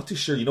 Yeah, I'm not too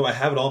sure. I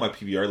have it all on my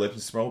PVR,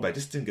 Legends of Tomorrow, but I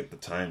just didn't get the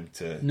time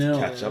to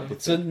catch up with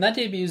it. So that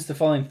debuts the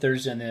following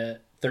Thursday on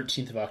the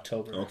 13th of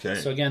October. Okay.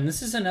 So again,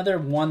 this is another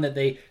one that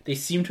they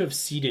seem to have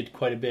seeded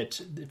quite a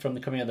bit from the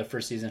coming out of the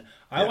first season.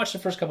 I watched the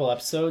first couple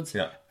episodes.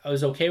 Yeah. I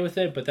was okay with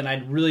it, but then I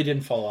really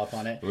didn't follow up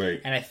on it.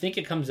 Right. And I think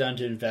it comes down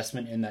to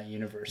investment in that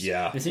universe.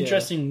 Yeah. And it's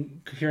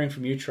interesting hearing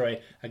from you, Troy,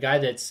 a guy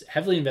that's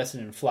heavily invested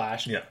in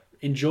Flash. Yeah.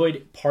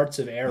 Enjoyed parts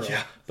of Arrow,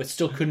 but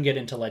still couldn't get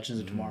into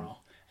Legends of Tomorrow.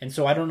 And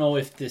so I don't know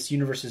if this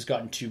universe has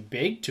gotten too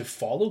big to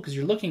follow, because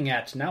you're looking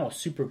at now a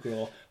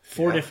Supergirl,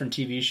 4 different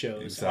TV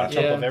shows on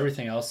top of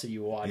everything else that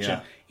you watch. Yeah.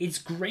 And it's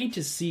great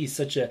to see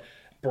such a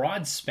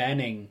broad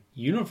spanning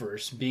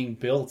universe being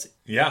built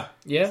in a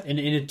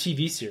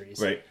TV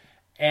series. Right.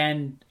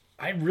 And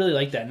I really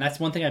like that. And that's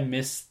one thing I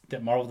miss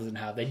that Marvel doesn't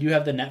have. They do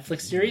have the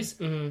Netflix series,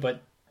 but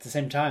at the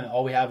same time,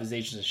 all we have is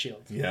Agents of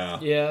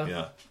S.H.I.E.L.D.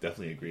 Yeah,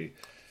 definitely agree.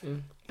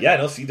 Yeah,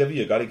 no,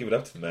 CW, I got to give it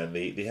up to them, man.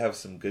 They have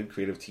some good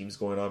creative teams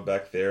going on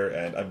back there,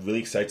 and I'm really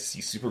excited to see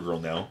Supergirl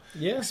now,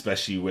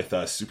 especially with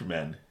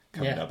Superman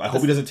coming up. I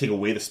hope he doesn't take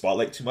away the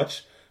spotlight too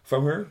much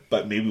from her,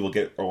 but maybe we'll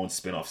get our own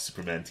spin-off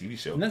Superman TV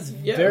show. And that's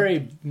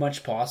very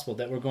much possible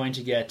that we're going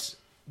to get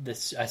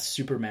this a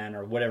Superman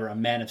or whatever, a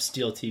Man of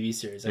Steel TV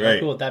series. I'm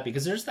cool with that,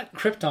 because there's that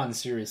Krypton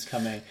series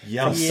coming.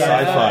 Yeah,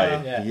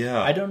 sci-fi.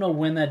 Yeah. I don't know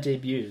when that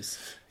debuts.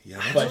 Yeah,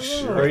 I'm not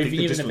sure. Or I think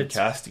even if it's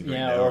casting right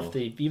now. or if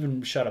they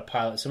even shot a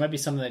pilot. So it might be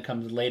something that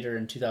comes later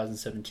in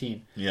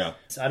 2017. Yeah.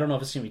 So I don't know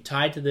if it's going to be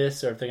tied to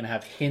this or if they're going to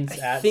have hints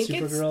at Supergirl. I think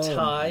it's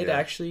tied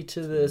actually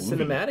to the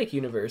cinematic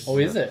universe. Oh,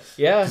 is it?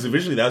 Yeah. Because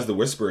originally that was the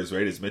Whisperers,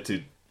 right? It's meant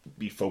to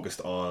be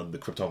focused on the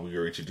Krypton we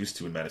were introduced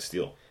to in Man of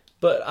Steel.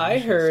 But I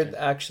heard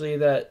actually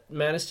that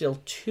Man of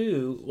Steel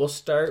 2 will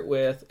start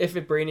with, if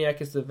Brainiac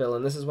is the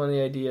villain, this is one of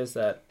the ideas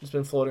that has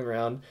been floating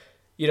around.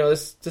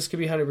 This could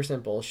be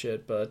 100%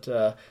 bullshit, but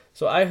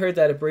so I heard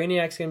that if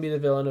Brainiac's going to be the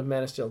villain of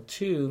Man of Steel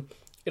 2,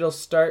 it'll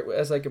start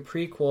as like a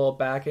prequel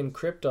back in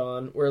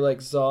Krypton, where like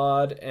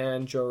Zod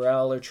and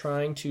Jor-El are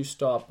trying to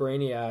stop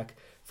Brainiac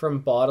from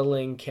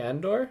bottling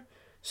Kandor.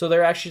 So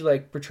they're actually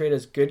like portrayed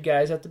as good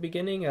guys at the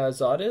beginning,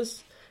 Zod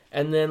is,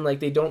 and then like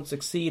they don't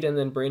succeed, and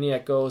then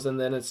Brainiac goes, and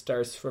then it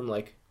starts from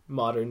like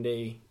modern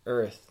day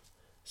Earth.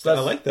 So I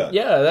like that.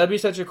 Yeah, that'd be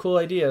such a cool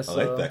idea. So.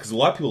 I like that, because a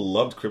lot of people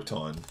loved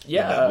Krypton in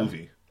that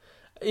movie.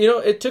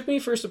 It took me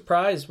for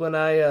surprise when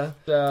I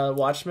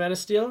watched Man of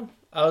Steel.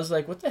 I was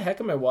like, what the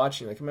heck am I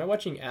watching? Like, am I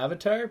watching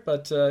Avatar?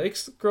 But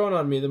it's grown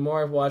on me. The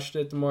more I've watched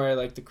it, the more I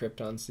like the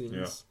Krypton scenes.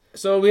 Yeah.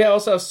 So we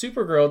also have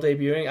Supergirl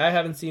debuting. I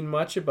haven't seen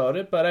much about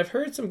it, but I've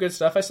heard some good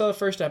stuff. I saw the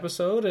first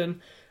episode,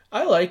 and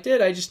I liked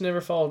it. I just never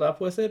followed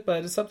up with it,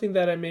 but it's something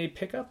that I may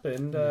pick up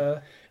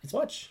and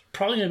watch.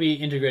 Probably going to be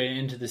integrated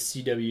into the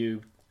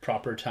CW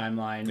proper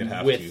timeline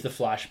with the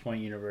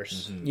Flashpoint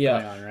universe going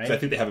on, right? So I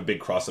think they have a big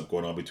cross-up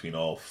going on between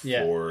all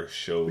 4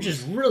 shows. Which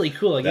is really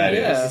cool. Like,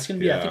 it's going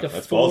to be, I think,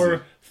 a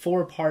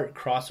four-part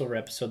crossover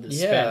episode that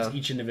spans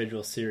each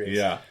individual series.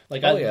 Yeah.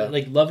 Like,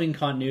 like loving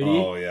continuity.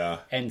 Oh, yeah.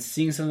 And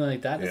seeing something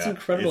like that, it's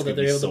incredible that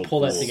they're able to pull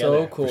that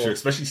together. So cool. For sure.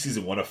 Especially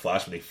season 1 of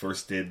Flash, when they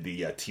first did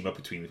the team-up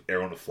between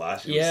Arrow and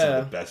Flash. It was some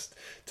of the best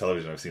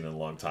television I've seen in a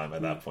long time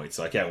at that point.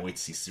 So I can't wait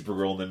to see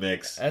Supergirl in the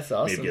mix. That's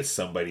awesome. Maybe get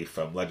somebody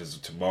from Legends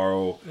of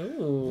Tomorrow.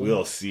 Ooh.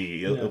 We'll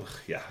see.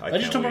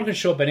 Legends of Tomorrow can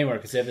show up anywhere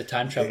because they have the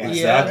time travel.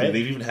 Exactly. Right?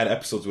 They've even had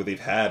episodes where they've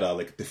had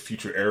like the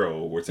future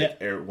Arrow, where it's like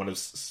one of,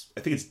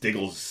 I think it's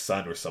Diggle's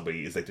son or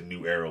somebody is like the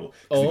new Arrow.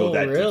 Oh, they go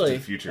that deep really? into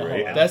the future,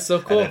 right? And, that's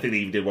so cool. And I think they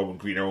even did one when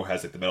Green Arrow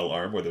has like the metal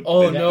arm, or the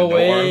no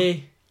way.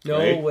 Arm. No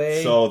right?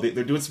 way. So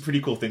they're doing some pretty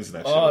cool things in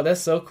that show. Oh,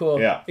 that's so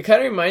cool. Yeah. It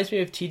kind of reminds me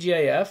of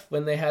TGIF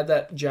when they had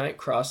that giant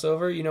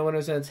crossover, when it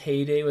was in its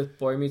heyday with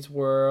Boy Meets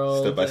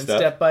World,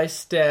 Step by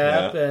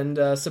Step,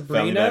 and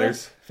Sabrina.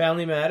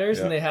 Family Matters.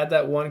 And they had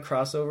that one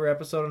crossover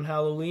episode on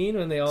Halloween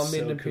when they all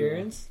made an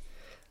appearance.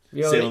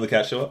 Salem the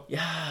Cat show up?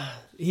 Yeah.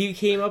 He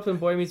came up in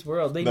Boy Meets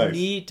World. They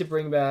need to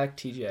bring back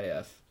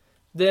TGIF.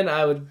 Then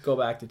I would go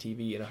back to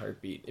TV in a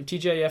heartbeat. If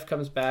TGIF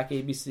comes back,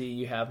 ABC,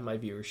 you have my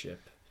viewership.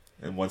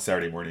 And one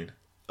Saturday morning.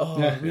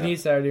 Oh, we need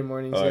Saturday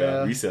mornings,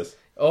 Recess.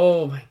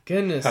 Oh, my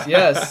goodness,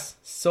 yes.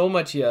 So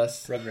much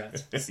yes.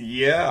 Rugrats.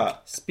 Yeah.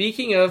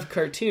 Speaking of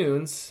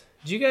cartoons,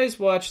 did you guys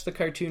watch the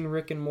cartoon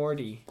Rick and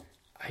Morty?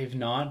 I have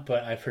not,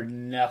 but I've heard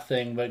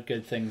nothing but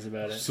good things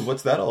about it. So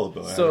what's that all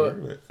about?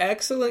 So,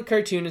 excellent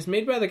cartoon. It's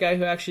made by the guy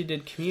who actually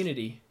did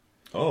Community.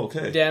 Oh,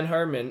 okay. Dan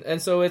Harmon.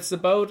 And so it's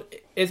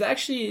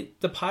actually,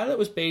 the pilot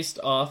was based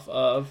off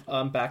of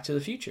Back to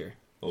the Future.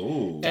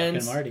 Oh,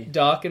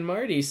 Doc and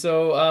Marty.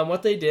 So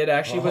what they did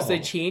actually was they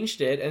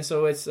changed it, and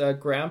so it's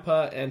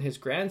Grandpa and his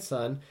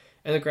grandson,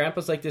 and the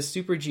Grandpa's like this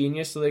super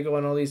genius, so they go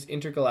on all these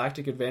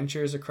intergalactic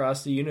adventures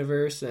across the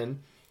universe,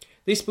 and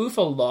they spoof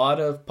a lot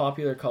of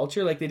popular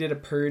culture. Like they did a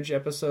Purge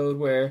episode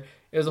where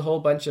it was a whole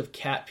bunch of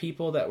cat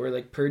people that were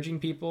like purging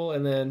people,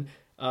 and then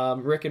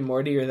Rick and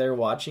Morty are there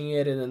watching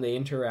it, and then they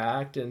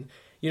interact, and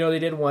they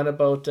did one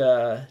about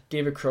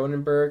David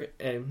Cronenberg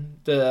and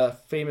the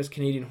famous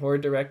Canadian horror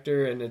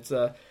director, and it's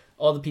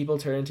all the people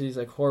turn into these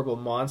like horrible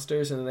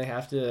monsters, and then they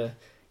have to,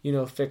 you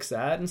know, fix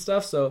that and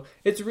stuff. So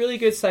it's a really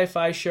good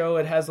sci-fi show.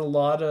 It has a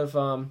lot of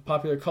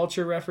popular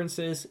culture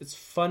references. It's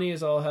funny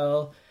as all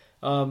hell.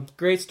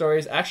 Great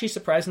stories. Actually,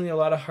 surprisingly, a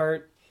lot of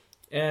heart.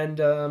 And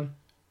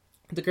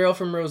the girl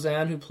from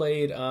Roseanne who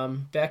played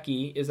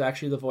Becky is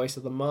actually the voice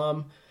of the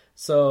mom.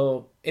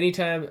 So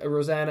anytime a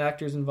Roseanne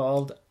actor is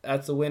involved,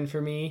 that's a win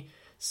for me.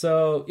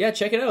 So yeah,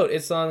 check it out.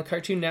 It's on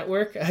Cartoon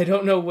Network. I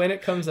don't know when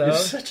it comes out.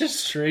 It's such a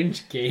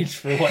strange gauge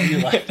for what you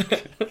like.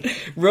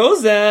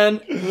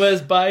 Roseanne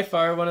was by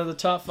far one of the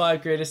top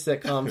 5 greatest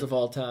sitcoms of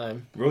all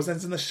time.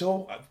 Roseanne's in the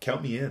show?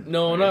 Count me in.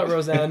 No, not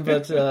Roseanne,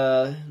 but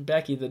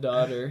Becky the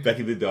daughter.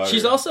 Becky the daughter.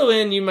 She's also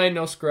in, you might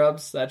know,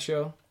 Scrubs, that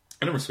show.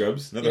 I remember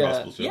Scrubs, another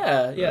hospital show.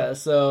 Yeah.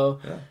 So,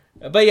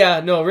 but yeah,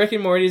 no, Rick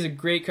and Morty is a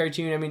great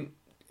cartoon. I mean,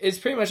 it's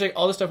pretty much like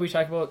all the stuff we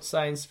talk about,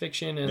 science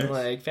fiction and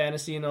like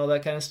fantasy and all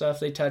that kind of stuff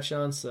they touch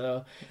on.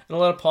 So, and a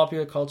lot of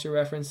popular culture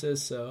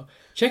references. So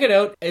check it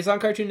out. It's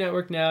on Cartoon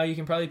Network now. You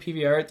can probably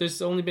PVR it.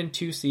 There's only been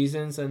 2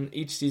 seasons, and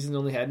each season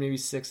only had maybe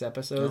 6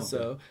 episodes.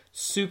 So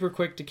super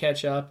quick to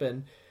catch up,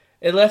 and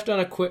it left on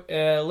a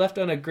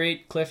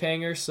great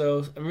cliffhanger.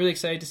 So I'm really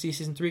excited to see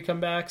season 3 come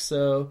back.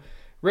 So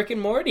Rick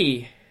and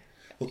Morty.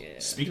 Well,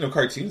 speaking of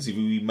cartoons,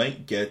 we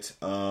might get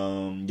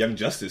Young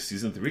Justice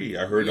season 3.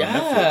 I heard on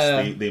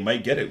Netflix they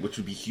might get it, which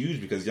would be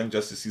huge because Young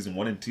Justice season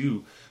 1 and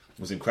 2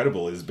 was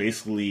incredible. It's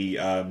basically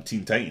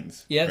Teen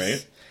Titans,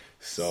 right?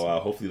 So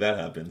hopefully that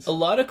happens. A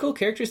lot of cool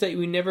characters that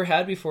we never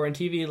had before on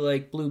TV,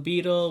 like Blue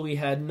Beetle. We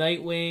had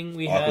Nightwing.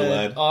 We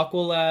had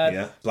Aqualad.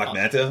 Yeah, Black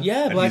Manta.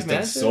 Black Manta. He's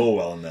done so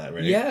well in that,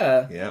 right?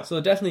 Yeah. So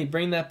definitely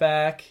bring that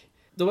back.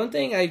 The one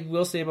thing I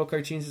will say about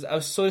cartoons is I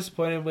was so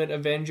disappointed when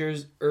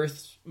Avengers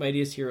Earth's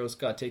Mightiest Heroes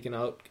got taken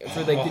out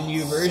for like the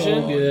new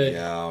version. So good.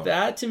 Yeah.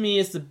 That to me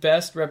is the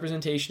best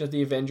representation of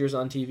the Avengers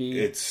on TV.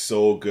 It's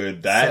so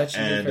good. That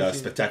and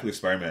Spectacular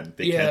Spider-Man.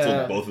 They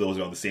canceled both of those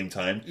around the same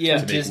time to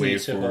make Disney way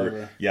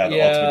for the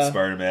Ultimate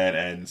Spider-Man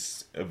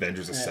and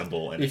Avengers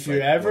Assemble. And if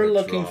you're ever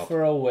looking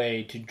for a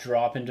way to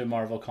drop into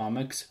Marvel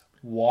Comics,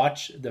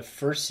 watch the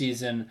first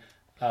season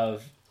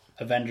of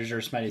Avengers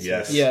Earth's Mightiest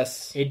Heroes.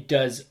 Yes. It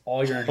does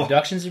all your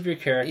introductions of your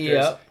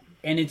characters.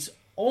 And it's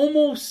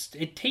almost,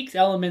 it takes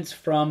elements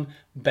from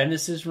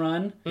Bendis'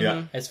 run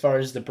as far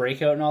as the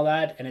breakout and all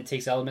that, and it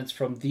takes elements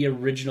from the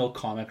original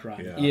comic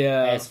run.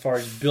 As far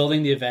as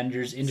building the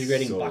Avengers,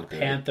 integrating Black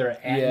Panther,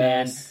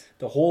 Ant-Man,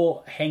 the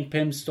whole Hank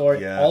Pym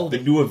story, all the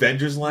new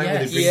Avengers line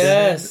where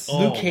they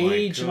bring Luke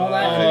Cage and all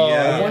that.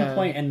 At one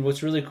point, and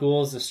what's really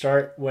cool is the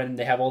start when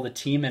they have all the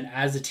team, and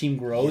as the team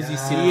grows, you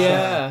see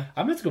I'm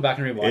going to have to go back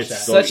and rewatch that.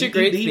 Such a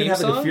great theme song. They even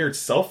have a The Fear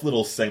Itself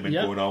little segment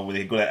going on where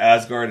they go to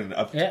Asgard and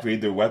upgrade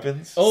their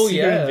weapons.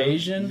 Secret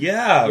Invasion.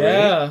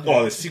 Right?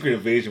 Oh, the Secret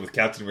Invasion with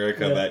Captain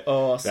America, that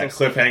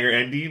cliffhanger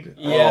ending.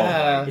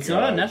 It's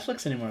not on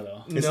Netflix anymore,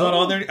 though. It's not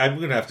on there? I'm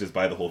going to have to just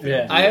buy the whole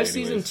thing. I have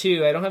season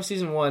 2. I don't have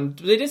season 1.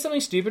 They did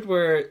something stupid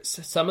where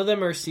some of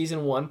them are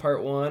season 1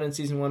 part 1 and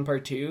season 1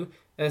 part 2,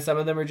 and some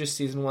of them are just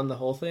season 1 the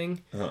whole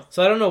thing.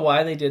 So I don't know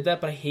why they did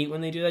that, but I hate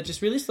when they do that.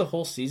 Just release the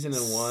whole season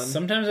in one.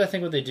 Sometimes I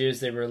think what they do is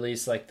they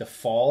release like the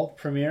fall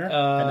premiere,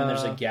 and then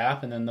there's a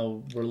gap, and then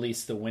they'll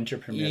release the winter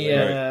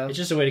premiere. It's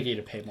just a way to get you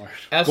to pay more.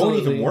 Absolutely.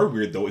 Going even more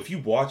weird though, if you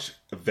watch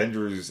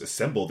Avengers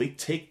Assemble, they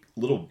take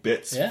little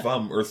bits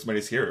from Earth's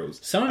Mightiest Heroes.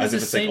 Some of as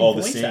if it's like all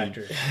the voice same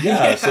actors.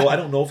 So I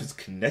don't know if it's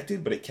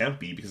connected, but it can't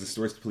be because the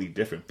story's completely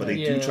different. But they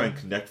do try and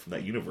connect from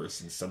that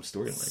universe in some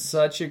storylines.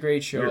 Such a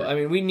great show. Weird. I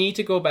mean, we need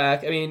to go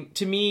back. I mean,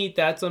 to me,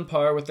 that's on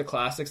par with the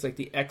classics like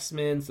the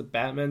X-Men, the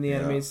Batman, the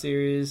animated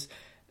series.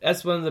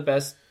 That's one of the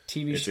best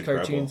TV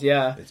cartoons.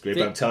 It's great.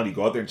 But I'm telling you,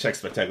 go out there and check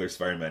Spectacular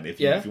Spider-Man. If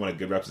you want a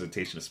good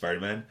representation of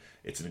Spider-Man,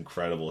 it's an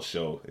incredible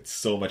show. It's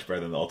so much better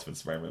than the Ultimate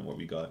Spider-Man what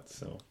we got.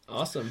 So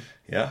awesome.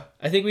 Yeah.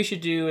 I think we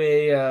should do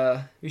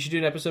an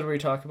episode where we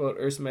talk about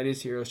Earth's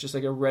Mightiest Heroes, just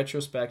like a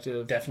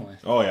retrospective. Definitely.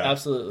 Oh yeah.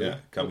 Absolutely. Yeah.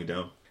 Cut me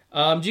down.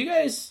 Do you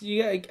guys?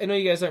 I know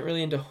you guys aren't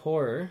really into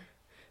horror,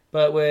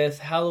 but with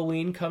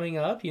Halloween coming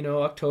up,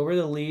 October,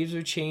 the leaves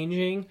are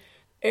changing.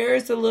 Air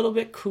is a little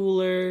bit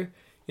cooler.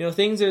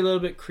 Things are a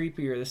little bit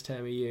creepier this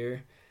time of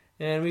year.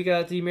 And we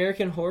got the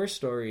American Horror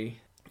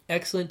Story.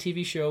 Excellent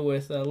TV show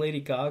with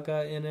Lady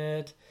Gaga in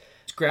it.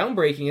 It's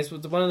groundbreaking. It's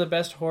one of the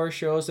best horror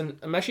shows, and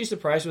I'm actually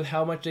surprised with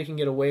how much they can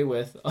get away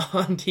with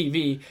on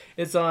TV.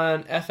 It's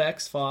on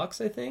FX Fox,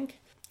 I think.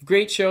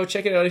 Great show.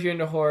 Check it out if you're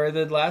into horror.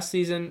 The last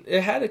season,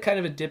 it had a kind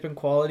of a dip in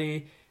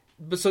quality,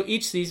 but so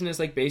each season is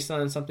like based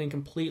on something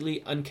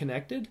completely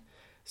unconnected.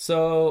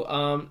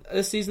 So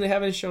this season they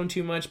haven't shown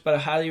too much, but I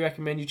highly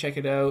recommend you check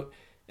it out.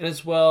 And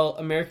as well,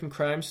 American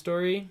Crime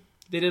Story.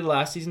 They did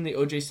last season, the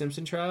O.J.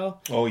 Simpson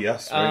trial. Oh,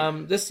 yes.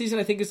 Right. This season,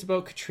 I think it's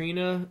about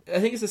Katrina. I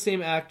think it's the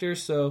same actor,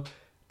 so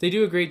they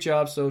do a great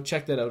job, so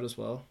check that out as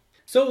well.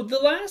 So the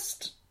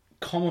last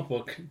comic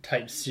book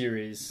type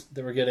series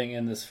that we're getting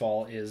in this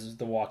fall is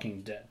The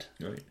Walking Dead.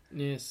 Right.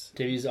 Yes.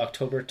 Debuts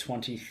October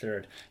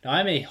 23rd. Now,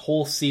 I'm a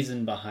whole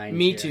season behind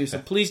Me here. too, so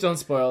please don't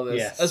spoil this.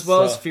 Yes, as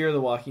well as Fear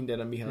the Walking Dead,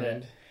 I'm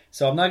behind.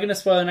 So I'm not going to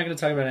spoil, I'm not going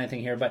to talk about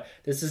anything here, but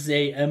this is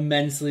a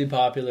immensely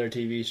popular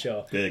TV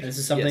show. And this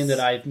is something that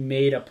I've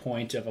made a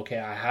point of, okay,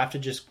 I have to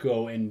just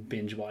go and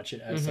binge watch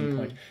it at some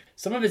point.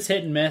 Some of it's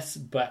hit and miss,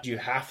 but you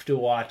have to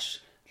watch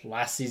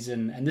last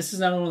season, and this is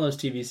not one of those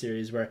TV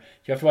series where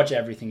you have to watch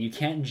everything. You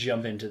can't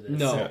jump into this.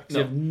 No. You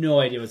have no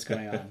idea what's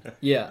going on.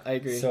 Yeah, I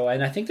agree. So,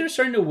 and I think they're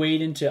starting to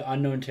wade into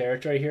unknown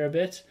territory here a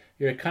bit.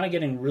 You're kind of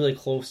getting really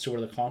close to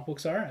where the comic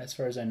books are, as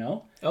far as I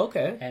know.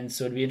 Okay. And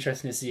so it'd be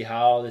interesting to see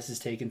how this is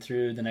taken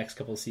through the next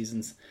couple of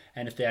seasons,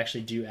 and if they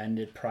actually do end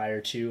it prior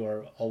to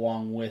or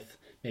along with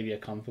maybe a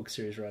comic book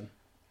series run.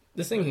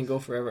 This thing can go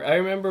forever. I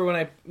remember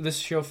when this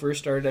show first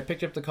started, I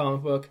picked up the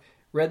comic book,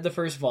 read the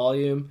first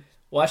volume,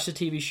 watched the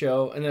TV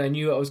show, and then I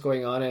knew what was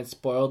going on, and it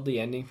spoiled the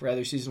ending for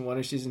either season 1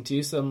 or season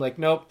 2. So I'm like,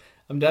 nope,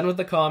 I'm done with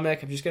the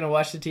comic. I'm just going to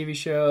watch the TV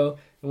show,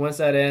 and once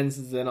that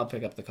ends, then I'll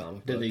pick up the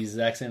comic book. Did the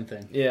exact same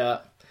thing. Yeah.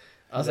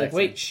 I was like,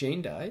 wait,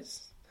 Shane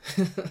dies?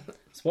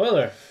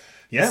 Spoiler.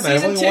 Yeah, man,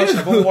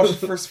 I've only watched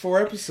the first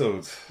 4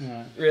 episodes.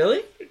 Yeah.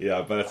 Really?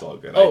 Yeah, but that's all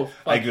good. Oh,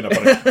 I give up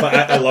on it. But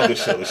I love the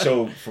show. The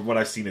show, from what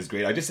I've seen, is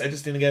great. I just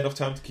didn't get enough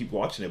time to keep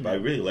watching it, but I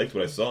really liked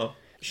what I saw.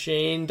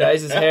 Shane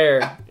dyes his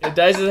hair. It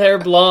dyes his hair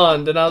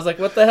blonde, and I was like,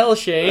 what the hell,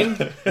 Shane?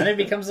 And it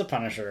becomes the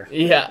Punisher.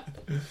 Yeah.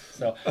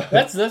 So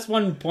that's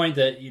one point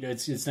that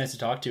it's nice to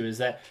talk to, is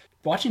that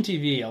watching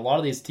TV, a lot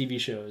of these TV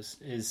shows,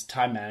 is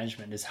time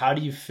management. Is how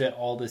do you fit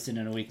all this in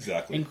a week?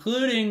 Exactly.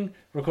 Including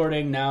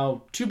recording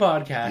now 2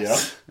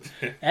 podcasts,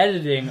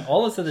 editing,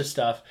 all this other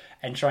stuff,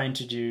 and trying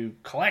to do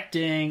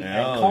collecting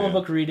and comic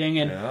book reading.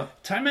 And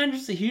time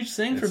management is a huge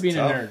thing for being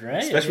tough. A nerd,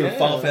 right? Especially with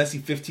Final Fantasy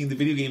 15, the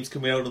video game's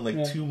coming out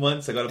in 2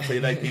 months. I got to play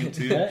that game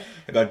too.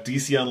 I got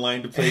DC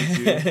Online to play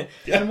too.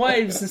 And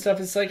wives and stuff.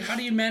 It's like, how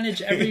do you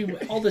manage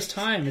all this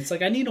time? It's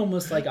like, I need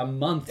almost a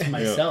month to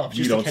myself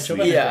just to catch up.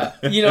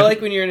 Yeah. Like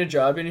when you're in a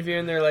job interview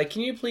and they're like,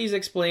 can you please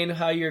explain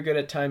how you're good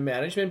at time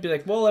management? Be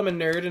like, well, I'm a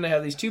nerd and I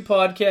have these 2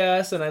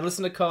 podcasts and I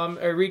listen to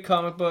I read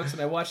comic books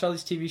and I watch all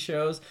these TV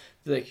shows.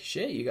 They're like,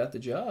 shit, you got the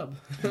job.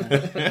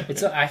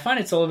 I find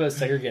it's all about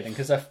segregating,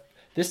 because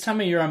this time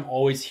of year I'm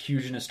always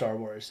huge into Star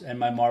Wars, and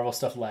my Marvel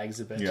stuff lags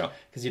a bit.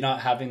 Because you're not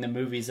having the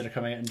movies that are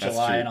coming out in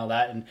July and all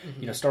that, and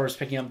Star Wars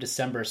picking up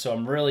December, so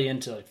I'm really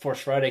into Force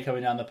Friday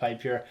coming down the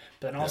pipe here.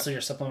 But then also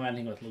you're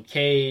supplementing with Luke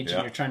Cage,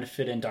 and you're trying to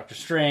fit in Doctor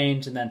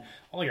Strange, and then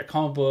all your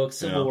comic books,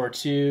 Civil War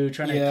 2,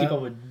 trying to keep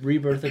up with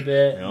Rebirth a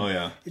bit.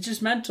 It's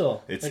just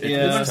mental. It's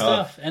tough.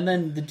 Stuff. And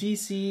then the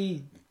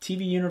DC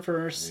TV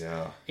universe.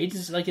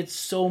 It's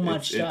so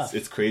much stuff.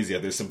 It's crazy.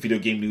 There's some video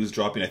game news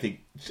dropping. I think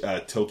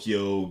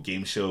Tokyo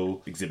Game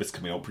Show exhibits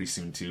coming out pretty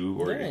soon too,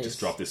 or it just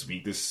dropped this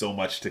week. There's so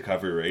much to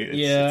cover, right?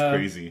 It's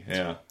crazy.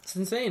 Yeah, it's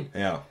insane.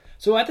 Yeah.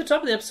 So at the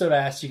top of the episode, I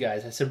asked you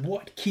guys, I said,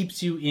 what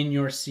keeps you in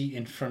your seat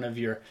in front of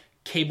your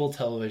cable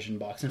television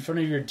box, in front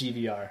of your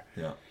DVR?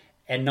 Yeah.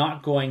 And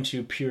not going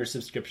to pure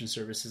subscription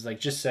services,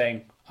 just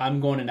saying,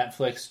 I'm going to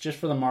Netflix just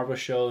for the Marvel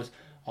shows.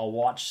 I'll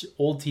watch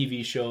old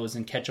TV shows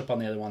and catch up on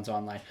the other ones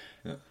online.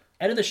 Yeah.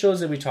 Out of the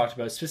shows that we talked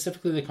about,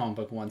 specifically the comic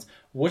book ones,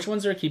 which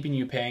ones are keeping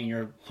you paying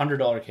your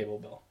 $100 cable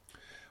bill?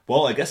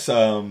 Well, I guess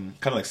kind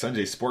of like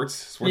Sunjay,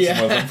 sports is one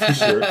of them for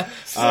sure.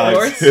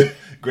 Sports?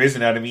 Grey's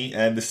Anatomy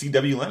and the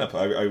CW lineup.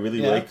 I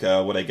really like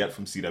what I get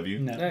from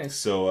CW. Nice.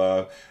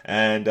 So,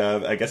 and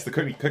I guess the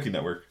Cooking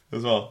Network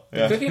as well.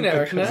 The Cooking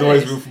Network, nice. There's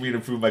always room for me to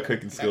improve my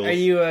cooking skills. Are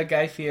you a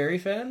Guy Fieri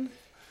fan?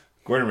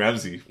 Gordon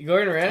Ramsay.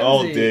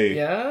 All day.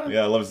 Yeah?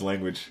 Yeah, I love his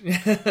language.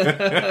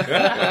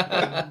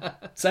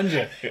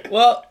 Sunjay.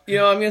 Well, I'm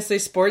going to say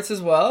sports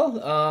as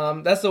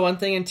well. That's the one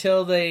thing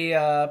until they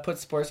put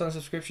sports on a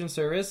subscription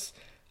service.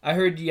 I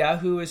heard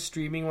Yahoo is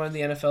streaming one of the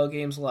NFL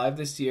games live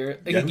this year.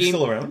 Yahoo's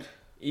still around?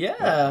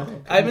 Yeah.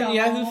 Okay. I'm in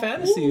Yahoo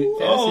Fantasy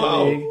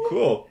League.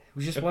 Cool.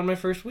 We just won my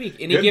first week.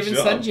 Any Given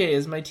Sunjay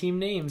is my team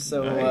name,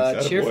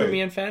 so cheer for me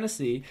in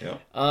fantasy. Yeah.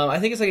 I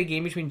think it's like a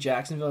game between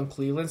Jacksonville and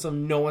Cleveland, so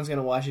no one's going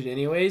to watch it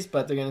anyways,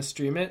 but they're going to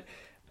stream it.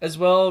 As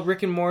well,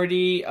 Rick and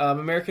Morty,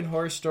 American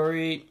Horror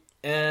Story,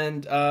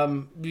 and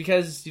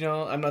because,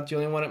 I'm not the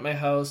only one at my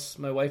house,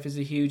 my wife is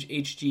a huge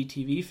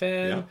HGTV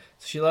fan,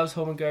 so she loves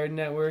Home and Garden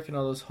Network and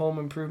all those home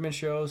improvement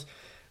shows.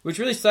 Which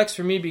really sucks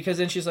for me, because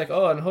then she's like,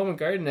 oh, on Home and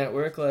Garden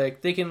Network,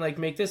 they can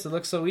make this. It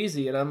looks so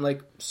easy. And I'm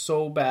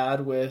so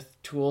bad with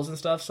tools and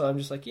stuff. So I'm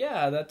just like,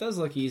 yeah, that does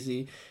look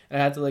easy.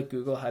 And I had to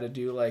Google how to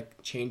do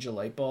change a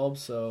light bulb.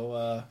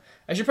 So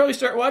I should probably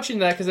start watching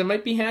that, because it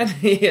might be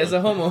handy as a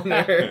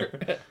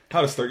homeowner.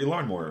 How to start your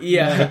lawnmower.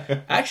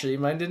 Yeah. Actually,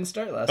 mine didn't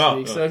start last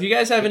week. So if you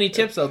guys have any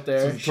tips out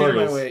there, shoot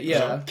my way.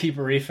 Yeah. Keep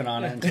reefing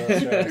on it until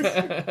it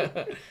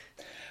starts.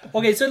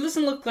 Okay, so it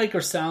doesn't look like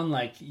or sound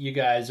like you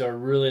guys are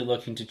really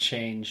looking to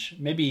change,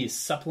 maybe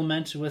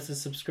supplement with a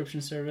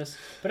subscription service,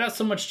 but not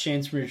so much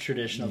change from your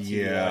traditional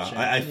TV watching.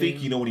 I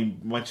think, when you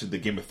mentioned the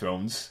Game of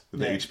Thrones,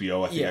 the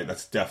HBO, I think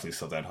that's definitely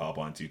something I'd hop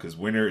onto, because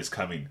winter is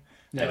coming,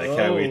 and I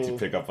can't wait to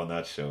pick up on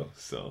that show.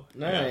 So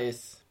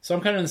nice. So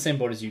I'm kind of in the same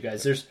boat as you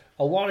guys. There's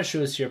a lot of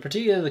shows here,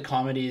 particularly the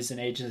comedies and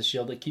Agents of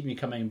S.H.I.E.L.D. that keep me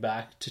coming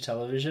back to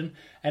television.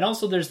 And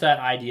also there's that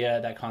idea,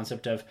 that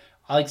concept of,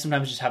 I like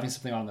sometimes just having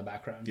something on in the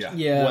background.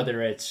 Yeah.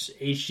 Whether it's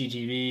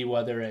HGTV,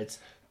 whether it's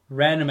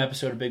random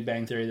episode of Big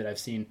Bang Theory that I've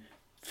seen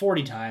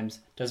 40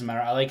 times, doesn't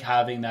matter. I like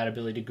having that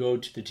ability to go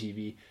to the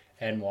TV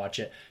and watch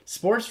it.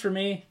 Sports for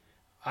me,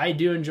 I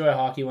do enjoy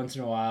hockey once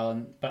in a while,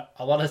 but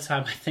a lot of the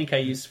time I think I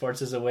use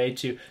sports as a way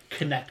to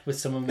connect with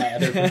some of my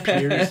other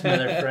peers, my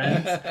other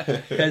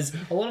friends, because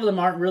a lot of them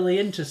aren't really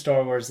into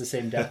Star Wars the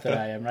same depth that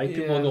I am, right?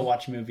 People will go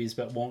watch movies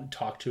but won't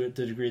talk to it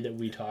the degree that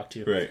we talk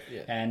to. Right.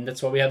 Yeah. And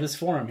that's why we have this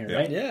forum here,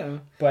 right? Yeah.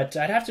 But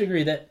I'd have to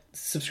agree that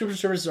subscription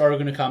services are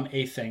going to come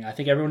a thing. I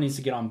think everyone needs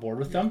to get on board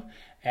with them.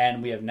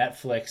 And we have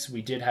Netflix.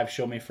 We did have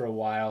Show Me for a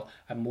while.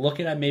 I'm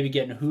looking at maybe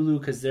getting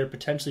Hulu because they're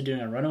potentially doing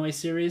a Runaway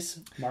series,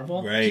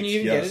 Marvel. Right. Can you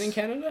even get it in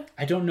Canada?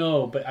 I don't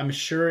know, but I'm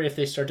sure if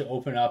they start to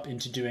open up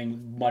into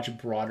doing much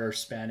broader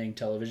spanning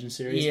television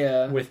series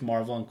with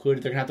Marvel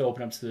included, they're going to have to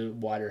open up to the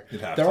wider.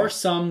 There are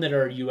some that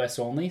are US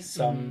only,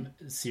 some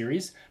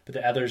series, but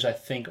the others I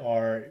think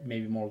are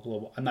maybe more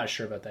global. I'm not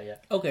sure about that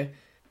yet. Okay.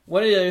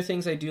 One of the other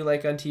things I do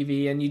like on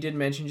TV, and you did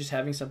mention just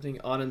having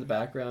something on in the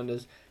background,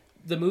 is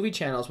the movie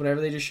channels. Whenever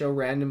they just show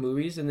random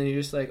movies, and then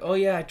you're just like, oh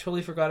yeah, I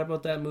totally forgot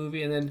about that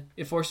movie, and then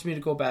it forces me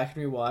to go back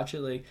and rewatch it.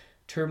 Like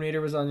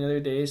Terminator was on the other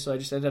day, so I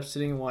just ended up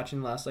sitting and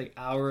watching the last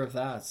hour of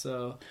that.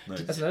 So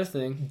that's another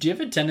thing. Do you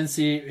have a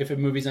tendency, if a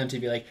movie's on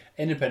TV, like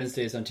Independence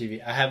Day is on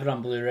TV, I have it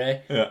on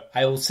Blu-ray,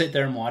 I will sit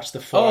there and watch the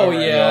full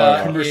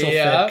commercial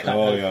fed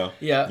cut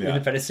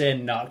Independence Day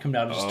and not come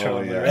down and just turn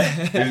on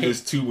Blu-ray.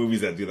 There's two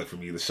movies that do that for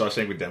me: The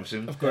Shawshank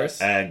Redemption, of course,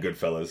 and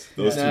Goodfellas.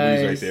 Those two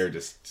movies right there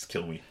just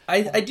kill me.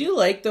 I do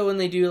like though when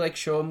they do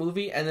show a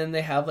movie and then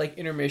they have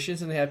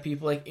intermissions and they have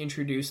people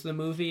introduce the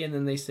movie and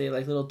then they say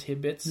little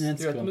tidbits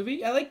throughout the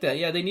movie. I like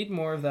that. Yeah, they need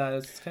more of that.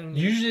 It's kind of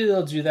usually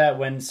they'll do that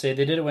when, say,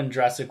 they did it when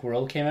Jurassic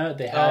World came out.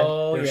 They had they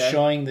were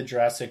showing the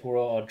Jurassic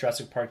World or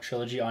Jurassic Park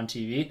trilogy on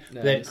TV.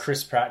 Nice. They had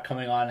Chris Pratt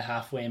coming on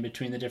halfway in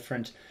between the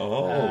different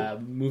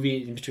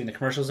movie, in between the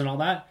commercials and all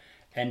that,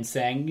 and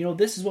saying,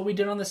 this is what we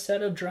did on the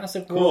set of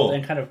Jurassic World,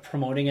 and kind of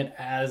promoting it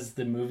as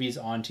the movie's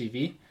on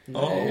TV.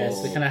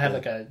 So they kind of had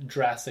a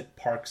Jurassic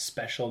Park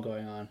special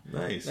going on.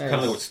 Nice. Kind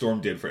of like what Storm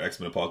did for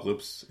X-Men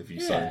Apocalypse, if you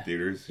saw it in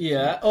theaters.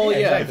 Yeah.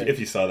 Exactly. If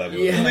you saw that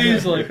movie. Yeah.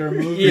 Please like our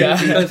movie.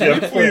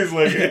 Please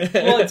like it.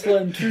 Blood,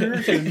 sweat, and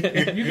tears,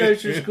 and you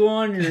guys just go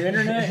on your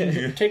internet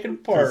and take it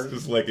apart.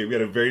 Just like it. We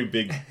had a very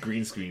big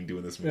green screen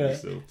doing this movie.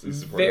 So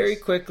very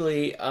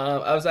quickly,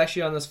 I was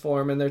actually on this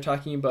forum, and they're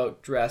talking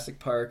about Jurassic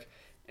Park,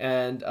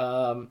 and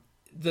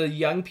the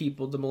young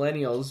people, the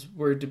millennials,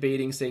 were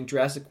debating, saying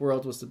Jurassic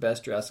World was the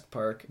best Jurassic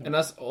Park. And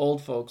us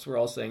old folks were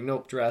all saying,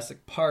 nope,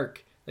 Jurassic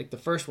Park, the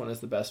first one, is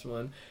the best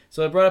one.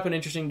 So it brought up an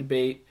interesting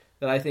debate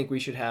that I think we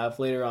should have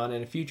later on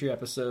in a future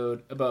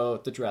episode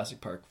about the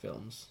Jurassic Park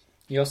films.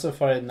 You also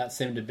find in that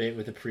same debate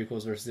with the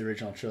prequels versus the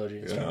original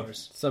trilogy of Star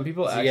Wars. Some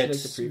people actually like the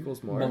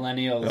prequels more.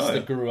 Millennials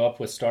that grew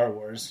up with Star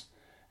Wars,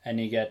 and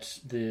you get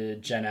the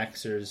Gen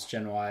Xers,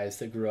 Gen Ys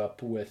that grew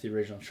up with the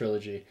original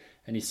trilogy.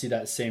 And you see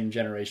that same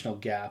generational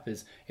gap.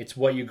 It's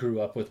what you grew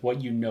up with,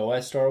 what you know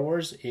as Star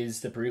Wars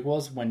is the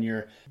prequels when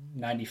you're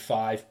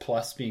 95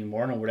 plus being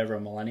born, or whatever a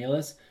millennial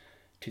is.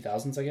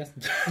 2000s, I guess.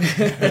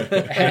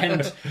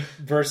 And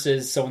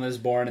versus someone that's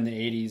born in the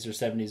 80s or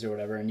 70s or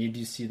whatever. And you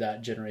do see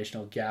that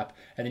generational gap.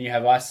 And then you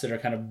have us that are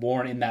kind of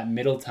born in that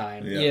middle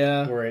time.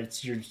 Where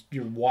it's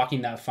you're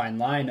walking that fine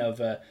line of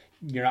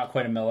you're not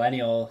quite a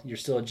millennial, you're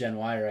still a Gen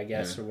Y-er, I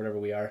guess, or whatever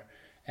we are.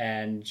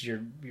 And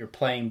you're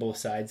playing both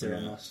sides there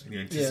almost.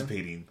 You're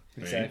anticipating.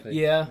 Right? Exactly.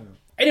 Yeah.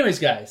 Anyways,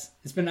 guys,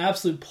 it's been an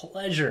absolute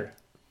pleasure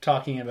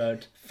talking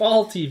about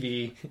fall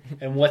TV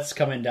and what's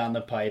coming down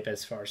the pipe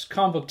as far as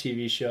comic book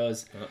TV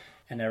shows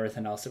and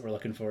everything else that we're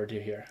looking forward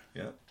to here.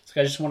 Yeah. So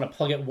I just want to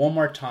plug it one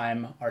more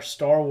time. Our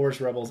Star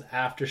Wars Rebels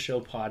After Show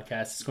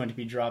podcast is going to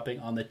be dropping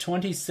on the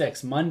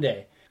 26th,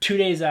 Monday, 2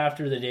 days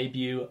after the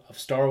debut of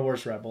Star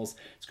Wars Rebels.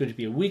 It's going to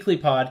be a weekly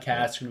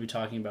podcast. We're going to be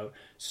talking about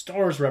Star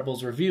Wars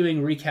Rebels,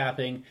 reviewing,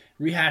 recapping,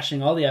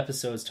 rehashing all the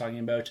episodes, talking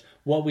about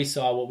what we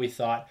saw, what we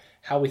thought,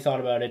 how we thought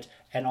about it,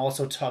 and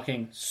also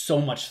talking so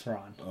much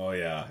Thrawn. Oh,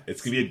 yeah.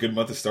 It's going to be a good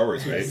month of Star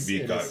Wars, right?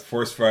 We've got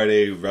Force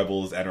Friday,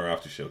 Rebels, and our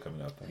after show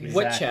coming up. Exactly.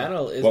 What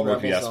channel is what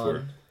Rebels on?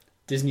 For?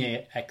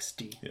 Disney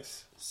XD.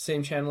 Yes.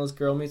 Same channel as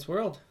Girl Meets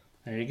World.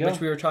 There you go. Which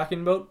we were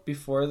talking about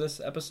before this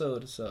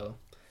episode, so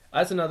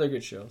that's another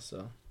good show,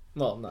 so...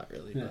 Well, not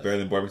really. But... Better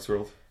than Boy Meets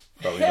World?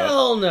 Probably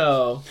Hell not.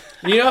 No.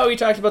 You know how we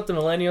talked about the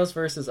millennials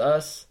versus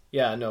us?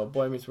 Yeah, no.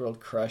 Boy Meets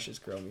World crushes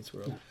Girl Meets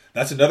World.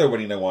 That's another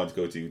wedding I wanted to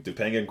go to.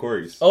 Topanga and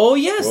Corey's. Oh,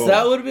 yes. Whoa.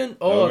 That would have been...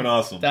 that would have been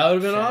awesome. That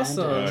would have been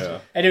awesome. Oh, yeah.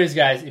 Anyways,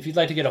 guys, if you'd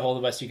like to get a hold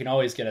of us, you can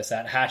always get us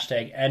at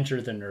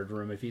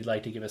 #EnterTheNerdRoom. If you'd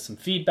like to give us some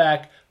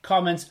feedback,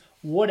 comments,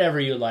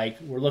 whatever you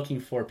like. We're looking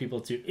for people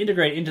to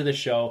integrate into the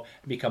show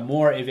and become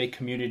more of a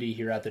community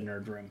here at the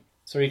Nerd Room.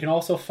 So you can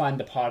also find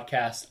the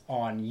podcast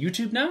on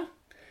YouTube now.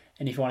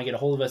 And if you want to get a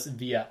hold of us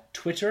via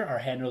Twitter, our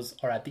handles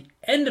are at the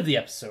end of the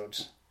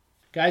episode.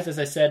 Guys, as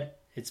I said,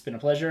 it's been a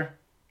pleasure.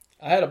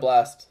 I had a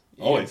blast.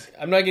 Always.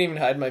 I'm not going to even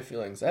hide my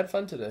feelings. I had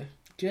fun today.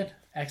 Good.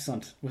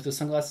 Excellent. With the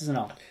sunglasses and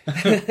all.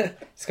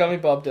 Just call me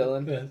Bob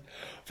Dylan.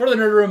 For the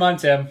Nerd Room, I'm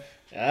Tim.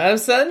 I'm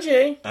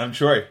Sunjay. I'm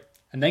Troy.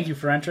 And thank you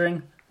for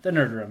entering the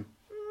Nerd Room.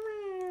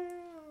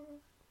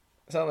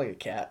 I sound like a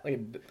cat. Like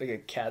a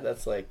cat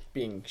that's like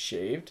being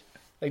shaved.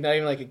 Like not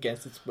even like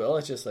against its will.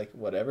 It's just like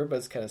whatever, but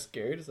it's kind of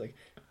scared. It's like...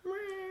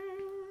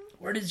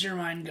 Where does your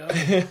mind go?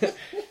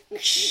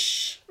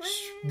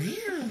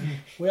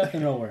 Way up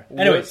in nowhere.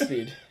 Anyway,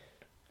 speed.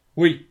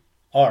 We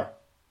are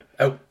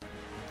out.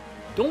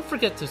 Don't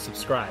forget to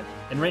subscribe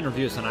and rate and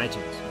review us on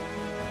iTunes.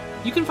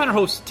 You can find our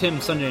hosts Tim,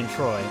 Sunjay, and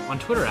Troy on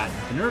Twitter at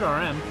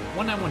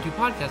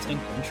TheNerdRM1912Podcasting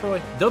and Troy,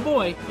 the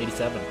boy,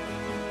 87.